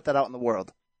message and put that out in the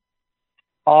world?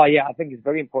 Oh, yeah, I think it's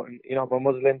very important. I'm a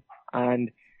Muslim,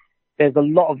 and there's a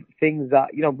lot of things that,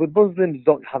 with Muslims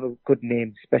don't have a good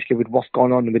name, especially with what's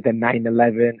going on with the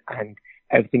 9/11 and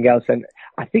everything else. And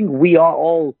I think we are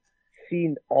all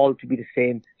seen all to be the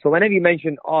same. So whenever you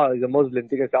mention, he's a Muslim,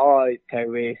 they're going to say, he's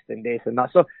terrorist and this and that.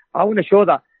 So I want to show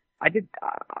that.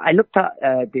 I looked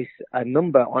at this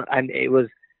number and it was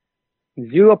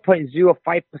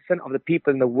 0.05% of the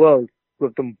people in the world who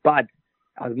have done bad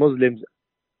as Muslims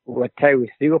who are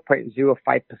terrorists.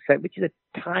 0.05%, which is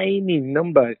a tiny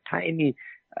number, tiny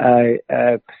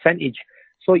percentage.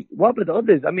 So what about the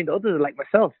others? I mean, the others are like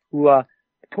myself who are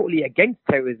totally against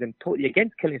terrorism, totally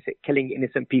against killing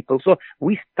innocent people. So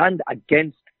we stand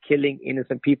against killing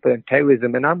innocent people and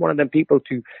terrorism, and I'm one of them people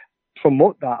to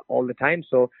promote that all the time.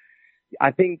 So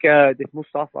I think this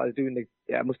Mustafa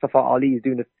Ali is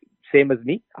doing the same as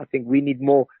me. I think we need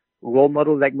more role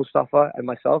models like Mustafa and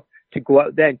myself to go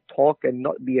out there and talk and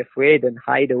not be afraid and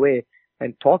hide away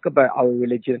and talk about our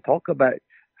religion, talk about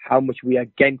how much we are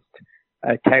against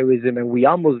terrorism, and we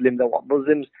are Muslims,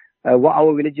 and what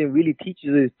our religion really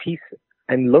teaches is peace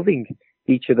and loving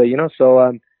each other,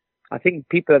 So I think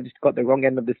people have just got the wrong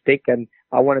end of the stick, and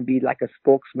I want to be like a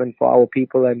spokesman for our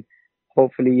people, and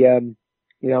hopefully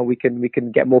we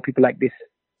can get more people like this.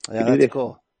 Yeah, that's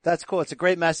cool. That's cool. It's a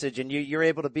great message, and you're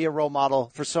able to be a role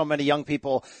model for so many young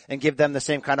people and give them the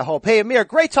same kind of hope. Hey, Amir,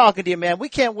 great talking to you, man. We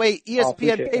can't wait.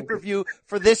 ESPN pay-per-view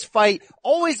for this fight.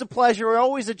 Always a pleasure.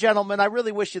 Always a gentleman. I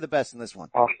really wish you the best in this one.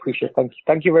 Oh, appreciate it.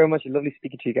 Thank you very much. It's lovely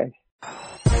speaking to you guys.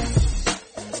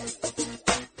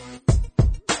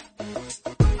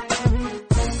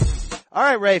 All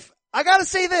right, Rafe. I gotta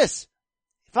say this.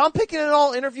 If I'm picking an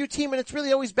all-interview team, and it's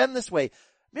really always been this way,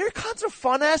 Amir Khan's a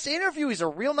fun-ass interview. He's a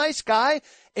real nice guy.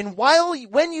 And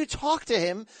when you talk to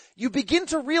him, you begin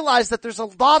to realize that there's a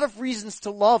lot of reasons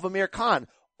to love Amir Khan.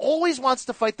 Always wants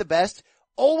to fight the best,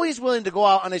 always willing to go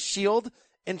out on his shield,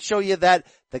 and show you that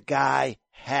the guy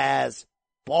has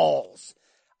balls.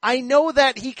 I know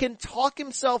that he can talk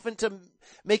himself into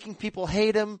making people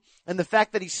hate him, and the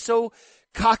fact that he's so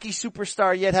cocky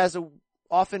superstar yet has a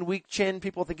often weak chin,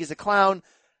 people think he's a clown.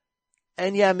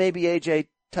 And yeah, maybe AJ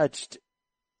touched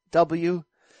W.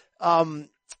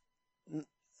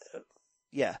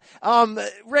 Yeah.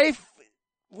 Rafe,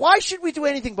 why should we do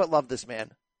anything but love this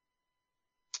man?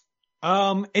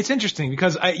 It's interesting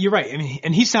because you're right. I mean,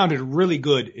 and he sounded really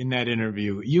good in that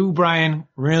interview. You, Brian,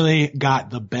 really got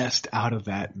the best out of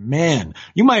that man.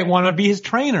 You might want to be his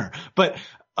trainer, but,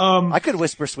 I could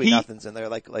whisper sweet nothings in there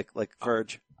like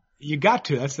Verge. You got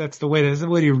to. That's the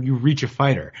way you reach a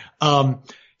fighter.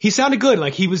 He sounded good.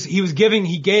 Like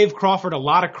he gave Crawford a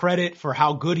lot of credit for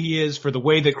how good he is, for the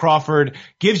way that Crawford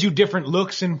gives you different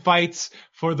looks in fights,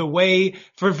 for the way,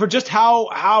 for just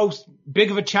how big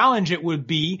of a challenge it would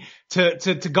be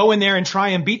to go in there and try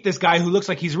and beat this guy who looks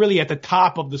like he's really at the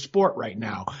top of the sport right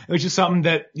now. Which is something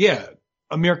that,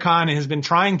 Amir Khan has been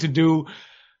trying to do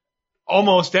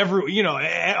almost at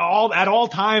all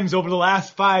times over the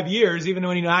last 5 years, even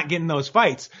when he's not getting those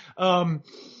fights.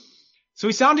 So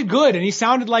he sounded good, and he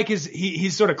sounded like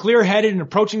he's sort of clear-headed and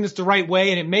approaching this the right way,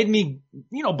 and it made me,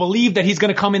 believe that he's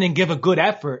going to come in and give a good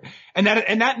effort. And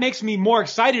that makes me more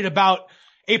excited about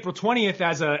April 20th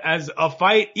as a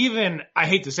fight, even, I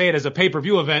hate to say it, as a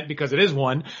pay-per-view event, because it is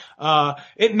one.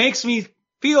 It makes me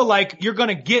feel like you're going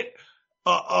to get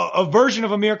a version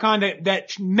of Amir Khan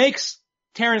that makes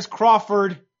Terence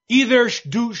Crawford either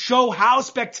show how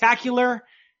spectacular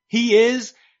he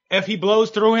is if he blows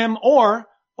through him, or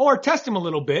test him a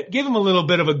little bit, give him a little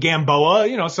bit of a Gamboa,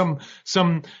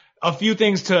 a few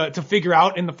things to figure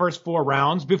out in the first 4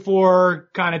 rounds before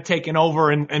kind of taking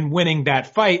over and winning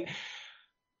that fight.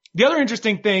 The other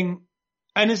interesting thing,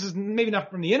 and this is maybe not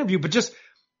from the interview, but just,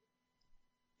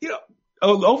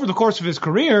 over the course of his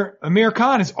career, Amir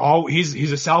Khan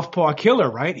he's a southpaw killer,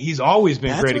 right? He's always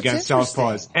been great against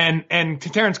southpaws. And to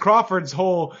Terence Crawford's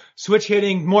whole switch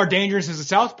hitting, more dangerous as a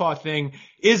southpaw thing,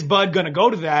 is Bud going to go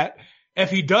to that? If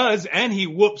he does, and he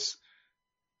whoops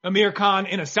Amir Khan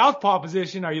in a southpaw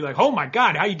position, are you like, oh my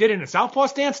God, how you did it in a southpaw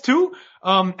stance too?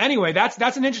 Anyway, that's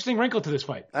an interesting wrinkle to this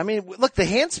fight. I mean, look, the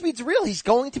hand speed's real. He's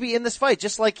going to be in this fight,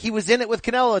 just like he was in it with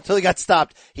Canelo until he got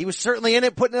stopped. He was certainly in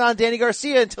it putting it on Danny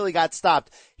Garcia until he got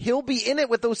stopped. He'll be in it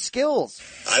with those skills.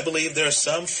 I believe there are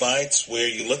some fights where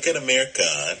you look at Amir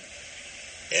Khan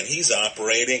and he's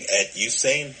operating at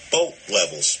Usain Bolt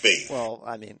level speed. Well,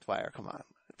 I mean, Dwyer, come on.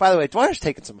 By the way, Dwyer's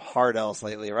taken some hard L's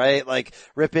lately, right? Like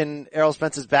ripping Errol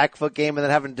Spence's back foot game and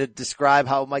then having to describe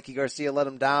how Mikey Garcia let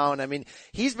him down. I mean,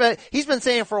 he's been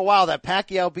saying for a while that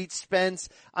Pacquiao beats Spence.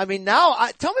 I mean, now,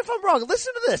 tell me if I'm wrong.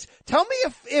 Listen to this. Tell me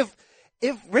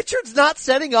if Richard's not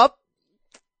setting up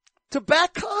to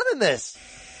back Khan in this.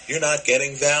 You're not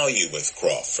getting value with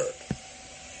Crawford.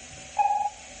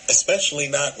 Especially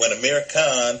not when Amir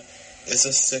Khan is a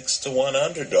 6-1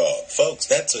 underdog. Folks,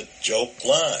 that's a joke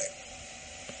line.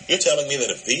 You're telling me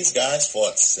that if these guys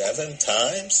fought 7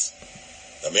 times,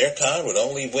 Amir Khan would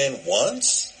only win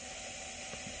once?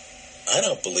 I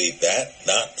don't believe that,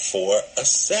 not for a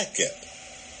second.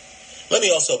 Let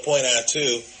me also point out,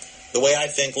 too, the way I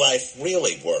think life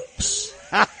really works.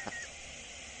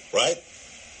 Right?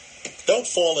 Don't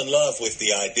fall in love with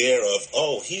the idea of,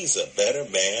 oh, he's a better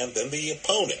man than the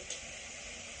opponent.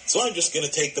 So I'm just going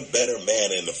to take the better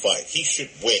man in the fight. He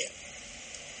should win.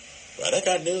 Right? I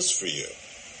got news for you.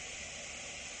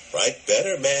 Right?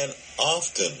 Better men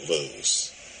often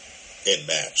lose in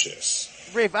matches.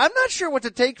 Rafe, I'm not sure what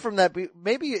to take from that.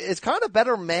 Maybe is Khan a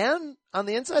better man on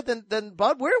the inside than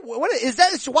Bud? What is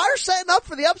that? Is Dwyer setting up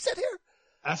for the upset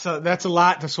here? That's a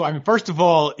lot to swallow. I mean, first of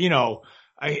all,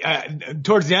 I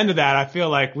towards the end of that, I feel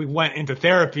like we went into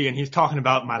therapy and he's talking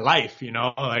about my life,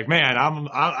 like, man,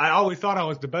 I always thought I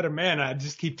was the better man. I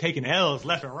just keep taking L's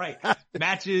left and right,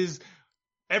 matches,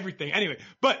 everything. Anyway,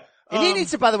 but. And he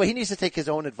needs to, by the way, he needs to take his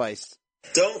own advice.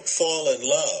 Don't fall in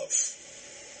love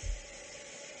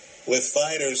with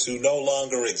fighters who no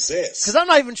longer exist. Because I'm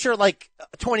not even sure,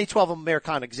 2012 Amir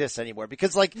Khan exists anymore.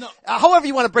 Because, however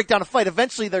you want to break down a fight,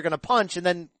 eventually they're going to punch, and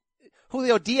then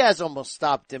Julio Diaz almost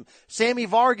stopped him. Sammy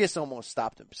Vargas almost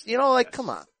stopped him. Come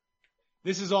on.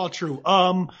 This is all true.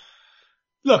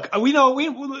 Look, we know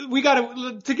we got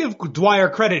to give Dwyer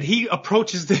credit. He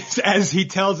approaches this, as he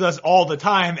tells us all the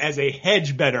time, as a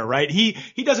hedge better, right? He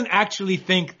doesn't actually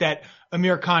think that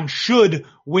Amir Khan should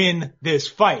win this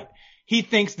fight. He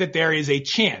thinks that there is a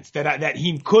chance that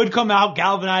he could come out,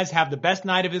 galvanize, have the best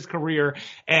night of his career,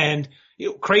 and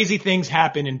crazy things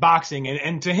happen in boxing.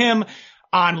 And to him,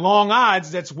 on long odds,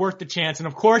 that's worth the chance. And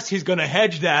of course, he's going to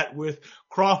hedge that with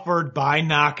Crawford by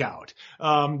knockout.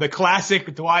 The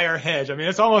classic Dwyer hedge. I mean,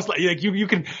 it's almost like you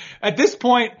can, at this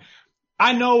point,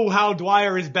 I know how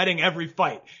Dwyer is betting every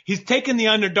fight. He's taking the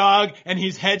underdog and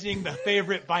he's hedging the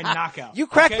favorite by knockout. You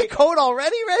cracked the code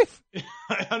already, Rafe?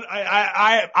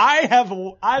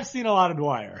 I've seen a lot of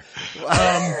Dwyer.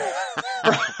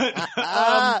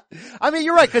 I mean,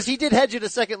 you're right, because he did hedge it a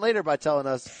second later by telling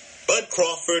us. Bud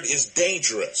Crawford is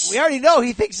dangerous. We already know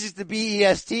he thinks he's the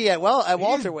BEST at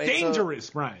welterweight. He's dangerous,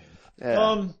 so. Brian.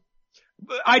 Yeah.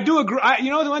 I do agree. The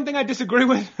one thing I disagree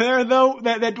with there, though,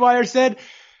 that Dwyer said,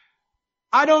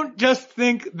 I don't just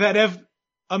think that if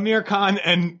Amir Khan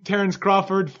and Terence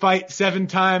Crawford fight 7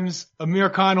 times, Amir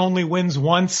Khan only wins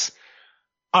once.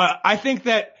 I think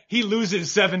that he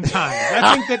loses 7 times.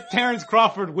 I think that Terence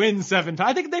Crawford wins 7 times.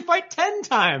 I think they fight 10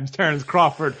 times. Terence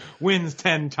Crawford wins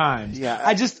 10 times. Yeah.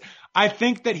 I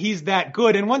think that he's that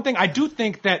good. And one thing, I do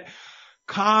think that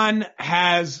Khan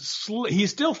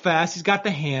he's still fast. He's got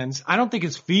the hands. I don't think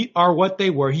his feet are what they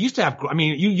were. He used to have, I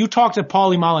mean, you talked to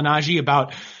Paulie Malignaggi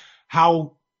about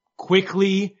how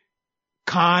quickly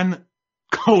Khan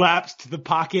collapsed the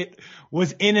pocket,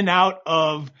 was in and out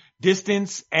of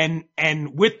distance and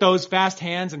with those fast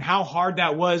hands, and how hard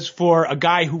that was for a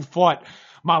guy who fought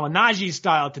Malignaggi's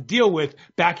style to deal with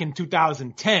back in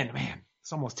 2010. Man,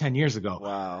 it's almost 10 years ago.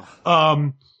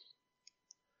 Wow.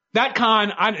 That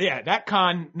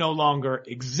Khan no longer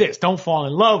exists. Don't fall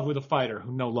in love with a fighter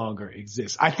who no longer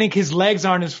exists. I think his legs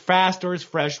aren't as fast or as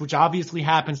fresh, which obviously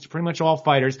happens to pretty much all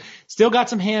fighters. Still got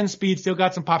some hand speed, still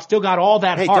got some pop, still got all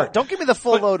that heart. Don't give me the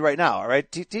full load right now, all right?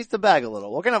 Tease the bag a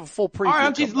little. We're going to have a full preview.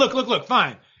 All right, look,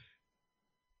 fine.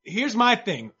 Here's my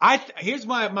thing. Here's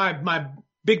my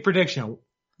big prediction.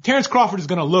 Terence Crawford is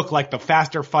going to look like the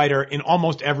faster fighter in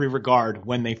almost every regard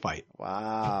when they fight.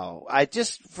 Wow.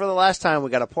 For the last time,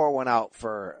 we got to pour one out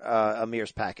for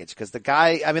Amir's package, because the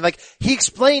guy, I mean, he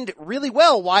explained really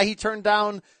well why he turned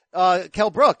down Kell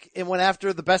Brook and went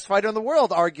after the best fighter in the world,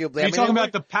 arguably. Are you talking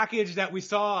about the package that we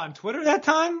saw on Twitter that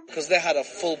time? Because they had a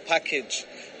full package.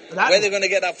 Where are they going to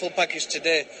get that full package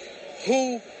today?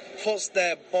 Who puts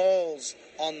their balls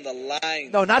on the line?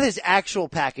 No, not his actual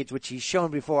package, which he's shown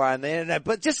before on the internet,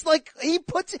 but just he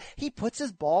puts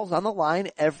his balls on the line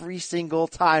every single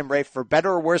time, Rafe, for better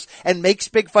or worse, and makes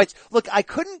big fights. Look, I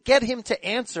couldn't get him to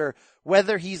answer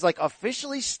whether he's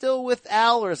officially still with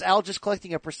Al, or is Al just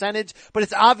collecting a percentage, but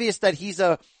it's obvious that he's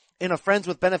in a friends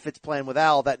with benefits plan with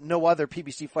Al that no other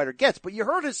PBC fighter gets. But you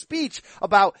heard his speech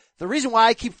about the reason why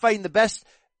I keep fighting the best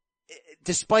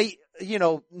despite,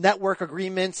 network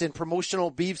agreements and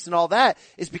promotional beefs and all that,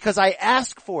 is because I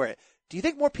ask for it. Do you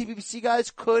think more PPC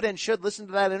guys could and should listen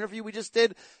to that interview we just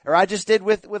did, or I just did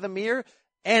with Amir,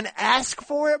 and ask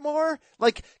for it more?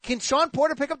 Can Sean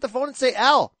Porter pick up the phone and say,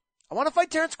 Al, I want to fight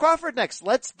Terence Crawford next.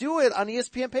 Let's do it on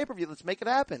ESPN pay-per-view. Let's make it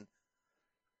happen.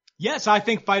 Yes, I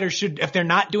think fighters should, if they're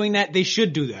not doing that, they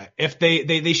should do that. If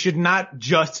they should not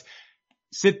just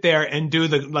sit there and do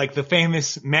the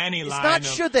famous Manny line. It's not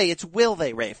should they, it's will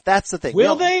they, Rafe. That's the thing.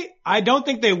 Will they? I don't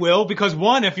think they will, because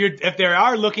one, if they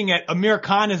are looking at Amir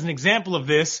Khan as an example of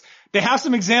this, they have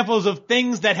some examples of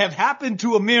things that have happened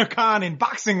to Amir Khan in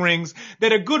boxing rings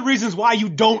that are good reasons why you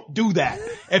don't do that.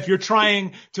 If you're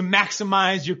trying to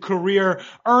maximize your career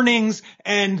earnings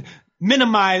and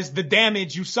minimize the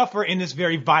damage you suffer in this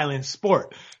very violent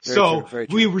sport. Very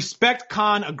true. We respect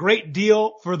Khan a great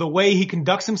deal for the way he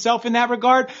conducts himself in that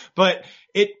regard, but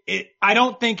I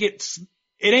don't think it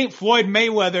ain't Floyd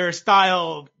Mayweather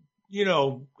style,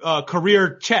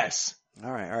 career chess.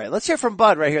 All right. Let's hear from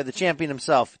Bud right here, the champion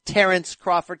himself, Terence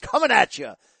Crawford, coming at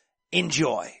you.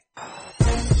 Enjoy.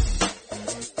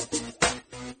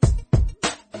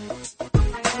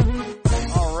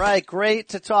 All right, great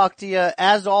to talk to you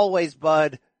as always,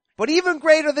 Bud. But even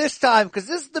greater this time, because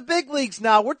this is the big leagues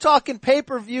now. We're talking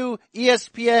pay-per-view,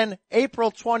 ESPN,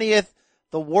 April 20th,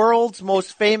 the world's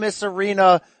most famous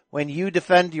arena, when you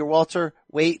defend your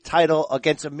welterweight title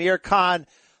against Amir Khan.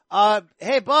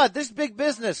 Hey, Bud, this is big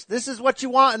business. This is what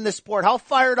you want in this sport. How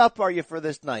fired up are you for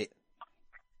this night?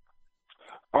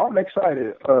 I'm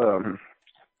excited.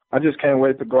 I just can't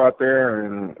wait to go out there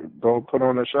and go put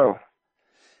on the show.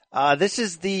 This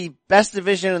is the best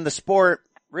division in the sport,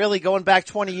 really going back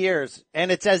 20 years. And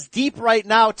it's as deep right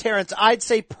now, Terence, I'd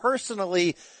say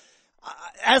personally,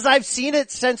 as I've seen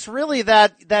it since really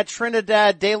that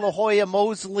Trinidad, De La Hoya,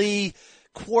 Mosley,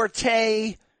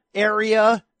 Quartet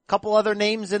area, couple other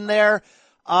names in there.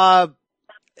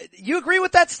 You agree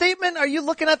with that statement? Are you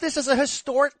looking at this as a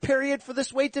historic period for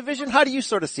this weight division? How do you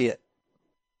sort of see it?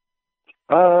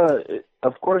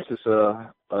 Of course, it's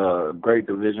a great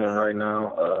division right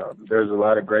now. There's a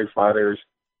lot of great fighters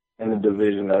in the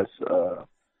division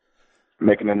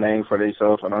making a name for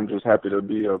themselves, and I'm just happy to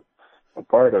be a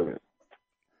part of it.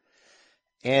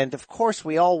 And, of course,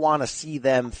 we all want to see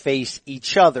them face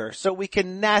each other so we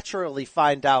can naturally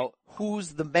find out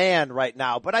who's the man right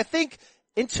now. But I think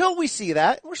until we see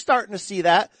that, we're starting to see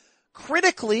that,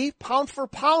 critically, pound for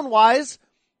pound wise,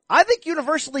 I think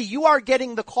universally you are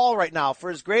getting the call right now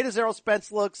for as great as Errol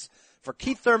Spence looks, for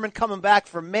Keith Thurman coming back,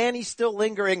 for Manny still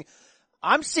lingering.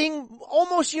 I'm seeing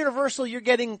almost universal you're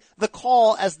getting the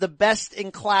call as the best in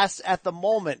class at the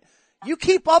moment. You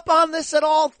keep up on this at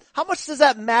all? How much does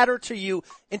that matter to you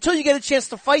until you get a chance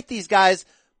to fight these guys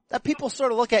that people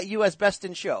sort of look at you as best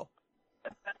in show?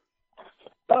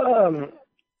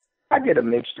 I get a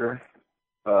mixture.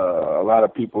 A lot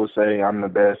of people say I'm the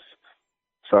best.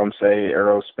 Some say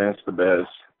Errol Spence the best.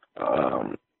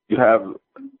 You have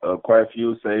quite a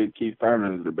few say Keith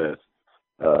Thurman is the best.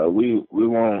 We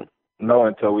won't know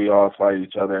until we all fight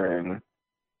each other, and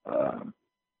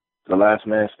the last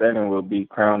man standing will be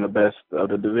crowned the best of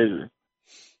the division.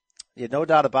 Yeah, no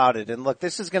doubt about it. And look,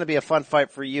 this is going to be a fun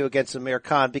fight for you against Amir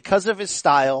Khan because of his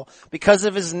style, because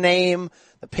of his name,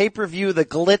 the pay-per-view, the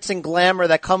glitz and glamour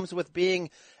that comes with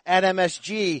being at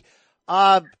MSG.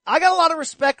 I got a lot of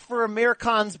respect for Amir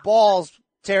Khan's balls,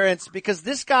 Terence, because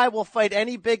this guy will fight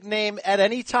any big name at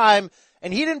any time,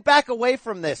 and he didn't back away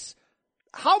from this.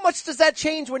 How much does that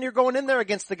change when you're going in there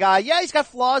against the guy? Yeah, he's got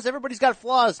flaws. Everybody's got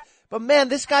flaws. But, man,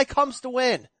 this guy comes to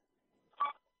win.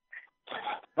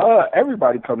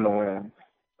 Everybody come to win.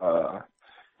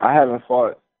 I haven't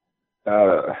fought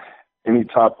any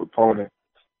top opponent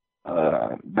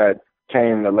that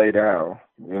came to lay down.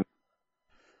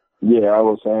 Yeah, I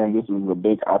was saying this is a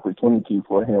big opportunity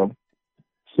for him.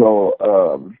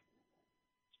 So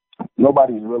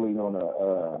nobody's really going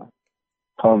to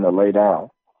come to lay down.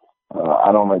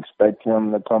 I don't expect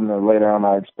him to come to lay down.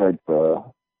 I expect a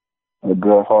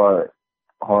good, hard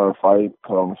fight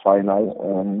come fight night,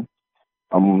 and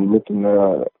I'm looking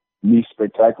to be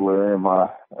spectacular in my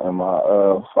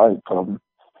fight come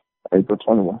April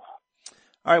 20th.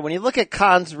 All right, when you look at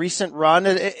Khan's recent run,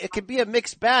 it could be a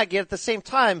mixed bag, yet at the same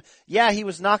time, yeah, he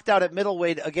was knocked out at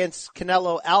middleweight against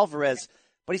Canelo Alvarez,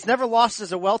 but he's never lost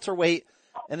as a welterweight,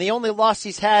 and the only loss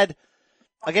he's had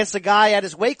against a guy at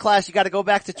his weight class, you got to go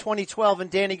back to 2012 and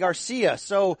Danny Garcia.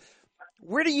 So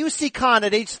where do you see Khan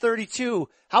at age 32?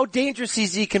 How dangerous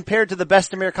is he compared to the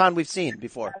best Amir Khan we've seen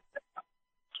before?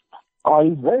 Oh,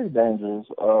 he's very dangerous.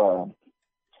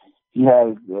 He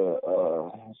has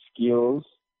the skills.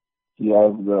 He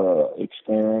has the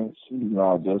experience. He's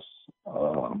not just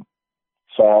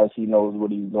fast. He knows what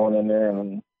he's doing in there,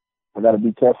 and I got to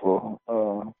be careful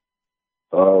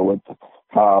with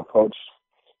how I approach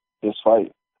this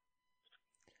fight.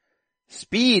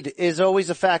 Speed is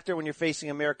always a factor when you're facing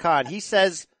Amir Khan. He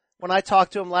says, when I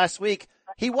talked to him last week,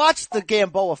 he watched the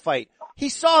Gamboa fight. He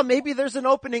saw maybe there's an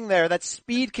opening there, that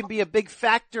speed can be a big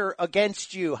factor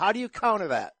against you. How do you counter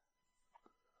that?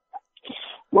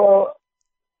 Well,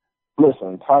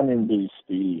 listen, timing beats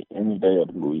speed any day of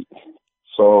the week.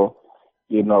 So,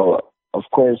 of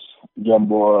course,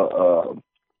 Gamboa,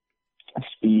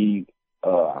 speed,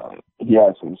 he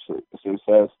had some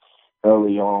success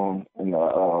early on in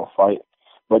the fight,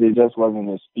 but it just wasn't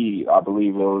his speed. I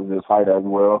believe it was his height as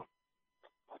well.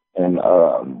 And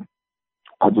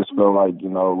I just feel like,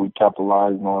 we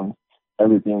capitalized on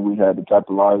everything we had to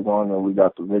capitalize on, and we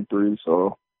got the victory,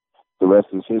 so the rest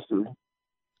is history.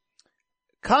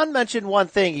 Khan mentioned one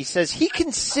thing. He says he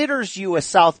considers you a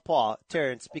southpaw,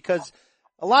 Terence, because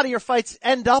a lot of your fights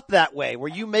end up that way,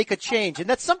 where you make a change. And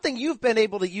that's something you've been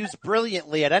able to use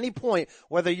brilliantly at any point,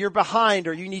 whether you're behind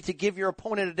or you need to give your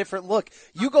opponent a different look.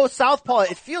 You go southpaw,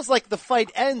 it feels like the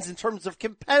fight ends in terms of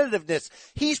competitiveness.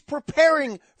 He's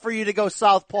preparing for you to go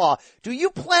southpaw. Do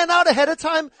you plan out ahead of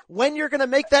time when you're going to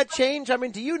make that change? I mean,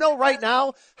 do you know right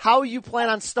now how you plan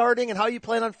on starting and how you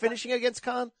plan on finishing against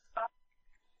Khan?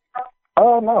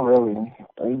 Not really.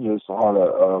 It's just how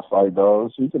the fight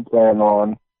goes. You can plan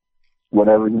on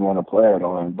whatever you want to plan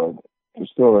on, but it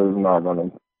still is not going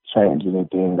to change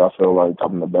anything. I feel like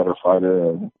I'm the better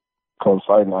fighter, and come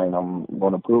fight night, I'm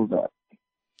going to prove that.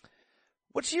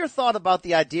 What's your thought about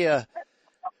the idea?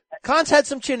 Khan's had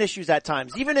some chin issues at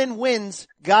times. Even in wins,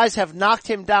 guys have knocked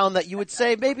him down that you would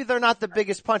say maybe they're not the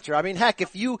biggest puncher. I mean, heck,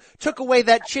 if you took away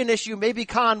that chin issue, maybe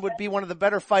Khan would be one of the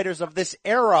better fighters of this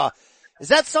era. Is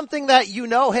that something that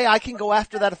hey, I can go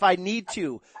after that if I need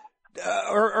to?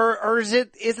 Or is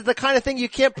it the kind of thing you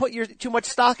can't put too much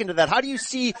stock into that? How do you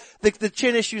see the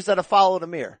chin issues that have followed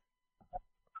Amir?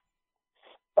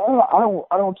 I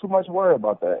don't too much worry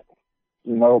about that.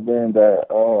 Being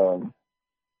that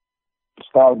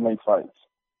styles make fights.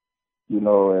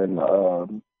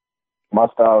 And my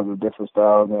styles are different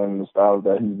styles than the styles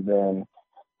that he's been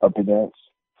up against.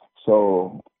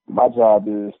 So my job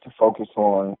is to focus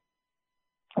on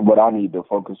what I need to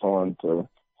focus on to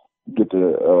get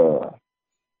the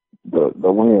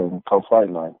win come fight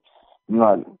night. I'm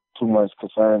not too much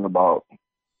concerned about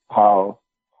how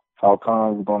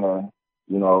Khan's gonna,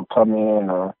 come in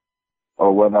or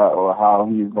whatnot, or how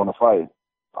he's gonna fight.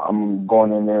 I'm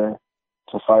going in there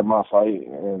to fight my fight,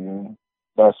 and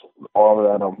that's all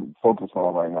that I'm focused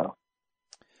on right now.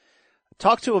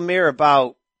 Talk to Amir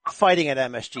about fighting at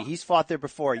MSG. He's fought there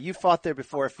before. You fought there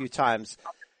before a few times.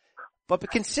 But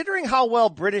considering how well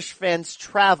British fans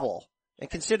travel, and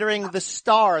considering the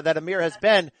star that Amir has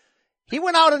been, he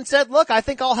went out and said, look, I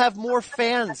think I'll have more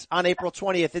fans on April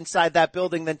 20th inside that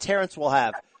building than Terence will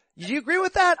have. Do you agree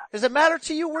with that? Does it matter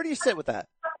to you? Where do you sit with that?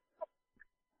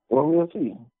 Well, we'll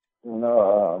see.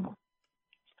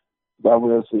 That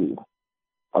we'll see.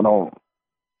 I don't,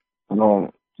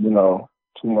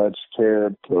 too much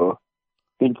care to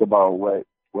think about what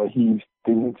he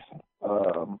thinks.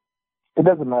 It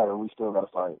doesn't matter. We still got to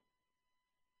fight.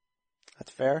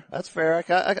 That's fair. That's fair.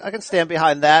 I can stand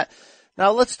behind that.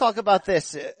 Now let's talk about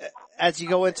this as you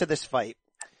go into this fight.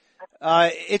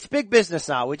 It's big business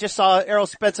now. We just saw Errol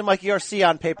Spence and Mikey Garcia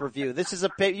on pay-per-view.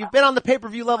 You've been on the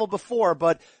pay-per-view level before,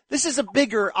 but this is a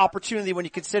bigger opportunity when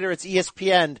you consider it's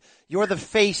ESPN. You're the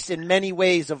face in many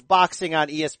ways of boxing on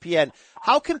ESPN.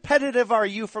 How competitive are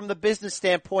you from the business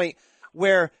standpoint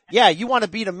where, yeah, you want to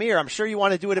beat Amir. I'm sure you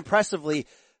want to do it impressively,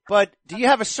 but do you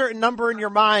have a certain number in your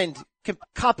mind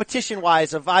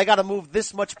competition-wise of I got to move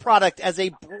this much product as a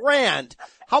brand?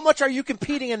 How much are you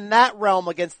competing in that realm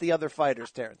against the other fighters,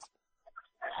 Terence?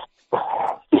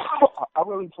 I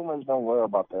really too much don't worry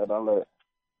about that. I let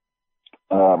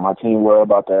my team worry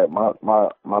about that.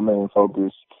 My main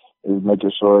focus is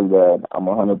making sure that I'm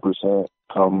 100%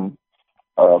 come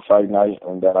fight night,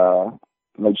 and that I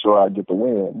make sure I get the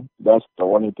win. That's the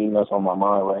only thing that's on my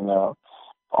mind right now.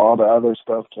 All the other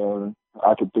stuff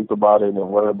I can think about it and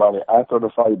worry about it after the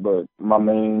fight, but my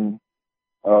main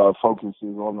focus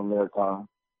is on Amir Khan.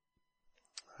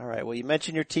 All right. Well, you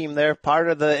mentioned your team there. Part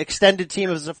of the extended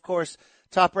team is, of course,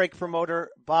 Top Rank promoter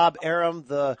Bob Arum,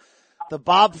 the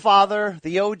Bob father,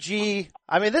 the OG.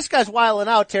 I mean, this guy's wilding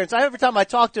out, Terence. Every time I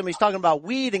talk to him, he's talking about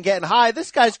weed and getting high.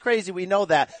 This guy's crazy. We know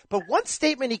that. But one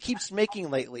statement he keeps making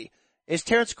lately is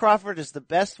Terence Crawford is the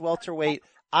best welterweight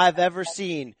I've ever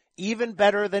seen, even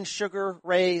better than Sugar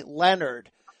Ray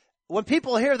Leonard. When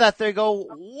people hear that, they go,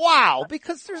 wow,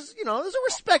 because there's a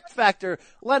respect factor.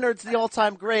 Leonard's the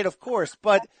all-time great, of course,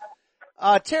 but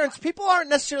Terence, people aren't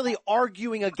necessarily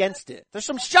arguing against it. There's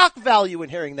some shock value in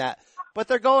hearing that, but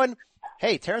they're going,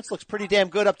 hey, Terence looks pretty damn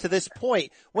good up to this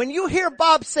point. When you hear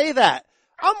Bob say that,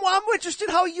 I'm interested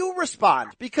how you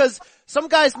respond, because some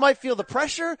guys might feel the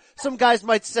pressure. Some guys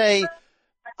might say,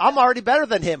 I'm already better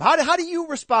than him. How do you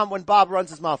respond when Bob runs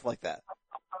his mouth like that?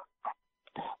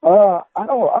 I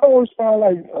don't respond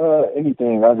like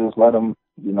anything. I just let him,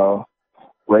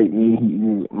 rate me.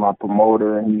 He's my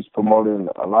promoter, and he's promoted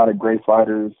a lot of great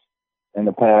fighters in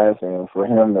the past, and for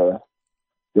him to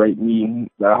rate me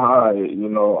that high,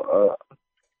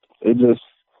 it just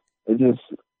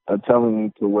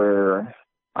telling to where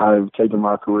I've taken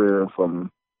my career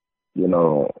from,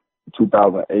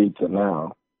 2008 to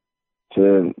now.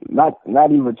 To not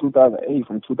even 2008,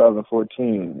 from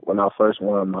 2014 when I first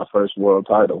won my first world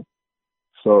title.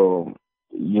 So,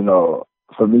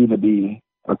 for me to be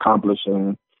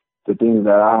accomplishing the things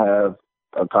that I have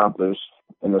accomplished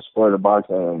in the sport of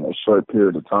boxing in a short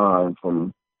period of time,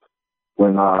 from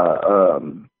when I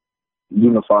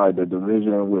unified the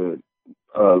division with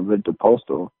Victor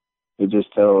Postal, it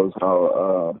just tells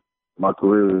how my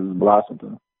career is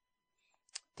blossoming.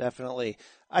 Definitely.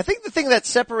 I think the thing that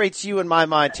separates you in my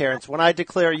mind, Terence, when I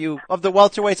declare you of the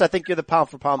welterweights, I think you're the pound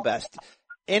for pound best.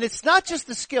 And it's not just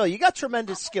the skill. You got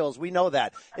tremendous skills. We know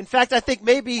that. In fact, I think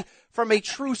maybe from a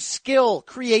true skill,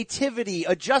 creativity,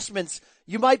 adjustments,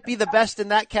 you might be the best in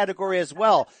that category as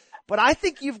well. But I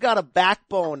think you've got a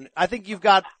backbone. I think you've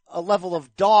got a level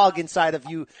of dog inside of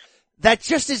you that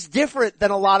just is different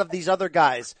than a lot of these other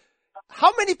guys.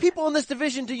 How many people in this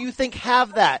division do you think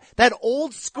have that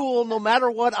old school, no matter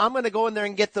what, I'm going to go in there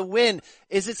and get the win?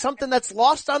 Is it something that's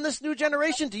lost on this new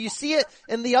generation? Do you see it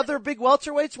in the other big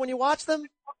welterweights when you watch them?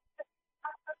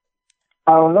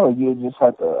 I don't know. You just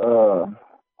have to,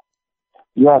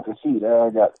 see.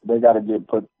 They got to get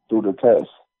put through the test.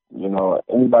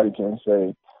 Anybody can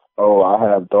say, oh, I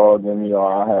have dog in me,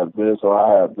 or I have this, or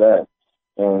I have that.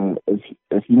 And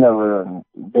if you never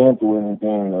been through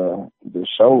anything to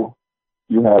show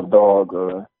you have dog,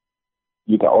 or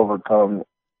you can overcome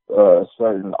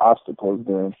certain obstacles,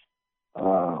 then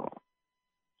all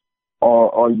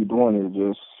you're doing is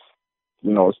just,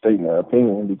 stating their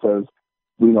opinion because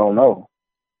we don't know.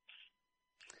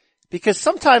 Because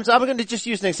sometimes, I'm going to just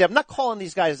use an example. I'm not calling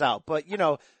these guys out, but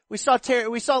we saw,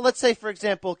 let's say, for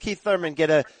example, Keith Thurman get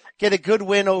a good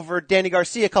win over Danny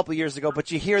Garcia a couple years ago,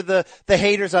 but you hear the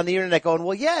haters on the internet going,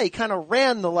 well, yeah, he kind of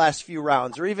ran the last few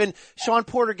rounds. Or even Sean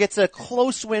Porter gets a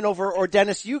close win over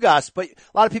Dennis Ugas, but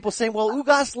a lot of people saying, well,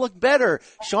 Ugas looked better.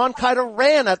 Sean kind of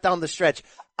ran down the stretch.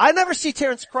 I never see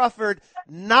Terence Crawford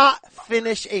not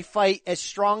finish a fight as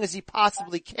strong as he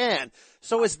possibly can.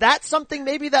 So is that something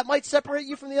maybe that might separate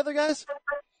you from the other guys?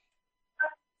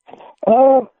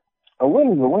 A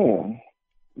win is a win.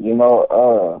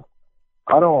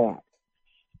 I don't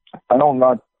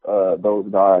knock those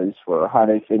guys for how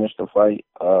they finish the fight.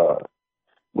 As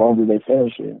long as they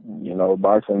finish it.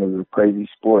 Boxing is a crazy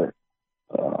sport.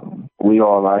 We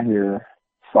all out here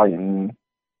fighting,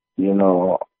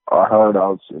 our heart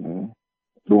outs and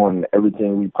doing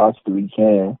everything we possibly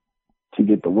can to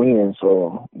get the win.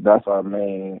 So that's our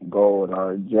main goal and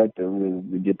our objective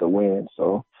is to get the win.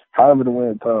 So however the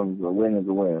win comes, a win is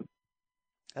a win.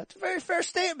 That's a very fair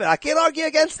statement. I can't argue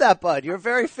against that, bud. You're a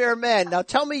very fair man. Now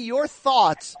tell me your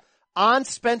thoughts on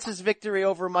Spence's victory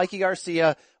over Mikey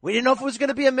Garcia. We didn't know if it was going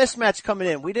to be a mismatch coming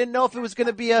in. We didn't know if it was going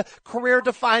to be a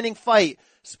career-defining fight.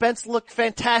 Spence looked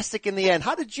fantastic in the end.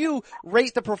 How did you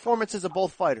rate the performances of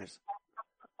both fighters?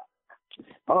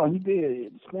 Oh, he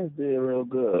did. Spence did real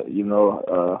good.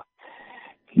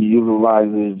 He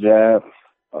utilized his jab,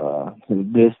 his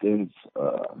distance.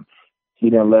 He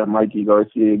didn't let Mikey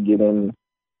Garcia get in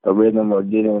a rhythm or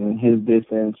get in his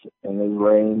distance and his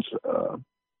range.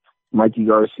 Mikey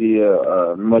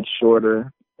Garcia, much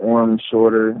shorter, arm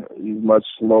shorter. He's much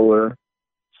slower.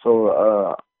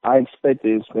 So I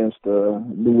expected Spence to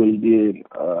do what he did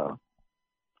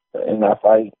in that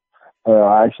fight.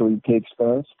 I actually picked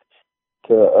Spence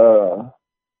to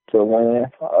win.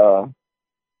 A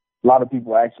lot of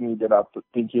people asked me did I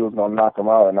think he was gonna knock him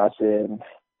out, and I said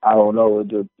I don't know.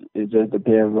 It just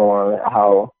depends on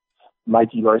how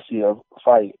Mikey Garcia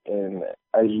fight. And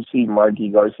as you see, Mikey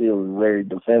Garcia was very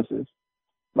defensive.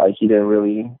 Like he didn't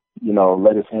really,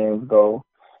 let his hands go,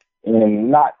 and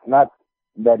not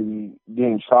that he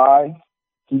didn't try.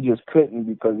 He just couldn't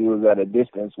because he was at a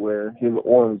distance where his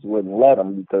arms wouldn't let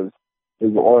him because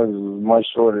his arms was much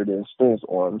shorter than Spence's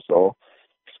arms. So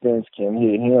Spence can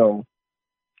hit him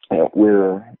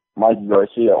where Mikey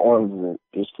Garcia's arms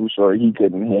is too short. He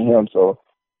couldn't hit him. So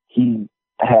he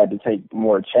had to take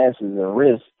more chances and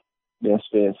risks than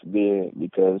Spence did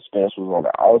because Spence was on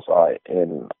the outside.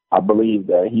 And I believe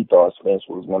that he thought Spence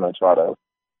was going to try to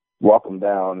walk him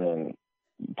down and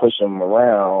push him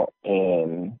around,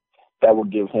 and that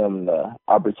would give him the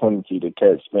opportunity to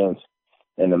catch Spence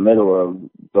in the middle of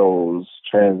those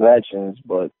transactions.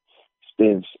 But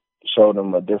Spence showed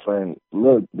him a different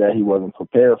look that he wasn't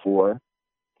prepared for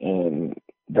and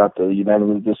got the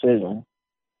unanimous decision.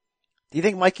 Do you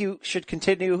think Mikey should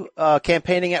continue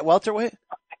campaigning at welterweight?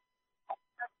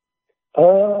 I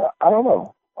don't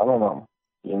know.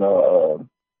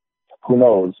 Who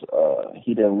knows?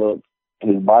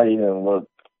 His body didn't look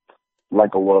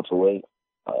like a welterweight.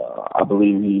 I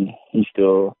believe he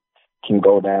still can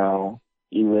go down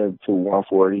even to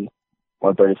 140,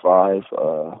 135.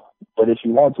 But if he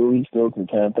wants to, he still can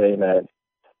campaign at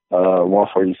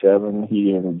 147.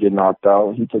 He didn't get knocked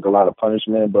out. He took a lot of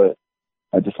punishment, but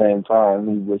at the same time,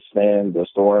 he withstand the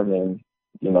storm, and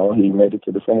he made it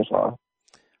to the finish line. All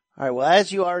right. Well,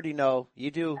 as you already know,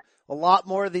 you do a lot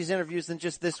more of these interviews than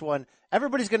just this one.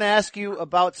 Everybody's going to ask you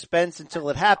about Spence until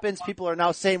it happens. People are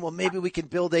now saying, well, maybe we can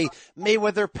build a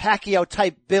Mayweather-Pacquiao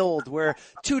type build where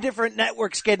two different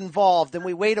networks get involved and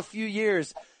we wait a few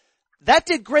years. That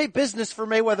did great business for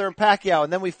Mayweather and Pacquiao,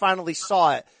 and then we finally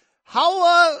saw it.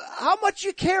 How much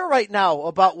you care right now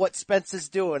about what Spence is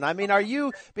doing? I mean, are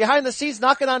you behind the scenes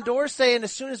knocking on doors saying,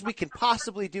 as soon as we can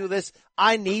possibly do this,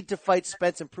 I need to fight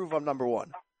Spence and prove I'm number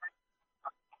one?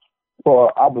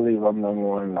 Well, I believe I'm number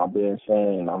one. I've been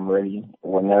saying I'm ready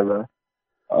whenever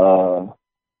the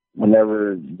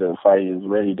fight is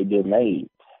ready to get made.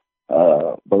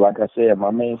 But like I said,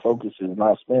 my main focus is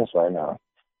not Spence right now.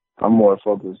 I'm more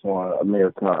focused on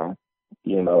Amir Khan,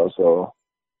 so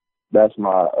that's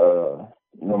my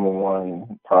number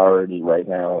one priority right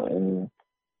now. And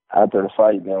after the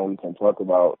fight, then we can talk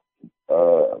about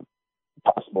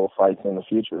possible fights in the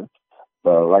future.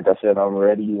 But like I said, I'm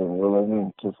ready and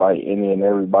willing to fight any and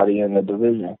everybody in the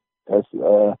division. That's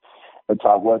a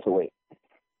top welterweight.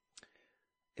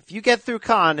 If you get through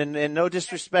Khan, and no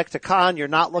disrespect to Khan, you're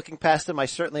not looking past him. I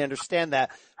certainly understand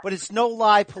that. But it's no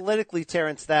lie politically,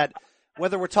 Terence, that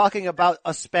whether we're talking about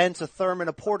a Spence, a Thurman,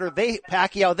 a Porter,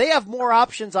 Pacquiao, they have more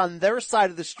options on their side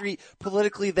of the street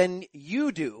politically than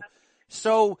you do.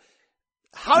 So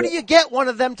how do you get one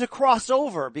of them to cross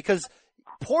over? Because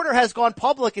Porter has gone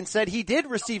public and said he did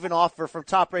receive an offer from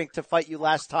Top Rank to fight you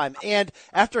last time. And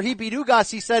after he beat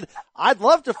Ugas, he said, I'd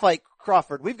love to fight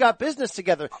Crawford. We've got business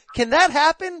together. Can that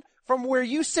happen from where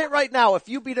you sit right now? If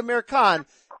you beat Amir Khan,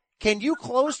 can you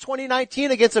close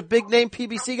 2019 against a big name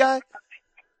PBC guy?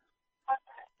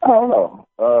 I don't know.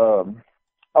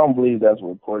 I don't believe that's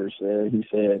what Porter said. He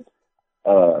said,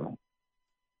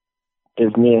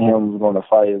 if me and him was going to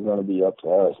fight, it's going to be up to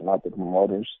us, not the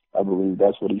promoters. I believe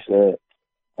that's what he said.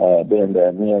 Being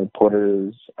that me and Porter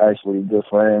is actually good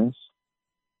friends,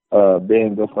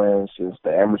 being good friends since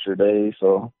the amateur days.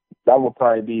 So that will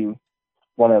probably be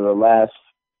one of the last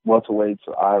welterweights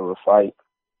I ever fight.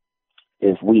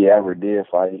 If we ever did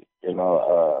fight,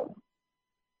 we'll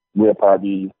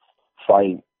probably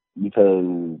fight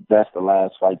because that's the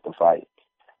last fight to fight.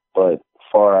 But as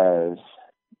far as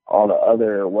all the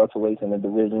other welterweights in the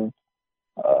division,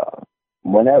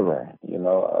 whenever,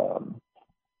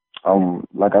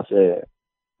 like I said,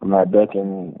 I'm not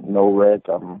ducking no wreck.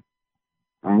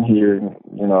 I'm here,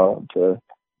 to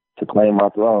claim my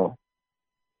throne.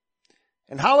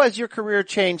 And how has your career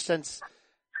changed since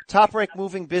Top Rank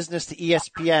moving business to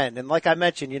ESPN? And like I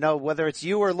mentioned, whether it's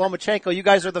you or Lomachenko, you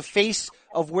guys are the face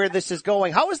of where this is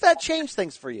going. How has that changed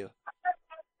things for you?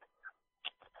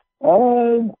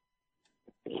 I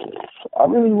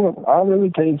really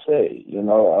can't say.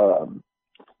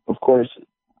 Of course,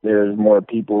 there's more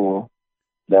people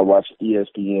that watch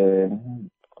ESPN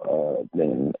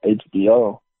than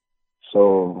HBO,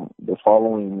 so the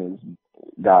following has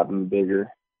gotten bigger.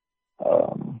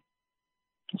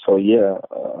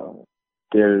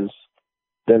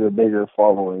 There's a bigger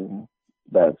following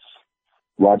that's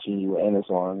watching you, and it's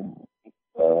on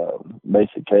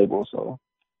basic cable, so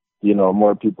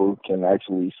more people can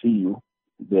actually see you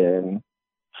than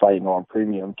fighting on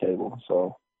premium cable.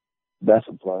 So that's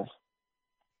a plus.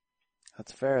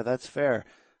 That's fair.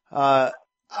 I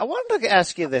wanted to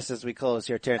ask you this as we close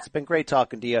here, Terence. It's been great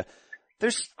talking to you.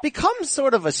 There's become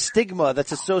sort of a stigma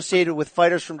that's associated with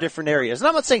fighters from different areas. And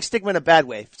I'm not saying stigma in a bad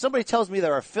way. If somebody tells me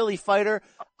they're a Philly fighter,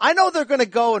 I know they're going to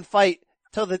go and fight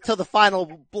till the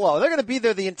final blow. They're going to be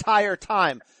there the entire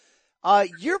time.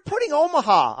 You're putting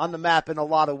Omaha on the map in a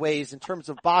lot of ways in terms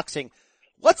of boxing.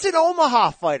 What's an Omaha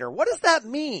fighter? What does that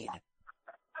mean?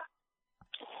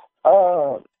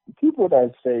 People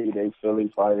that say they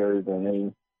Philly fighters and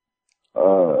they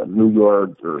New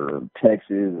York or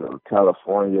Texas or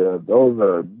California, those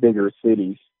are bigger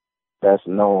cities that's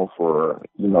known for,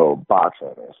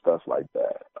 boxing and stuff like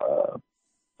that.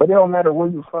 But it don't matter where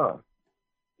you're from.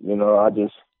 I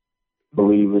just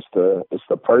believe it's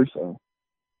the person.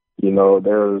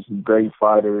 There's great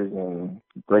fighters and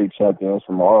great champions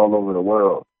from all over the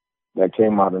world that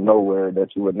came out of nowhere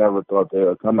that you would never thought they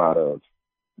would come out of.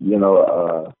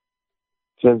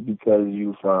 Just because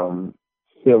you from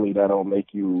Philly, that don't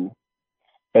make you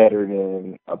better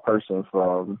than a person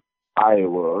from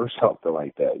Iowa or something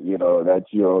like that, that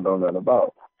you don't know nothing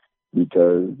about.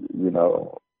 Because,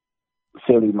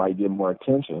 Philly might get more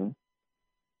attention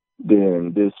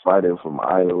than this fighter from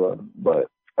Iowa,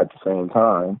 but at the same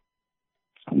time,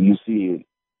 you see it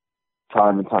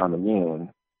time and time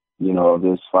again,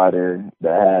 this fighter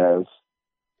that has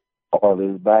all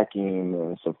this backing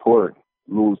and support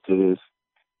lose to this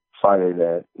fighter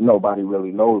that nobody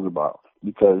really knows about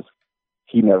because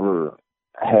he never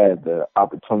had the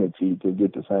opportunity to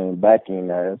get the same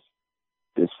backing as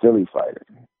this Philly fighter.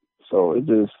 So it's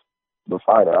just the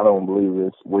fighter. I don't believe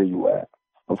it's where you at.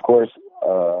 Of course,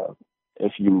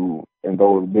 if you in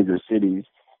those bigger cities,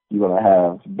 you're going to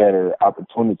have better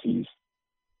opportunities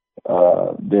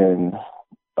than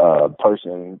a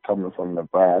person coming from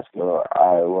Nebraska or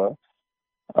Iowa.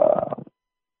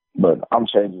 But I'm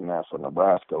changing that for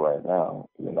Nebraska right now,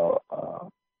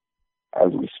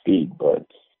 as we speak. But,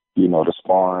 the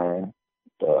sparring,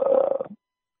 the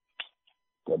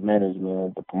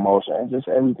management, the promotion, and just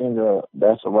everything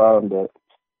that's around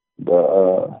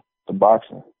the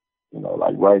boxing.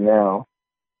 Like right now,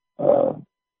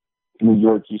 New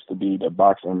York used to be the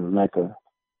boxing mecca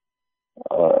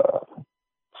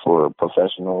for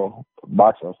professional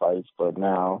boxing fights, but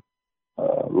now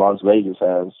Las Vegas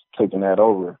has taken that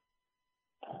over.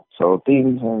 So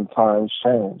things and times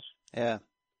change. Yeah,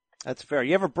 that's fair.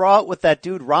 You ever brought with that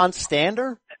dude Ron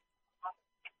Stander?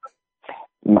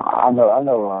 No, I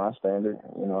know Ron Stander.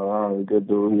 Ron's a good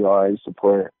dude. He always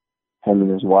support him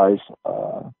and his wife.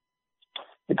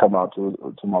 They come out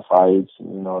to my fights.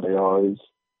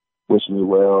 They wish me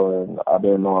well, and I've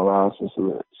been knowing around since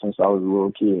I was a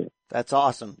little kid. That's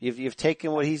awesome. You've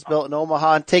taken what he's built in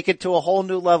Omaha and taken it to a whole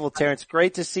new level, Terence.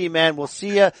 Great to see, man. We'll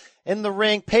see you in the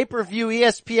ring. Pay-per-view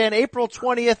ESPN, April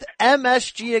 20th,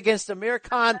 MSG against Amir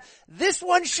Khan. This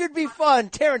one should be fun.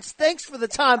 Terence, thanks for the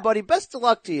time, buddy. Best of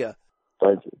luck to you.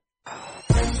 Thank you.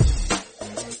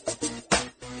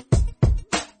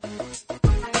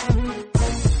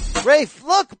 Rafe,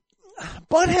 look,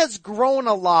 Bud has grown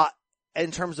a lot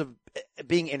in terms of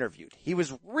being interviewed. He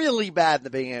was really bad in the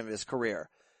beginning of his career.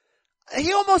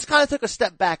 He almost kind of took a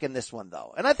step back in this one,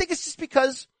 though. And I think it's just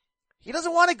because he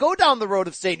doesn't want to go down the road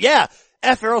of saying, yeah,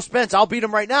 F. Errol Spence, I'll beat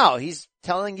him right now. He's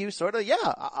telling you sort of, yeah,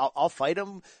 I'll fight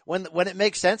him when it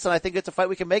makes sense, and I think it's a fight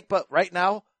we can make, but right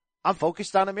now, I'm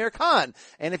focused on Amir Khan.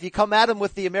 And if you come at him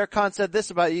with the Amir Khan said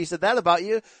this about you, he said that about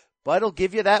you, Bud'll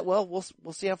give you that, well,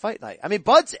 we'll see on fight night. I mean,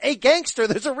 Bud's a gangster.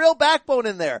 There's a real backbone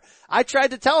in there. I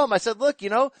tried to tell him, I said, look,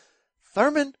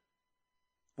 Thurman,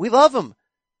 we love him,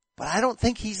 but I don't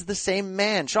think he's the same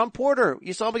man. Sean Porter,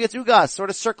 you saw him against Ugas,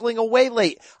 sort of circling away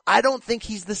late. I don't think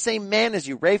he's the same man as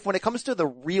you. Rafe, when it comes to the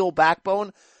real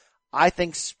backbone, I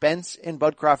think Spence and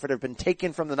Bud Crawford have been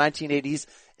taken from the 1980s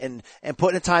and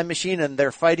put in a time machine, and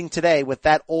they're fighting today with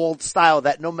that old style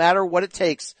that no matter what it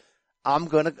takes, I'm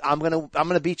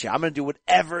gonna beat you. I'm gonna do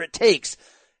whatever it takes.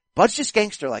 Bud's just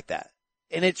gangster like that.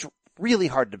 And it's really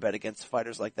hard to bet against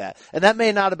fighters like that. And that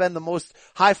may not have been the most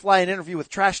high-flying interview with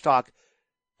trash talk,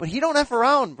 but he don't F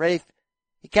around, Rafe.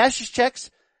 He cashes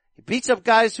checks. He beats up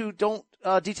guys who don't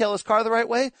detail his car the right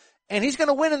way, and he's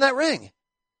gonna win in that ring.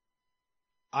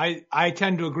 I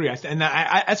tend to agree. And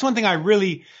that's one thing I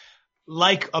really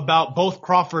like about both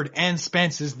Crawford and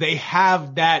Spence is they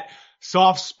have that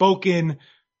soft-spoken,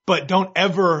 but don't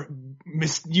ever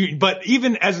but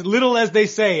even as little as they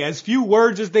say, as few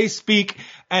words as they speak,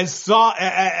 as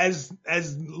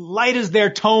light as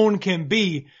their tone can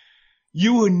be,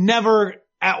 you would never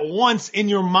at once in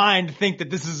your mind think that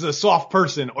this is a soft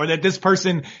person or that this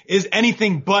person is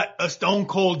anything but a stone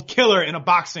cold killer in a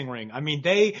boxing ring. I mean,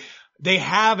 they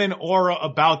have an aura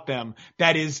about them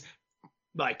that is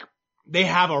like, they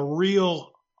have a real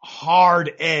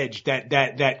hard edge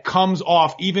that comes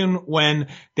off even when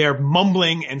they're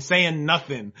mumbling and saying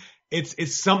nothing.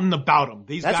 It's something about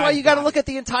them. That's why you got to look at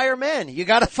the entire man. You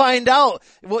got to find out,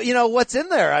 what's in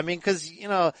there. I mean, cause,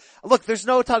 look, there's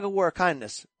no tug of war of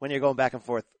kindness when you're going back and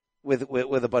forth with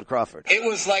a Bud Crawford. It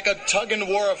was like a tug and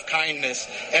war of kindness.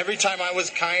 Every time I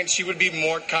was kind, she would be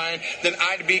more kind. Then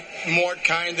I'd be more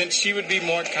kind. Then she would be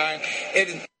more kind.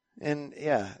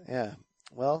 Yeah.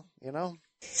 Well,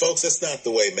 Folks, that's not the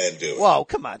way men do it. Whoa,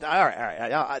 come on. All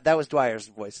right. That was Dwyer's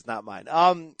voice, not mine.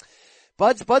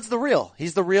 Bud's the real.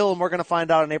 He's the real, and we're going to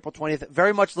find out on April 20th.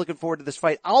 Very much looking forward to this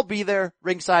fight. I'll be there,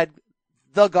 ringside,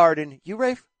 the Garden. You,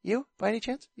 Rafe? You, by any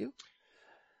chance? You?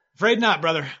 Afraid not,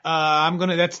 brother.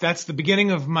 That's the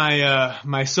beginning of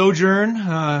my sojourn,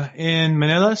 in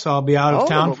Manila. So I'll be out of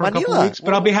town for a couple of weeks,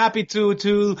 but I'll be happy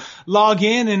to log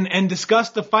in and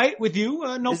discuss the fight with you.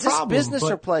 No problem. Is this business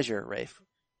or pleasure, Rafe?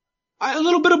 A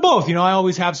little bit of both. I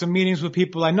always have some meetings with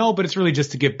people I know, but it's really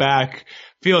just to get back,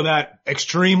 feel that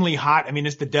extremely hot. I mean,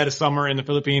 it's the dead of summer in the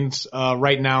Philippines,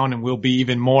 right now, and will be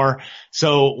even more.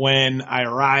 So when I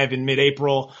arrive in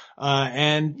mid-April,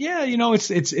 I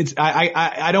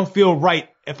don't feel right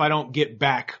if I don't get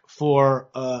back for,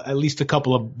 at least a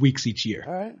couple of weeks each year.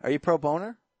 All right. Are you pro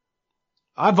boner?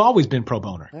 I've always been pro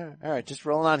boner. All right. Just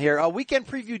rolling on here. Weekend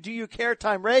preview. Do you care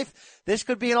time, Rafe? This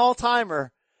could be an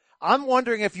all-timer. I'm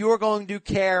wondering if you're going to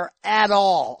care at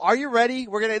all. Are you ready?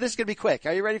 This is going to be quick.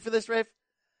 Are you ready for this, Rafe?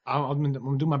 I'm going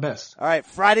to do my best. All right.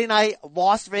 Friday night,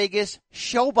 Las Vegas,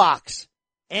 Showbox.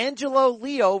 Angelo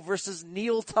Leo versus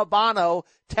Neil Tabano.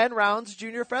 10 rounds,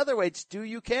 junior featherweights. Do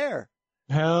you care?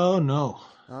 Hell no.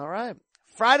 All right.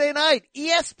 Friday night,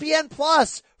 ESPN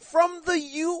Plus from the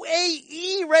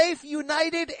UAE, Rafe,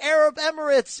 United Arab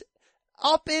Emirates,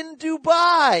 up in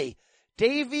Dubai.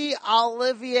 Davey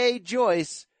Olivier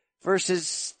Joyce versus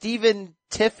Stephen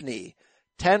Tiffany.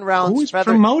 10 rounds. Who's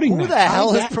promoting that? Who the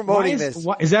hell is promoting this?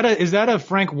 Is that a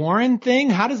Frank Warren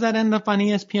thing? How does that end up on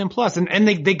ESPN Plus? And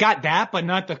they got that, but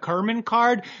not the Kerman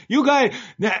card? You guys,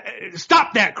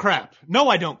 stop that crap. No,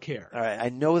 I don't care. All right. I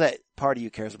know that part of you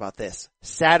cares about this.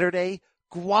 Saturday,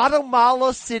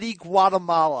 Guatemala City,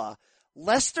 Guatemala.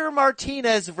 Lester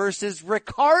Martinez versus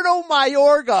Ricardo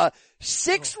Mayorga.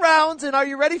 6 rounds. And are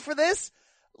you ready for this?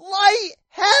 Light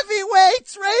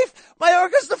heavyweights, Rafe.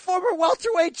 Mayorga's the former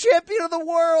welterweight champion of the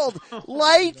world.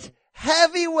 Light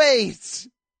heavyweights.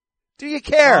 Do you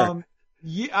care?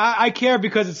 Yeah, I care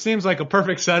because it seems like a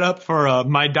perfect setup for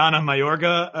Maidana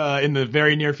Mayorga in the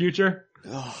very near future.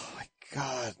 Oh my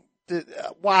God.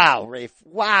 wow, Rafe.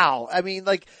 Wow. I mean,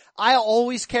 like, I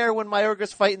always care when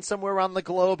Mayorga's fighting somewhere around the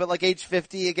globe at like age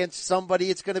 50 against somebody.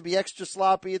 It's going to be extra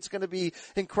sloppy. It's going to be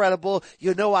incredible.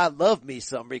 You know, I love me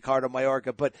some Ricardo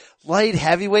Mayorga, but light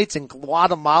heavyweights in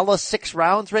Guatemala, 6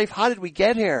 rounds, Rafe. How did we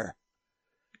get here?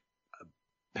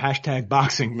 Hashtag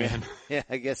boxing, man. Yeah,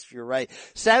 I guess you're right.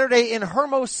 Saturday in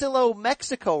Hermosillo,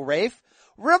 Mexico, Rafe.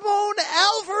 Ramon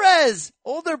Alvarez,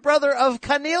 older brother of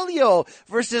Canelo,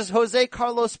 versus Jose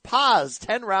Carlos Paz.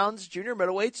 10 rounds, junior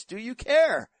middleweights. Do you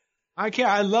care? I care.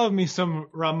 I love me some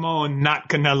Ramon, not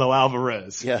Canelo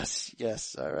Alvarez.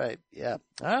 Yes. All right. Yeah.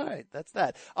 All right. That's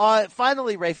that.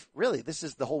 Finally, Rafe, really, this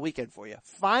is the whole weekend for you.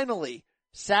 Finally,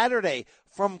 Saturday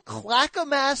from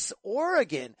Clackamas,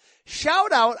 Oregon.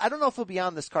 Shout out. I don't know if he'll be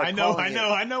on this card. I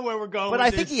know where we're going. But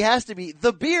I think he has to be.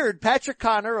 The Beard, Patrick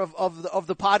Connor of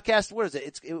the podcast. What is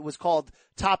it? It was called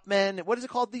Top Men. What is it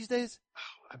called these days?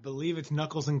 I believe it's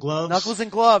Knuckles and Gloves. Knuckles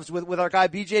and Gloves with our guy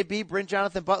BJB, Bryn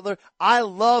Jonathan Butler. I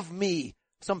love me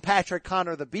some Patrick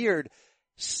Connor, the Beard.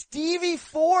 Stevie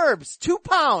Forbes, 2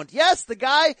 pound. Yes, the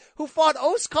guy who fought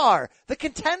Oscar, the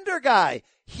contender guy.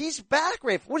 He's back,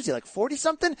 Rafe. What is he, like 40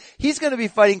 something? He's going to be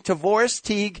fighting Tavoris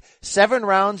Teague, 7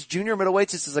 rounds, junior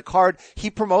middleweights. This is a card he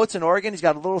promotes in Oregon. He's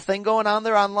got a little thing going on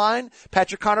there online.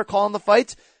 Patrick Connor calling the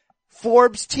fights.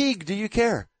 Forbes Teague, do you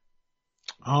care?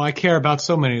 Oh, I care about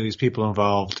so many of these people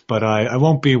involved, but I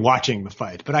won't be watching the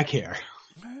fight, but I care.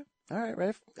 All right,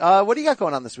 Rafe. What do you got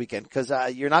going on this weekend? Cause,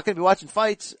 you're not going to be watching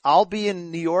fights. I'll be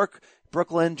in New York,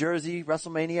 Brooklyn, Jersey,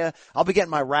 WrestleMania. I'll be getting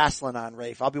my wrestling on,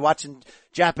 Rafe. I'll be watching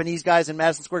Japanese guys in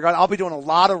Madison Square Garden. I'll be doing a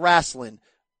lot of wrestling.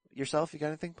 Yourself, you got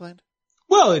anything planned?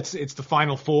 Well, it's the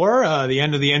Final Four, the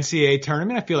end of the NCAA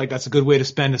tournament. I feel like that's a good way to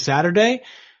spend a Saturday.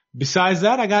 Besides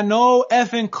that, I got no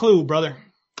effing clue, brother.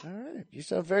 All right. You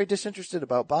sound very disinterested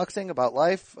about boxing, about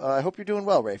life. I hope you're doing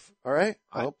well, Rafe. All right?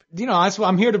 I hope. That's why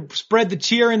I'm here to spread the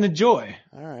cheer and the joy.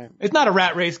 All right. It's not a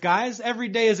rat race, guys. Every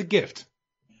day is a gift.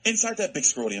 Inside that big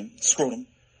scrotum,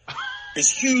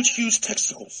 is huge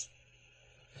testicles.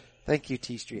 Thank you,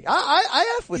 T Street.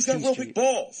 I F with T Street. He's got real big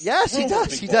balls. Yes, he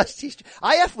does. He does. T Street.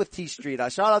 I F with T Street. I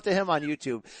shout out to him on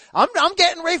YouTube. I'm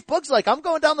getting Rafe Books like I'm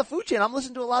going down the food chain. I'm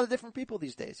listening to a lot of different people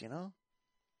these days, you know?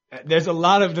 There's a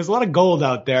lot of gold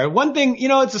out there. One thing,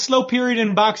 it's a slow period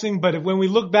in boxing, but when we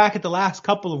look back at the last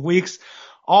couple of weeks,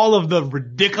 all of the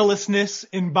ridiculousness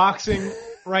in boxing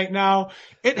right now,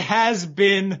 it has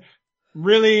been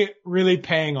really, really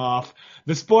paying off.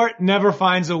 The sport never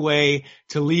finds a way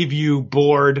to leave you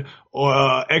bored,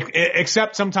 or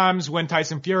except sometimes when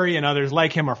Tyson Fury and others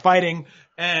like him are fighting.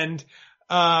 And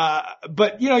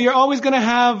but you're always going to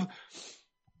have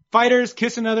fighters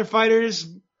kissing other fighters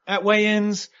at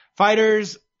weigh-ins,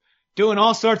 fighters doing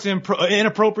all sorts of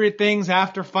inappropriate things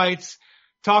after fights,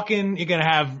 talking. You're going to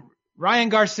have Ryan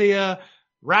Garcia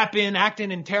rapping,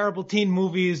 acting in terrible teen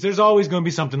movies. There's always going to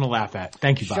be something to laugh at.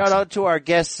 Thank you, boxing. Shout out to our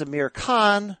guest, Amir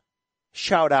Khan.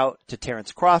 Shout out to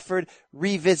Terence Crawford.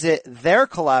 Revisit their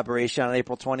collaboration on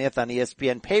April 20th on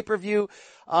ESPN pay-per-view.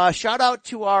 Shout out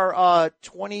to our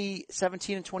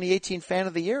 2017 and 2018 Fan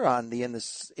of the Year on the In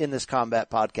This Combat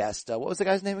podcast. What was the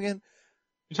guy's name again?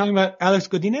 You're talking about Alex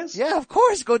Godinez? Yeah, of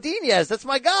course, Godinez. That's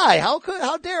my guy.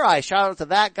 How dare I? Shout out to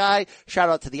that guy. Shout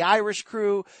out to the Irish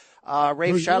crew.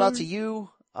 Rafe, shout out to you.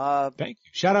 Thank you.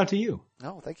 Shout out to you.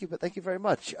 No, thank you, but thank you very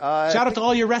much. Shout out to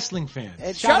all your wrestling fans.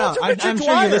 And shout out to Richard I'm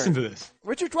Dwyer. sure you listen to this.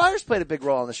 Richard Dwyer's played a big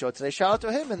role on the show today. Shout out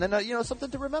to him, and then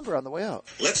something to remember on the way out.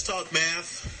 Let's talk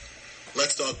math.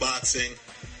 Let's talk boxing.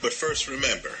 But first,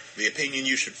 remember, the opinion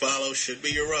you should follow should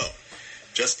be your own.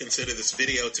 Just consider this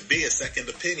video to be a second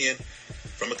opinion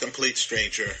from a complete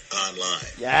stranger online.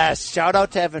 Yes. Shout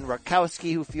out to Evan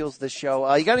Rakowski, who fuels this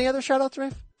show. You got any other shout outs,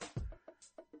 Rafe?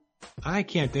 I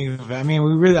can't think of it. I mean,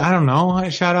 I don't know.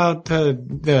 Shout out to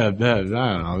I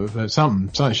don't know,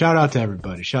 something. Shout out to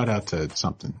everybody. Shout out to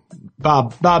something.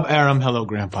 Bob Arum, hello,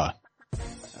 Grandpa.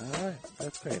 All right.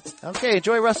 That's great. Okay.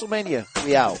 Enjoy WrestleMania.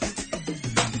 We out.